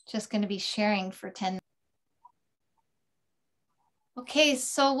just going to be sharing for 10 minutes. Okay,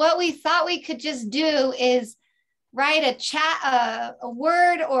 so what we thought we could just do is write a chat, a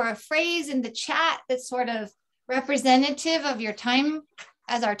word or a phrase in the chat that's sort of representative of your time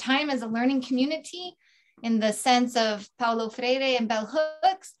as our time as a learning community in the sense of Paulo Freire and bell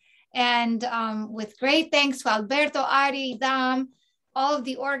hooks. And with great thanks to Alberto, Ari, Dam, all of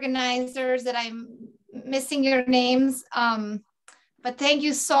the organizers that I'm missing your names. But thank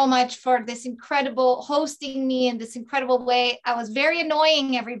you so much for this incredible hosting me in this incredible way. I was very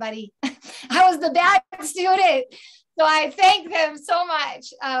annoying, everybody. I was the bad student. So I thank them so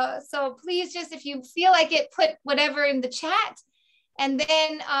much. So please just, if you feel like it, put whatever in the chat. And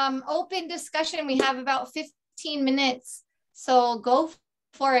then open discussion. We have about 15 minutes. So go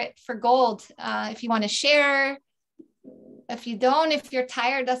for it for gold. If you want to share, if you don't, if you're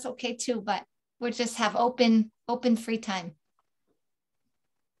tired, that's okay too. But we'll just have open free time.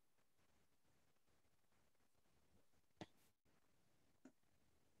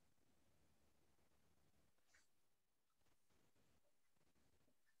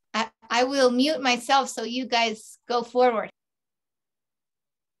 I will mute myself so you guys go forward.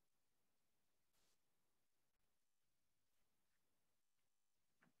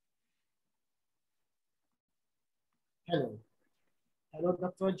 Hello. Hello,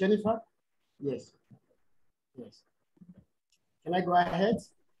 Dr. Jennifer? Yes. Yes. Can I go ahead?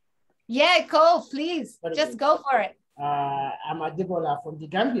 Yeah, go, please. Very just good. Go for it. I'm Adebola from the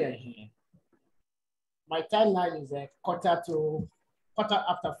Gambia here. My time now is quarter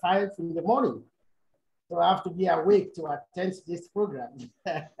after 5 in the morning. So I have to be awake to attend this program.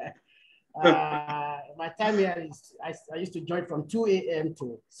 My time here is, I used to join from 2 a.m.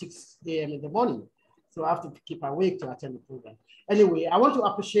 to 6 a.m. in the morning. So I have to keep awake to attend the program. Anyway, I want to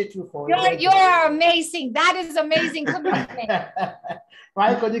appreciate you for— You're amazing. That is amazing commitment.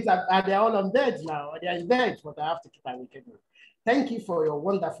 My colleagues are they're all on bed now. They're in bed, but I have to keep awake anyway. Thank you for your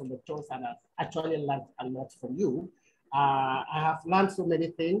wonderful lectures, and I've actually learned a lot from you. I have learned so many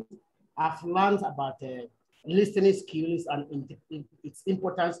things. I've learned about listening skills and its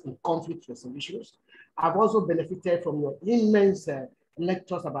importance in conflict resolutions. I've also benefited from your immense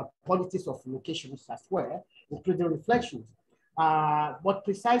lectures about politics of locations as well, including reflections. But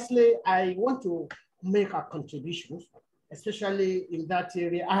precisely, I want to make our contributions, especially in that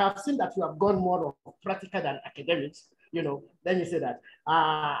area. I have seen that you have gone more of practical than academics, let me say that.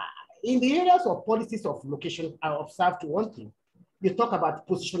 In the areas of politics of location, I observed one thing. You talk about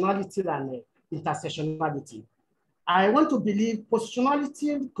positionality and intersectionality. I want to believe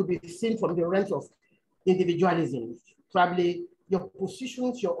positionality could be seen from the lens of individualism, probably your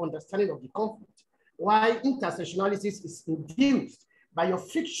positions, your understanding of the conflict, while intersectionality is induced by your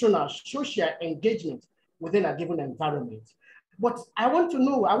fictional social engagement within a given environment. But I want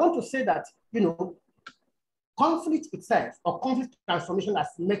to say that, conflict itself or conflict transformation has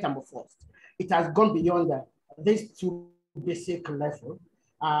metamorphosed. It has gone beyond these two basic levels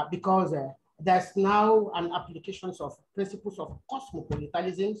because there's now an application of principles of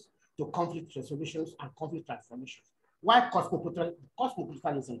cosmopolitanism to conflict resolutions and conflict transformations. Why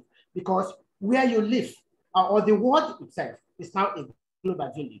cosmopolitanism? Because where you live or the world itself is now a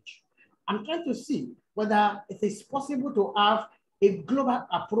global village. I'm trying to see whether it is possible to have a global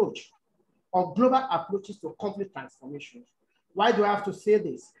approach or global approaches to conflict transformations. Why do I have to say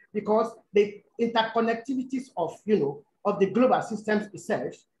this? Because the interconnectivities of, of the global systems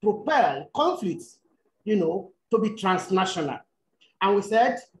itself propel conflicts, to be transnational. And we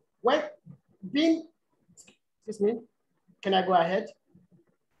said, well, excuse me, can I go ahead?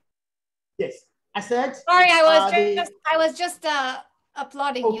 Yes, I said. Sorry, I was just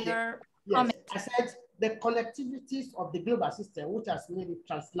applauding your comment. I said the connectivities of the global system, which has made it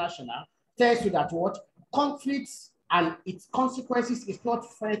transnational, tells you that what conflicts and its consequences is not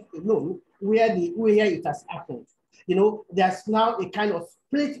felt alone where it has happened. There's now a kind of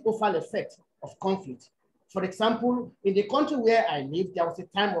split over effect of conflict. For example, in the country where I live, there was a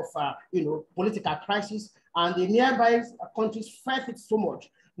time of political crisis, and the nearby countries felt it so much.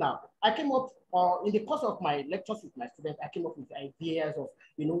 Now, I came up in the course of my lectures with my students, I came up with ideas of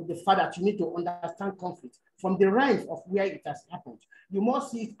the fact that you need to understand conflict from the range of where it has happened. You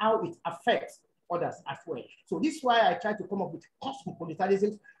must see how it affects others as well. So this is why I try to come up with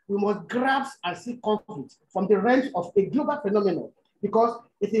cosmopolitanism. We must grasp and see conflict from the range of a global phenomenon, because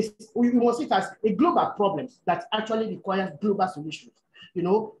we must see it as a global problem that actually requires global solutions.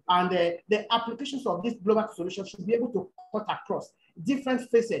 And the applications of this global solution should be able to cut across different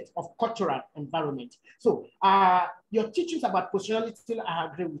facets of cultural environment. So your teachings about positionality, I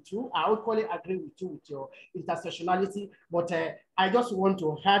agree with you. I equally agree with you with your intersectionality, but I just want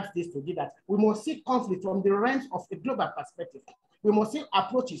to add this to you that we must see conflict from the range of a global perspective. We must see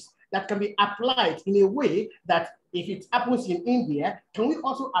approaches that can be applied in a way that if it happens in India, can we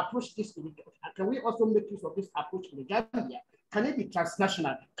also approach this? Can we also make use of this approach in the Gambia? Can it be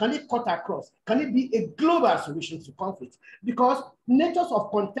transnational? Can it cut across? Can it be a global solution to conflict? Because natures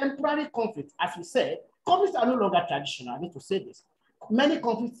of contemporary conflict, as we said, conflicts are no longer traditional. I need to say this. Many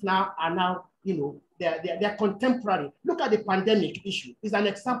conflicts now are they're contemporary. Look at the pandemic issue. It's an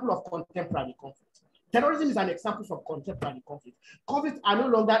example of contemporary conflict. Terrorism is an example of contemporary conflict. Conflicts are no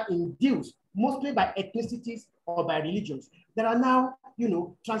longer induced mostly by ethnicities or by religions. There are now,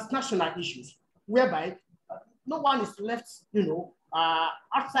 transnational issues whereby no one is left,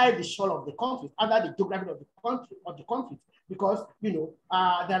 outside the shore of the conflict, other the geography of the conflict, because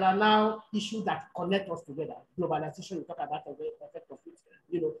there are now issues that connect us together. Globalization, we talk about the effect of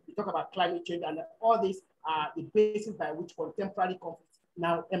it. We talk about climate change, and all these are the basis by which contemporary conflicts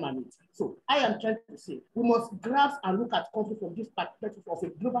now emanate. So I am trying to say we must grasp and look at conflict from this perspective of a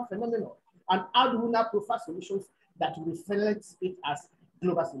global phenomenon, and how do we now provide solutions that reflect it as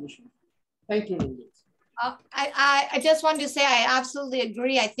global solutions. Thank you, Lingit. I just want to say I absolutely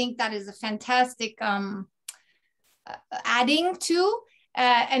agree. I think that is a fantastic adding to,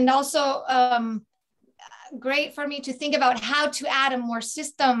 and also great for me to think about how to add a more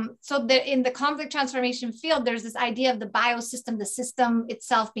system. So that in the conflict transformation field, there's this idea of the biosystem, the system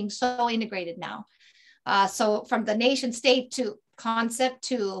itself being so integrated now. So from the nation state to concept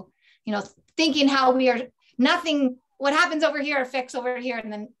to, thinking how we are nothing, what happens over here affects over here.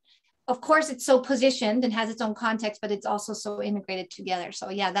 And then of course it's so positioned and has its own context, but it's also so integrated together. So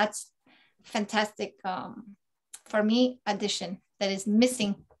yeah, that's fantastic for me addition that is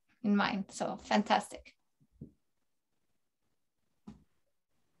missing in mine. So fantastic.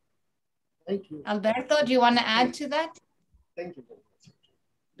 Thank you. Alberto, do you want to add to that? Thank you.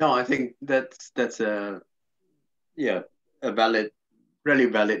 No, I think that's a really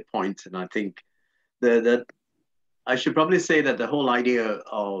valid point. And I think that I should probably say that the whole idea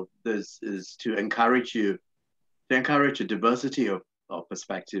of this is to encourage a diversity of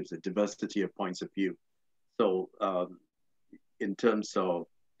perspectives, a diversity of points of view. So in terms of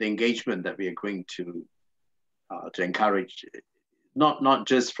the engagement that we are going to encourage, not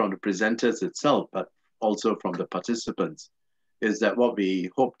just from the presenters itself, but also from the participants, is that what we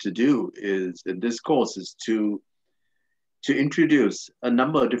hope to do is in this course is to introduce a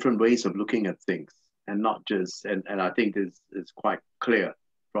number of different ways of looking at things, and not just, and I think this is quite clear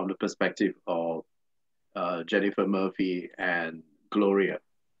from the perspective of Jennifer Murphy and Gloria.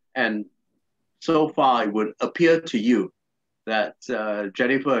 And so far it would appear to you that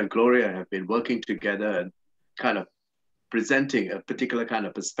Jennifer and Gloria have been working together and kind of presenting a particular kind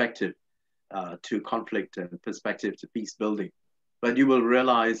of perspective to conflict and perspective to peace building. But you will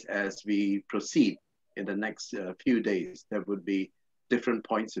realize as we proceed in the next few days, there would be different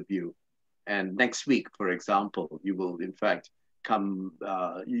points of view. And next week, for example, you will in fact come,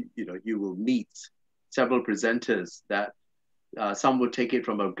 you will meet several presenters that some would take it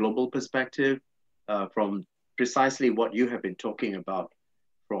from a global perspective, from precisely what you have been talking about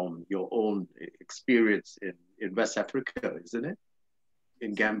from your own experience in West Africa, isn't it?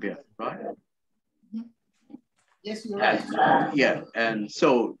 In Gambia, right? Yes, you're right. Yeah, and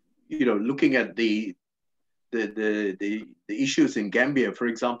so, looking at the issues in Gambia, for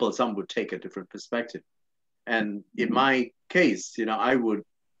example, some would take a different perspective. And in my case, I would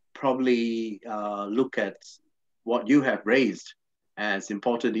probably look at what you have raised as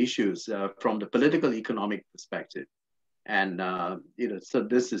important issues from the political economic perspective. And, so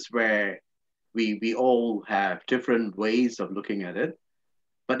this is where we all have different ways of looking at it,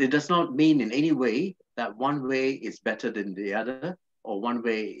 but it does not mean in any way that one way is better than the other, or one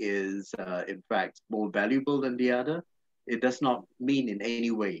way is, in fact, more valuable than the other. It does not mean in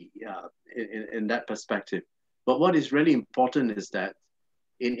any way in that perspective. But what is really important is that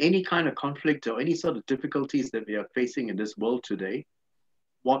in any kind of conflict or any sort of difficulties that we are facing in this world today,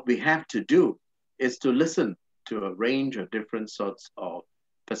 what we have to do is to listen to a range of different sorts of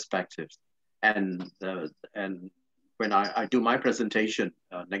perspectives. And when I do my presentation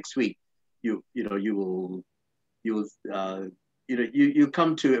next week, you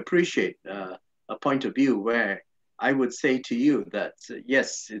come to appreciate a point of view where I would say to you that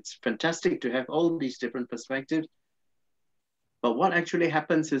yes, it's fantastic to have all these different perspectives, but what actually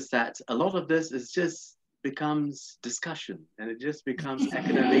happens is that a lot of this is just becomes discussion, and it just becomes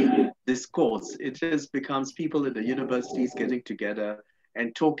academic discourse. It just becomes people at the universities getting together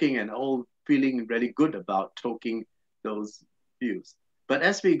and talking and all feeling really good about talking those views. But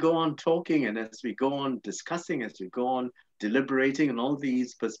as we go on talking and as we go on discussing, as we go on deliberating on all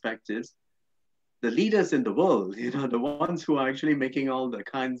these perspectives, the leaders in the world, the ones who are actually making all the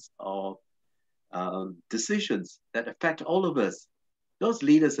kinds of decisions that affect all of us, those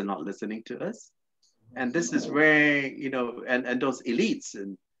leaders are not listening to us. And this is where, and those elites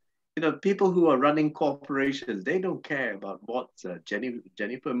and, people who are running corporations, they don't care about what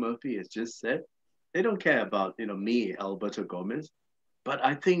Jennifer Murphy has just said. They don't care about, me, Alberto Gomez. But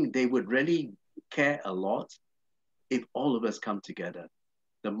I think they would really care a lot if all of us come together.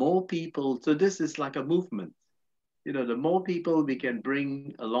 The more people, so this is like a movement. The more people we can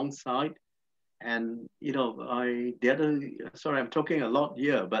bring alongside. And, sorry, I'm talking a lot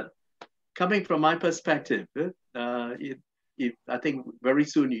here, but coming from my perspective, I think very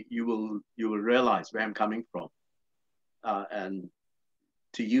soon you will realize where I'm coming from. And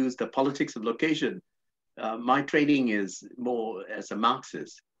to use the politics of location, my training is more as a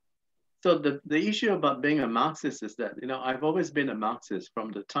Marxist. So the issue about being a Marxist is that, I've always been a Marxist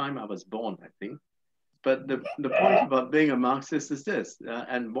from the time I was born, I think. But the point about being a Marxist is this,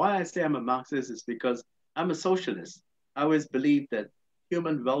 and why I say I'm a Marxist is because I'm a socialist. I always believe that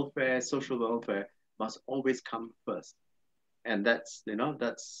human welfare, social welfare must always come first. And that's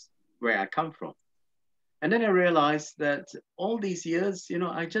where I come from. And then I realized that all these years,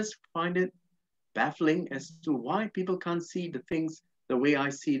 I just find it baffling as to why people can't see the things the way I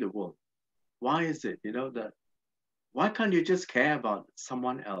see the world. Why is it, that, why can't you just care about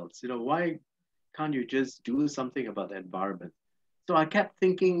someone else? Why can't you just do something about the environment? So I kept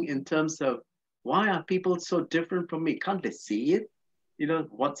thinking in terms of, why are people so different from me? Can't they see it?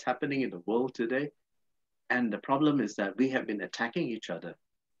 What's happening in the world today? And the problem is that we have been attacking each other.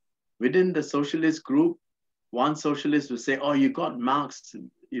 Within the socialist group, one socialist would say, oh, you got Marx,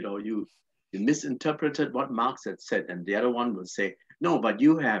 you misinterpreted what Marx had said. And the other one would say, no, but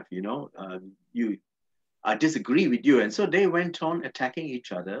you have, I disagree with you. And so they went on attacking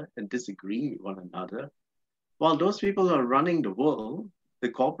each other and disagreeing with one another. while those people who are running the world, the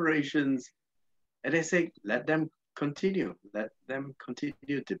corporations, and they say, let them continue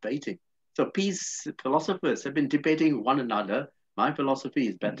debating. So peace philosophers have been debating one another. My philosophy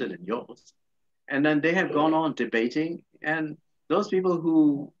is better than yours. And then they have gone on debating, and those people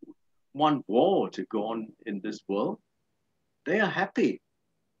who want war to go on in this world, they are happy.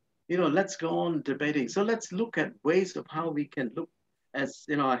 You know, let's go on debating. So let's look at ways of how we can look as,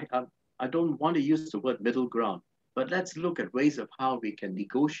 you know, I don't want to use the word middle ground, but let's look at ways of how we can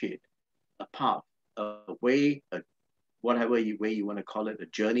negotiate a path, a way, whatever way you want to call it, a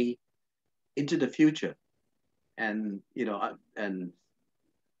journey into the future. And, you know, and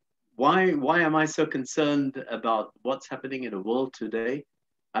why am I so concerned about what's happening in the world today?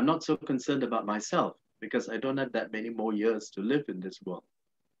 I'm not so concerned about myself because I don't have that many more years to live in this world.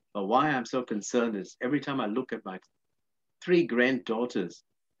 But why I'm so concerned is every time I look at my 3 granddaughters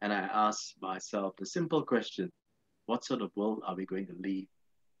and I ask myself the simple question, what sort of world are we going to leave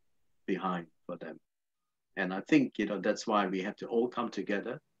behind for them? And I think, you know, that's why we have to all come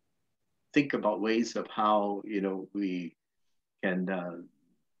together, think about ways of how, you know, we can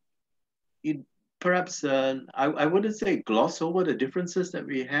perhaps, I wouldn't say gloss over the differences that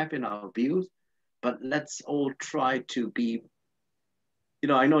we have in our views, but let's all try to be, you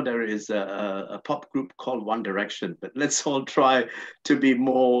know, I know there is a pop group called One Direction, but let's all try to be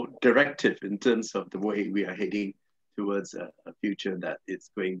more directive in terms of the way we are heading towards a future that is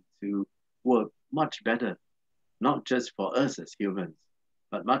going to work much better, not just for us as humans,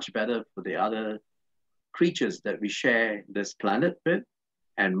 but much better for the other creatures that we share this planet with.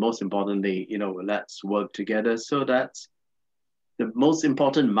 And most importantly, you know, let's work together so that the most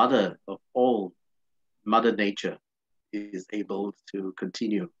important mother of all, Mother Nature, is able to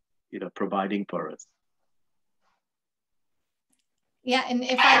continue, you know, providing for us. Yeah, and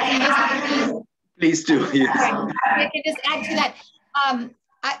if I can just please do. Yes. I can just add to that.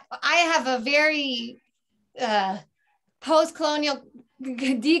 I have a very post-colonial,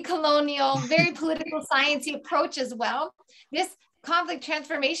 decolonial, very political sciencey approach as well. This conflict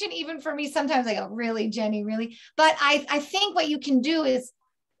transformation, even for me, sometimes I go, really, Jenny, really? But I think what you can do is,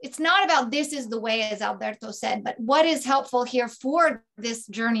 it's not about this is the way, as Alberto said, but what is helpful here for this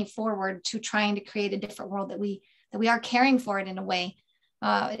journey forward to trying to create a different world that we are caring for it in a way.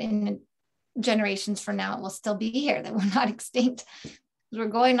 In generations from now, it will still be here, that we're not extinct. We're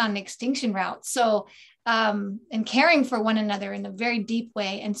going on an extinction route. So, and caring for one another in a very deep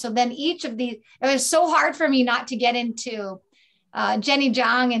way. And so then each of these, it was so hard for me not to get into Jenny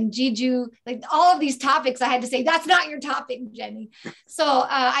Zhang and Jiju, like all of these topics. I had to say, that's not your topic, Jenny. So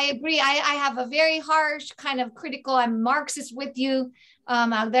I agree. I have a very harsh kind of critical, I'm Marxist with you,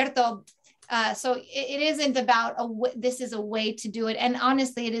 Alberto. So it isn't about this is a way to do it. And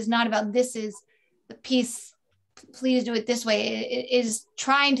honestly, it is not about this is the piece, please do it this way. It is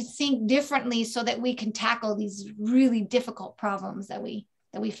trying to think differently so that we can tackle these really difficult problems that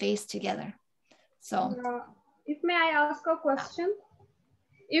we face together. So if may I ask a question?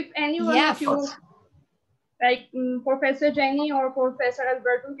 If anyone yeah, of you, like Professor Jenny or Professor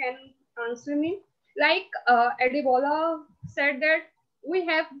Alberto can answer me. Like Adebola said that we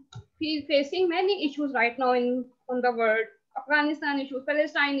have facing many issues right now on the world. Afghanistan issues,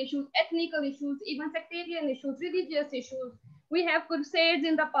 Palestine issues, ethnical issues, even sectarian issues, religious issues. We have crusades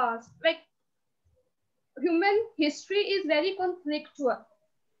in the past. Like human history is very conflictual,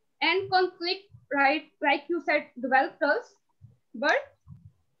 and conflict, right, like you said, developed us, but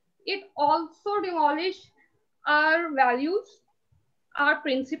it also demolished our values, our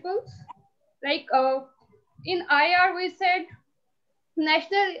principles. Like in IR, we said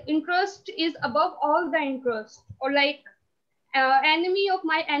national interest is above all the interest, or like enemy of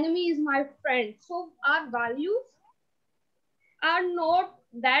my enemy is my friend. So our values are not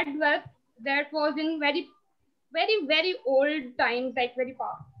that well, that was in very, very, very old times, like very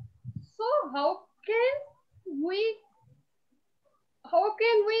far. So how can we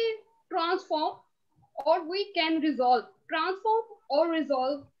transform, or we can transform or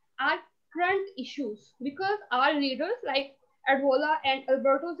resolve our current issues? Because our leaders like Adwola and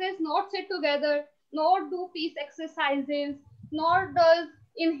Alberto says not sit together, nor do peace exercises, nor does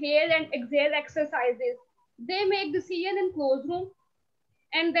inhale and exhale exercises. They make decision in closed room,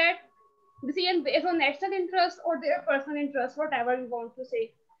 and that decision based on national interest or their personal interest, whatever you want to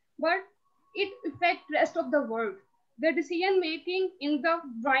say. But it affects rest of the world. The decision making in the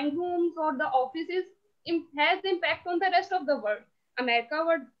drawing rooms or the offices has impact on the rest of the world. America,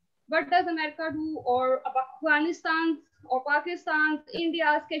 what does America do? Or Afghanistan or Pakistan,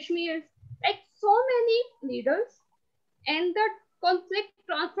 India's, Kashmir, like so many leaders, and the conflict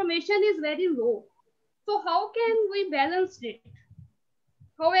transformation is very low. So how can we balance it?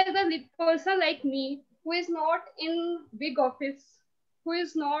 How as a person like me, who is not in big office, who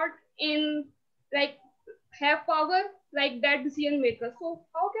is not in like have power like that decision maker. So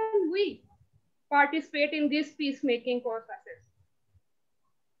how can we participate in this peacemaking processes?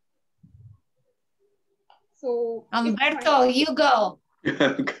 So Alberto, you go.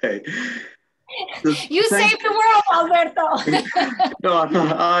 Okay. You Thank- save the world, Alberto. No,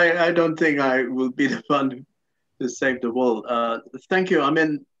 I don't think I will be the one to save the world. Thank you. I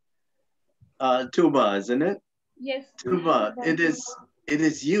mean, Tuba, isn't it? Yes. Tuba, it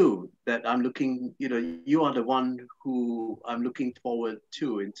is you that I'm looking, you are the one who I'm looking forward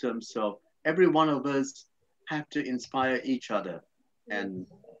to in terms of every one of us have to inspire each other. And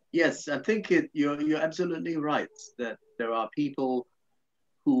yes, I think you're absolutely right that there are people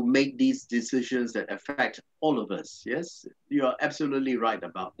who make these decisions that affect all of us. Yes, you are absolutely right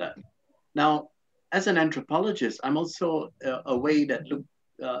about that. Now, as an anthropologist, I'm also a way that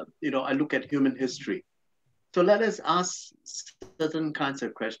I look at human history. So let us ask certain kinds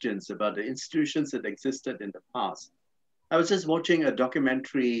of questions about the institutions that existed in the past. I was just watching a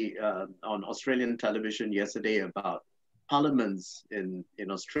documentary on Australian television yesterday about parliaments in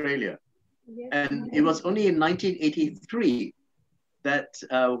Australia. Yes. And it was only in 1983 that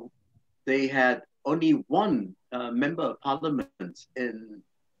they had only one member of parliament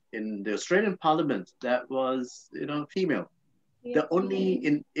in the Australian parliament that was female. Yes.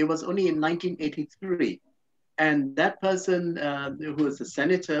 It was only in 1983, and that person who was a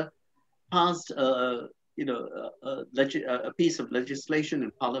senator passed a piece of legislation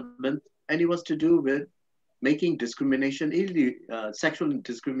in parliament, and it was to do with making discrimination sexual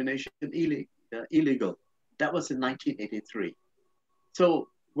discrimination illegal. That was in 1983. So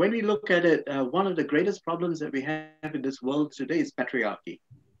when we look at it, one of the greatest problems that we have in this world today is patriarchy.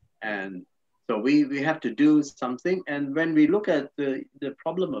 And so we have to do something. And when we look at the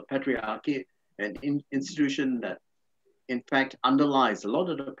problem of patriarchy, an institution that in fact underlies a lot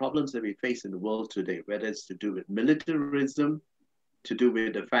of the problems that we face in the world today, whether it's to do with militarism, to do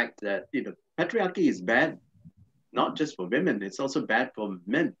with the fact that patriarchy is bad, not just for women, it's also bad for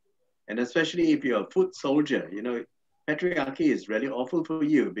men. And especially if you're a foot soldier, patriarchy is really awful for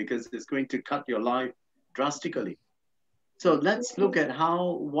you because it's going to cut your life drastically. So let's look at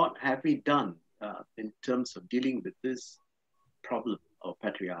what have we done in terms of dealing with this problem of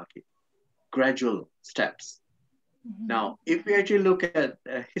patriarchy. Gradual steps. Now, if we actually look at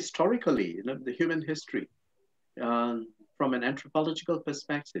historically, the human history, from an anthropological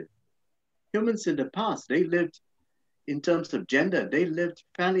perspective, humans in the past, they lived in terms of gender, they lived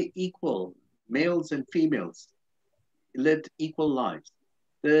fairly equal, males and females lived equal lives.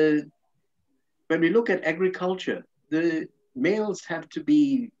 When we look at agriculture, the males have to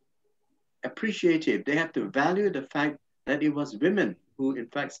be appreciative. They have to value the fact that it was women who in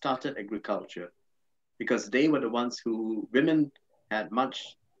fact started agriculture, because they were the ones women had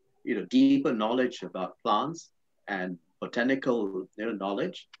much, deeper knowledge about plants and botanical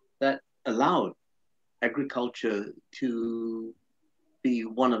knowledge that allowed agriculture to be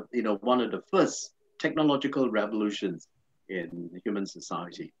one of the first technological revolutions in human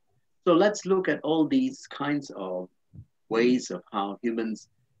society. So let's look at all these kinds of ways of how humans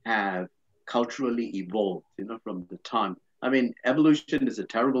have culturally evolved, from the time. I mean, evolution is a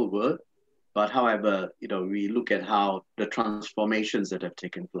terrible word, but however, we look at how the transformations that have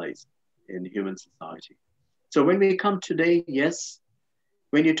taken place in human society. So when we come today, yes,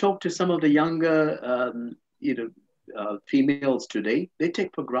 when you talk to some of the younger, females today, they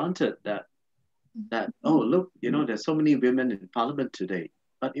take for granted that oh, look, there's so many women in parliament today,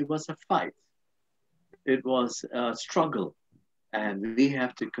 but it was a fight. It was a struggle, and we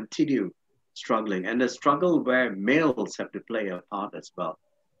have to continue struggling, and a struggle where males have to play a part as well.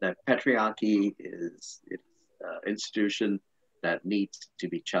 That patriarchy is an institution that needs to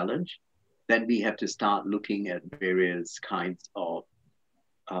be challenged. Then we have to start looking at various kinds of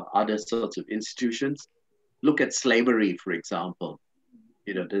other sorts of institutions. Look at slavery, for example.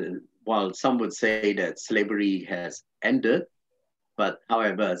 While some would say that slavery has ended, but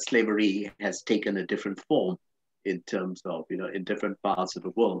however, slavery has taken a different form in terms of, in different parts of the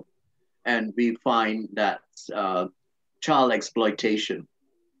world. And we find that child exploitation,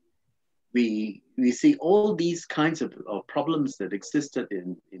 we see all these kinds of problems that existed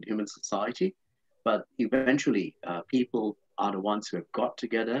in human society, but eventually people are the ones who have got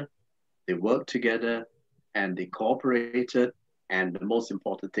together, they work together, and they cooperated. And the most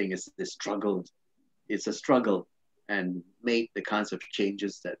important thing is they struggled. It's a struggle and made the kinds of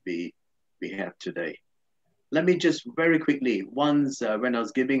changes that we have today. Let me just very quickly, once when I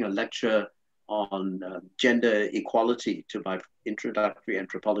was giving a lecture on gender equality to my introductory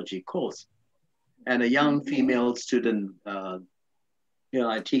anthropology course. And a young female student,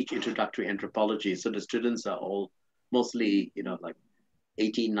 I teach introductory anthropology. So the students are all mostly, like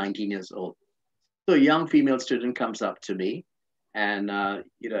 18, 19 years old. So a young female student comes up to me and,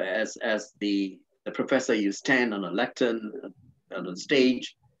 as the professor, you stand on a lectern, on a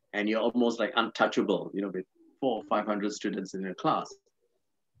stage, and you're almost like untouchable, with 400 or 500 students in your class.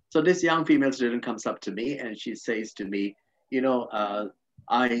 So this young female student comes up to me and she says to me,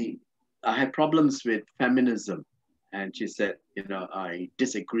 I have problems with feminism. And she said, I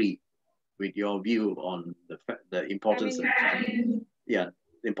disagree with your view on the importance of, the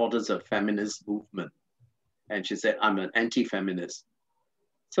importance of feminist movement. And she said, I'm an anti-feminist.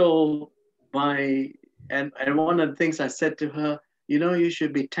 So and one of the things I said to her, you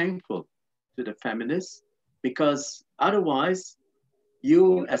should be thankful to the feminists, because otherwise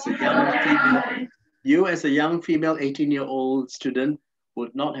you as a young female 18-year-old student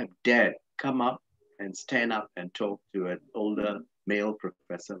would not have dared come up and stand up and talk to an older male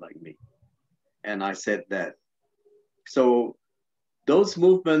professor like me. And I said that. So those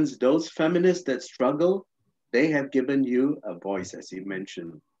movements, those feminists that struggle, they have given you a voice, as you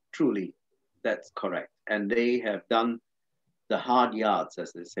mentioned. Truly, that's correct. And they have done the hard yards,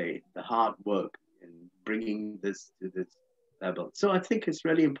 as they say, the hard work in bringing this to this level. So I think it's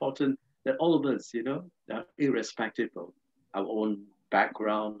really important that all of us, irrespective of our own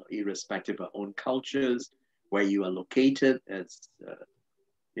background, irrespective of our own cultures, where you are located, as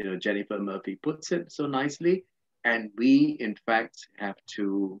Jennifer Murphy puts it so nicely, and we in fact have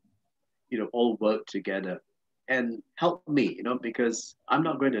to, all work together. And help me, because I'm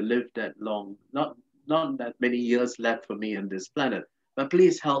not going to live that long, not that many years left for me on this planet. But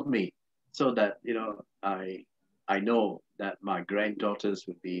please help me so that I know that my granddaughters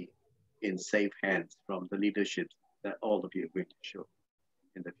will be in safe hands from the leadership that all of you are going to show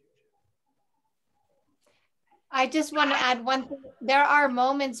in the future. I just want to add one thing. There are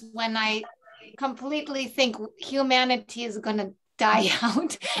moments when I completely think humanity is going to die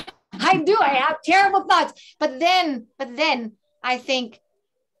out. I do. I have terrible thoughts. But then I think,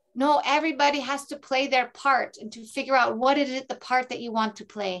 no, everybody has to play their part and to figure out what is it, the part that you want to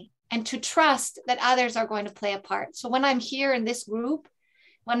play, and to trust that others are going to play a part. So when I'm here in this group,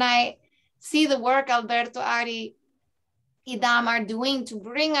 when I see the work Alberto, Ari, Idam are doing to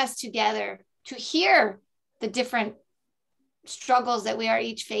bring us together, to hear the different struggles that we are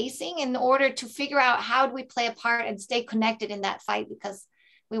each facing in order to figure out how do we play a part and stay connected in that fight, because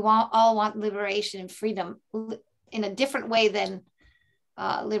we all want liberation and freedom in a different way than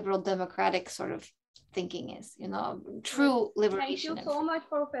liberal democratic sort of thinking is, true liberation. Thank you so much,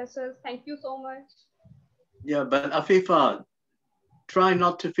 professors. Thank you so much. Yeah, but Afifa, try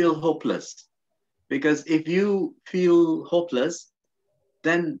not to feel hopeless, because if you feel hopeless,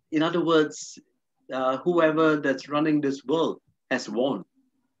 then in other words, whoever that's running this world has won,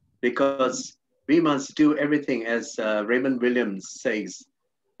 because we must do everything, as Raymond Williams says,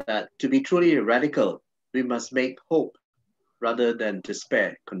 that to be truly radical, we must make hope rather than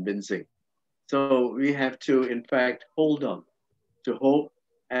despair convincing. So we have to, in fact, hold on to hope.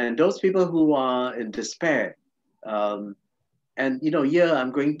 And those people who are in despair, and here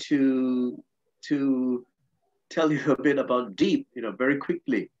I'm going to tell you a bit about DEEP, very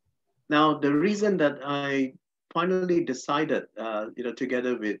quickly. Now, the reason that I finally decided,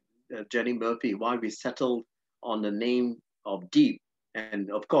 together with Jenny Murphy, why we settled on the name of DEEP,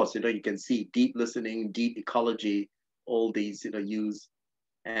 and of course, you can see deep listening, deep ecology, all these, used.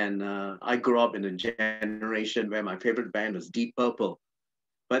 And I grew up in a generation where my favorite band was Deep Purple.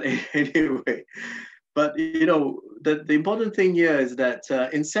 But anyway, the important thing here is that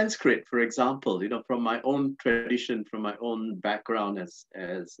in Sanskrit, for example, from my own tradition, from my own background as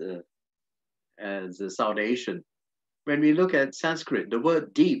a South Asian, when we look at Sanskrit, the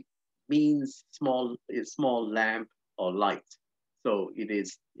word deep means small lamp or light. So it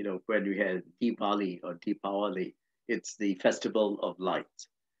is, when we have Diwali or Deepawali, it's the festival of light.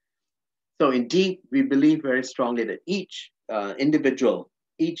 So in DEEP, we believe very strongly that each individual,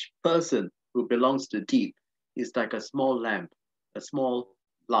 each person who belongs to DEEP is like a small lamp, a small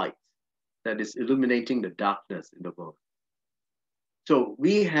light that is illuminating the darkness in the world. So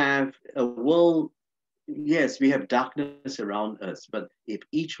we have a world, yes, we have darkness around us, but if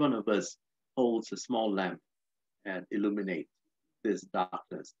each one of us holds a small lamp and illuminates this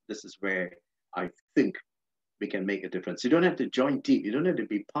darkness, this is where I think we can make a difference. You don't have to join DEEP, you don't have to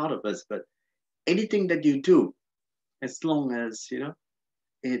be part of us, but anything that you do, as long as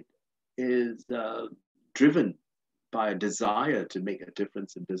it is driven by a desire to make a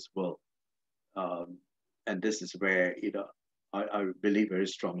difference in this world, And this is where, I believe very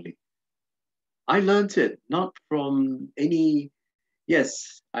strongly. I learned it not from any,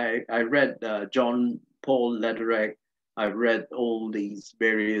 yes, I read John Paul Lederach. I've read all these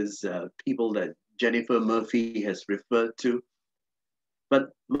various people that Jennifer Murphy has referred to. But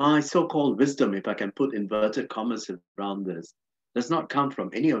my so-called wisdom, if I can put inverted commas around this, does not come from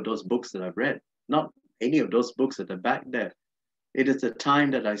any of those books that I've read, not any of those books that are back there. It is the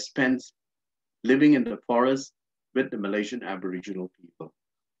time that I spent living in the forest with the Malaysian Aboriginal people,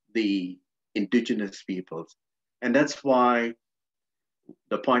 the indigenous peoples. And that's why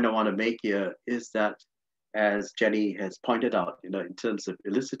the point I want to make here is that, as Jenny has pointed out, in terms of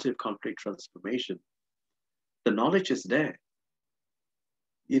elicitive conflict transformation, the knowledge is there.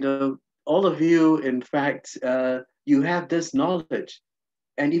 All of you, in fact, you have this knowledge.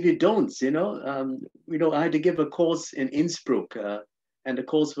 And if you don't, I had to give a course in Innsbruck, and the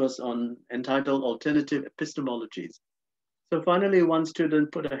course was entitled Alternative Epistemologies. So finally, one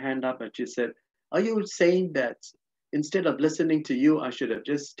student put her hand up and she said, "Are you saying that instead of listening to you, I should have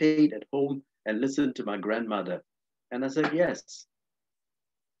just stayed at home and listened to my grandmother?" And I said, "Yes."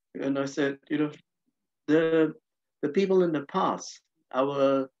 And I said, the people in the past,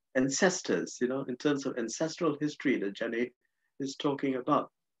 our ancestors, in terms of ancestral history that Jenny is talking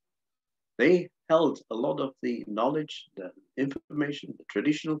about, they held a lot of the knowledge, the information, the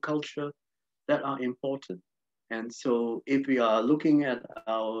traditional culture that are important. And so if we are looking at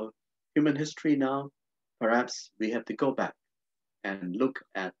our human history now, perhaps we have to go back and look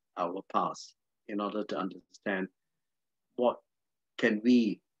at our past in order to understand what can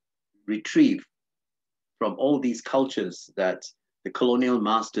we retrieve from all these cultures that the colonial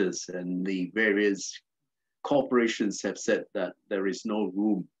masters and the various corporations have said that there is no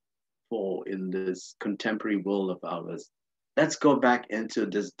room for in this contemporary world of ours. Let's go back into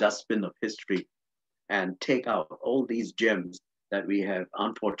this dustbin of history and take out all these gems that we have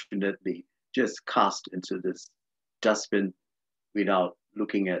unfortunately just cast into this dustbin without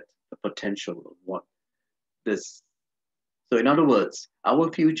looking at the potential of what this. So in other words,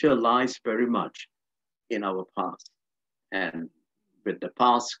 our future lies very much in our past. And with the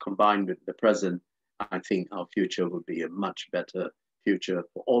past combined with the present, I think our future will be a much better future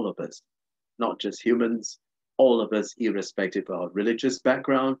for all of us, not just humans, all of us, irrespective of our religious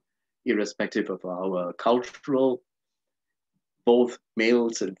background, irrespective of our cultural, both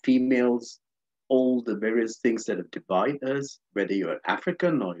males and females, all the various things that have divided us, whether you're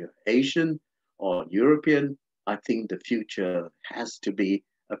African or you're Asian or European, I think the future has to be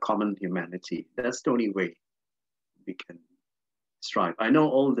a common humanity. That's the only way we can strive. I know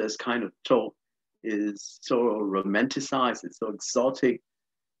all this kind of talk is so romanticized, it's so exotic,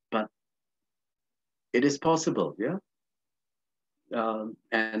 but it is possible, yeah?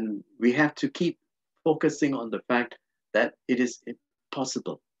 And we have to keep focusing on the fact that it is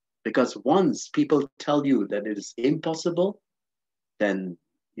possible. Because once people tell you that it is impossible, then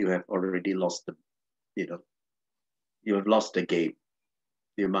you have already lost the, you have lost the game.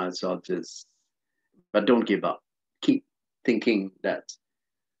 You might as well but don't give up. Keep thinking that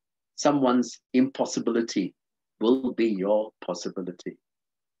someone's impossibility will be your possibility.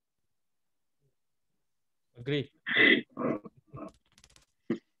 Agree.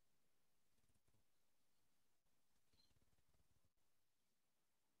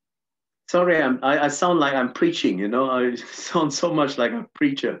 Sorry, I sound like I'm preaching, I sound so much like a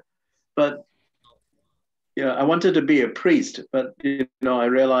preacher. But yeah, I wanted to be a priest, but I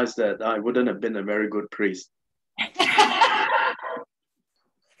realized that I wouldn't have been a very good priest.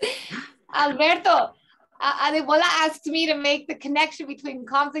 Alberto, Adebola asked me to make the connection between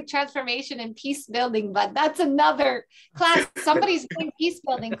conflict transformation and peace building, but that's another class. Somebody's doing peace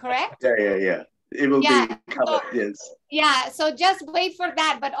building, correct? Yeah. It will be covered, yes. Yeah, so just wait for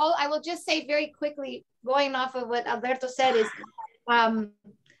that. But I will just say very quickly, going off of what Alberto said, is from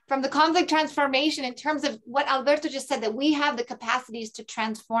the conflict transformation, in terms of what Alberto just said, that we have the capacities to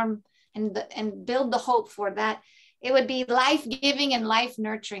transform and build the hope for that. It would be life-giving and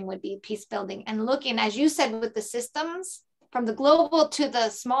life-nurturing would be peace building. And looking, as you said, with the systems, from the global to the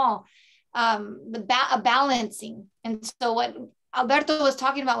small, a balancing. And so what Alberto was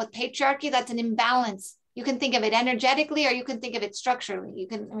talking about with patriarchy, that's an imbalance. You can think of it energetically, or you can think of it structurally.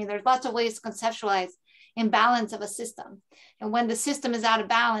 There's lots of ways to conceptualize imbalance of a system. And when the system is out of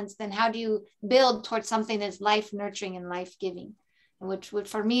balance, then how do you build towards something that's life-nurturing and life-giving? Which would,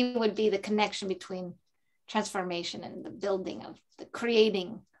 for me, would be the connection between transformation and the building of the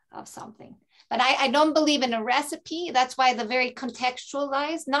creating of something. But I don't believe in a recipe. That's why the very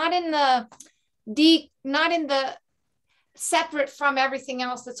contextualized, not in the separate from everything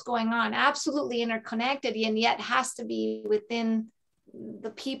else that's going on, absolutely interconnected, and yet has to be within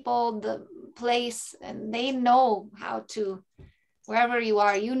the people, the place, and they know how to, wherever you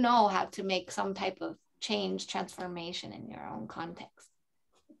are, you know how to make some type of change, transformation in your own context.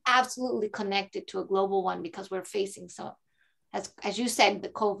 Absolutely connected to a global one, because we're facing so, as you said, the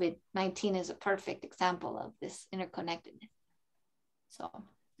COVID-19 is a perfect example of this interconnectedness. So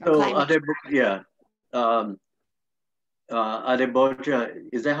Adeboja,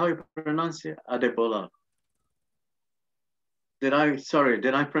 is that how you pronounce it? Adebola. Did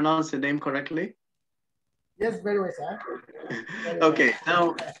I pronounce the name correctly? Yes, very well, sir. Okay,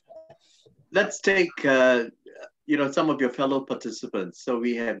 now let's take some of your fellow participants. So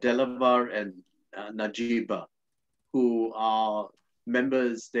we have Delavar and Najiba, who are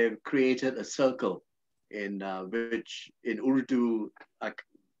members. They've created a circle in which in Urdu, I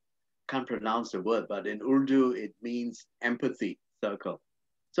can't pronounce the word, but in Urdu it means empathy circle.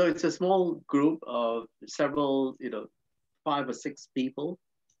 So it's a small group of several, 5 or 6 people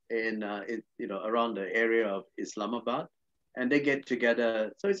in around the area of Islamabad, and they get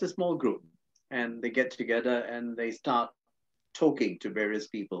together. So it's a small group, and they get together and they start talking to various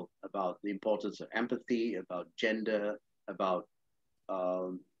people about the importance of empathy, about gender, about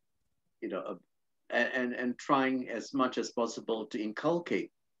and trying as much as possible to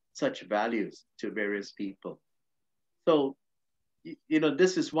inculcate such values to various people. So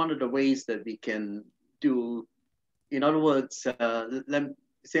this is one of the ways that we can do. In other words, let me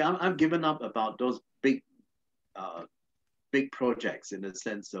say I'm given up about those big projects, in the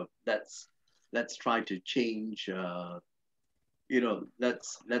sense of let's try to change.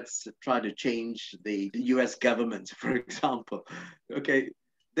 Let's try to change the U.S. government, for example. Okay,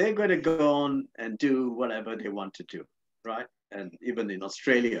 they're going to go on and do whatever they want to do, right? And even in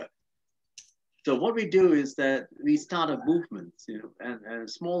Australia. So what we do is that we start a movement, and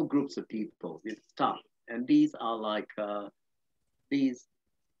small groups of people. We start. And these are like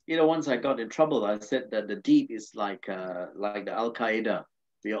once I got in trouble, I said that the deep is like the Al Qaeda.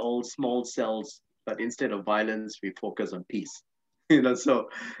 We are all small cells, but instead of violence, we focus on peace. So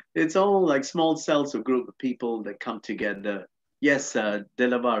it's all like small cells, a group of people that come together. Yes,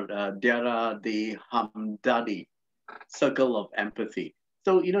 Delavar, Diara, the Hamdani circle of empathy.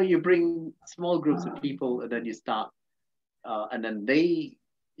 So you bring small groups of people, and then you start, and then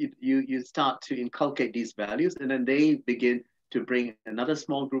you start to inculcate these values, and then they begin to bring another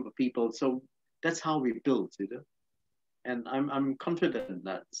small group of people. So that's how we build, And I'm confident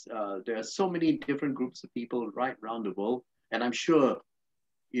that there are so many different groups of people right around the world, and I'm sure,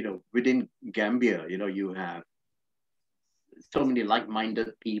 within Gambia, you have so many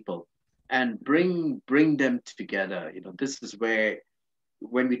like-minded people, and bring them together. This is where,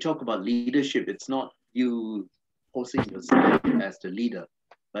 when we talk about leadership, it's not you posing yourself as the leader,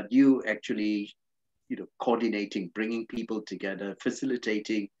 but you actually, coordinating, bringing people together,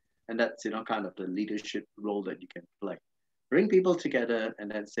 facilitating, and that's, kind of the leadership role that you can play. Bring people together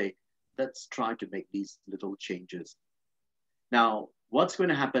and then say, let's try to make these little changes. Now, what's going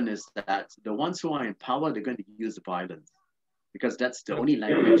to happen is that the ones who are in power, they're going to use violence, because that's the only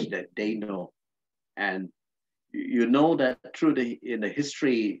language that they know. And you know that in the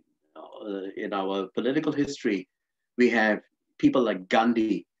history, in our political history, we have people like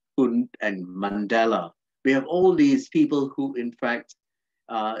Gandhi and Mandela. We have all these people who, in fact,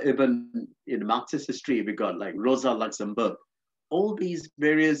 even in Marxist history, we got like Rosa Luxemburg. All these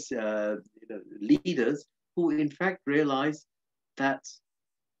various leaders who, in fact, realized that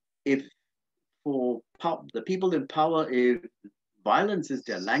if for the people in power, if violence is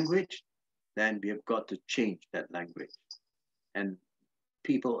their language, then we have got to change that language. And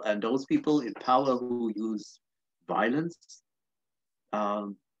those people in power who use violence,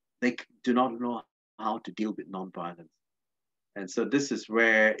 they do not know how to deal with nonviolence. And so this is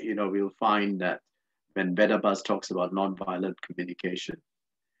where, we'll find that when Vedabas talks about nonviolent communication.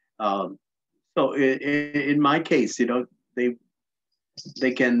 So in my case,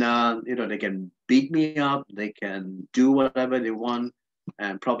 they can, they can beat me up, they can do whatever they want,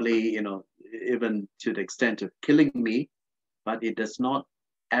 and probably, even to the extent of killing me, but it does not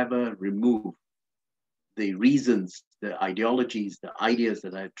ever remove the reasons, the ideologies, the ideas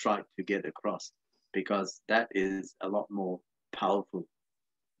that I tried to get across, because that is a lot more powerful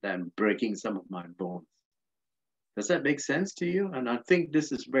than breaking some of my bones. Does that make sense to you? And I think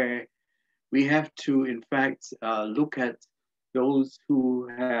this is where we have to, in fact, look at those who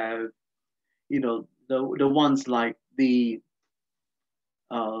have, the ones like the,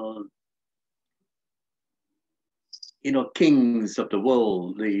 kings of the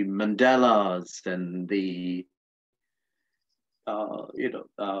world, the Mandelas and the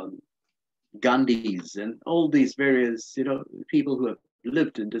Gandhis and all these various, people who have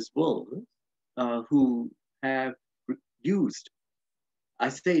lived in this world, who have used, I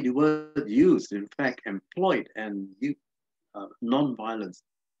say the word used, in fact, employed and used non-violence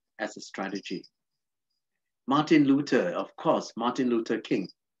as a strategy. Martin Luther, of course, Martin Luther King.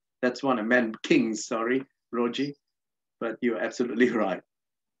 That's one of men, kings, sorry, Roji, but you're absolutely right.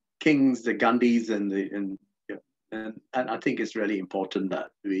 Kings, the Gandhis, and I think it's really important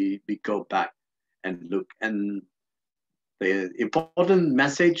that we go back and look. And the important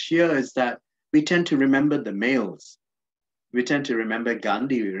message here is that we tend to remember the males. We tend to remember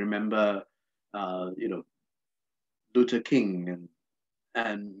Gandhi. We remember, Luther King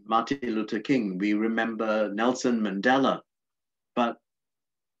and Martin Luther King. We remember Nelson Mandela. But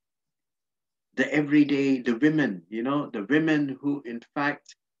the everyday, the women, the women who, in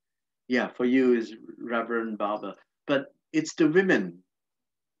fact, for you is Reverend Barber, but it's the women,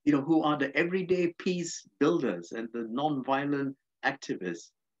 who are the everyday peace builders and the non-violent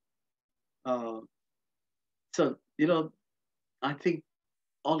activists. So, I think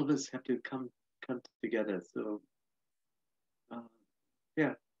all of us have to come together. So,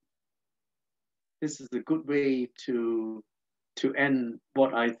 this is a good way to end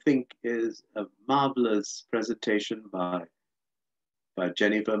what I think is a marvelous presentation by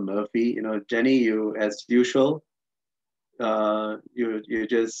Jennifer Murphy. Jenny, you, as usual, you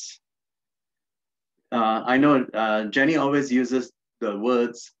just, I know Jenny always uses the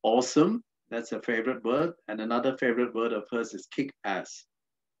words awesome. That's her favorite word. And another favorite word of hers is kick ass.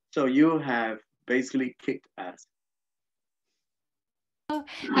 So you have basically kicked ass.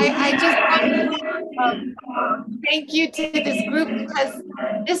 I just want to thank you to this group, because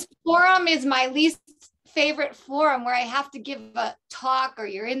this forum is my least favorite forum where I have to give a talk or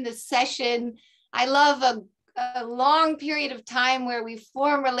you're in the session. I love a long period of time where we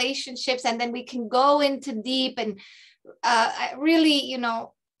form relationships and then we can go into deep and really,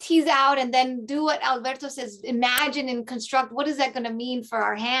 tease out and then do what Alberto says, imagine and construct. What is that going to mean for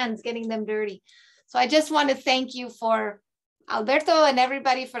our hands, getting them dirty? So I just want to thank you for Alberto and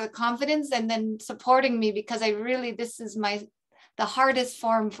everybody for the confidence and then supporting me, because I really, this is the hardest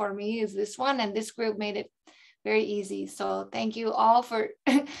form for me is this one, and this group made it very easy. So thank you all for,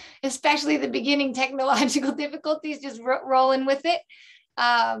 especially the beginning technological difficulties, just rolling with it.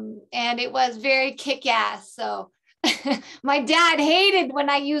 And it was very kick-ass. So my dad hated when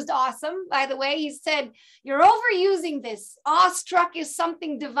I used awesome. By the way, he said, "You're overusing this. Awestruck is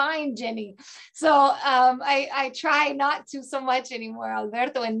something divine, Jenny." So I try not to so much anymore,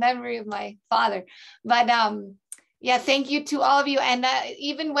 Alberto, in memory of my father. But yeah, thank you to all of you. And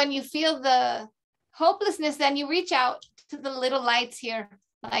even when you feel the hopelessness, then you reach out to the little lights here,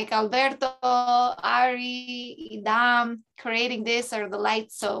 like Alberto, Ari, Idam, creating this or the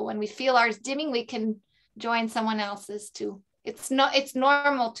lights. So when we feel ours dimming, we can join someone else's too. It's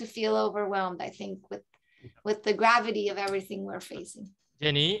normal to feel overwhelmed, I think, with the gravity of everything we're facing.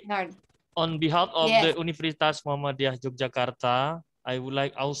 Jenny, on behalf of the Universitas Muhammadiyah Yogyakarta, I would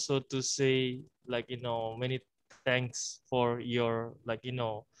like also to say, many thanks for your,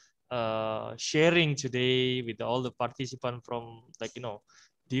 sharing today with all the participants from,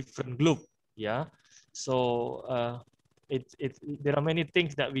 different group. Yeah. So, there are many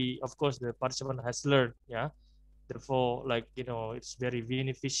things that of course, the participant has learned. Yeah. Therefore, it's very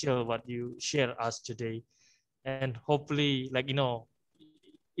beneficial what you share us today. And hopefully,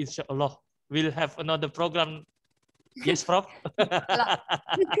 inshallah, we'll have another program. Yes, Prof?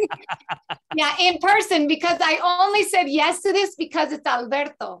 Yeah, in person, because I only said yes to this because it's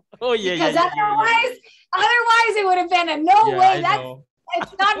Alberto. Oh, yeah, because otherwise it would have been a no way.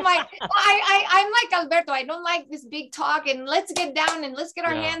 It's not my, I'm like Alberto. I don't like this big talk and let's get down and let's get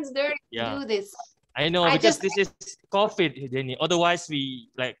our hands dirty and do this. I know, because this is COVID, Jenny. Otherwise,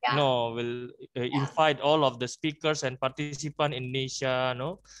 we will invite all of the speakers and participants in Indonesia,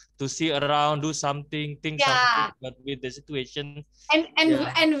 to see around, do something, think something, but with the situation. And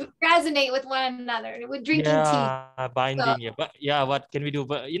resonate with one another with drinking tea. Binding. So, but what can we do?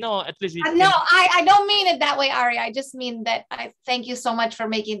 But at least we no, I don't mean it that way, Ari. I just mean that I thank you so much for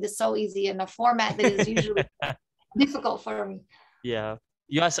making this so easy in a format that is usually difficult for me. Yeah,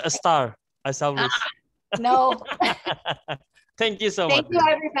 you are a star. As always. No. Thank you so much. Thank you,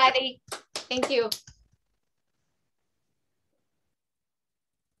 everybody. Thank you.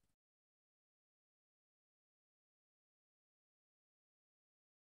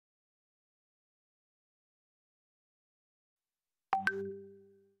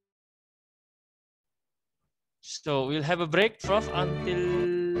 So we'll have a break, Prof,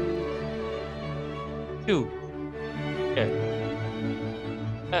 until 2. Yeah.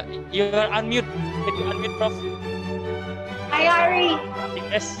 You are unmute. Can you unmute, Prof? Hi, Ari.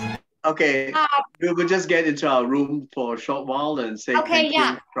 Yes. Okay, we will just get into our room for a short while and say thank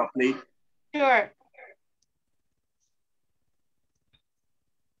you properly. Sure.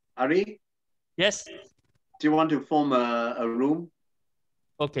 Ari? Yes. Do you want to form a room?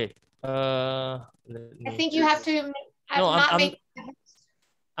 Okay. I think you have to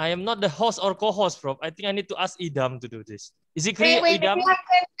I am not the host or co-host, Prof. I think I need to ask Idam to do this. Is it clear, wait, Idam?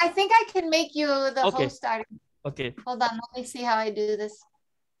 I think I can make you the host starting. Okay. Hold on, let me see how I do this.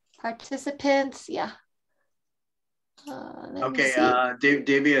 Participants, yeah. Okay,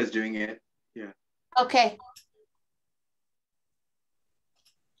 Davia is doing it. Yeah. Okay.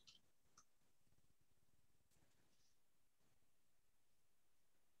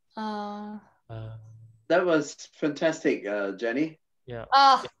 That was fantastic, Jenny. Yeah.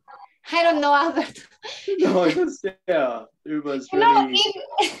 Oh, I don't know how to. No, it was, yeah, it was You really.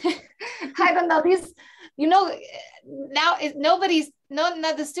 know, I don't know these. You know, now nobody's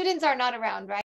the students are not around, right?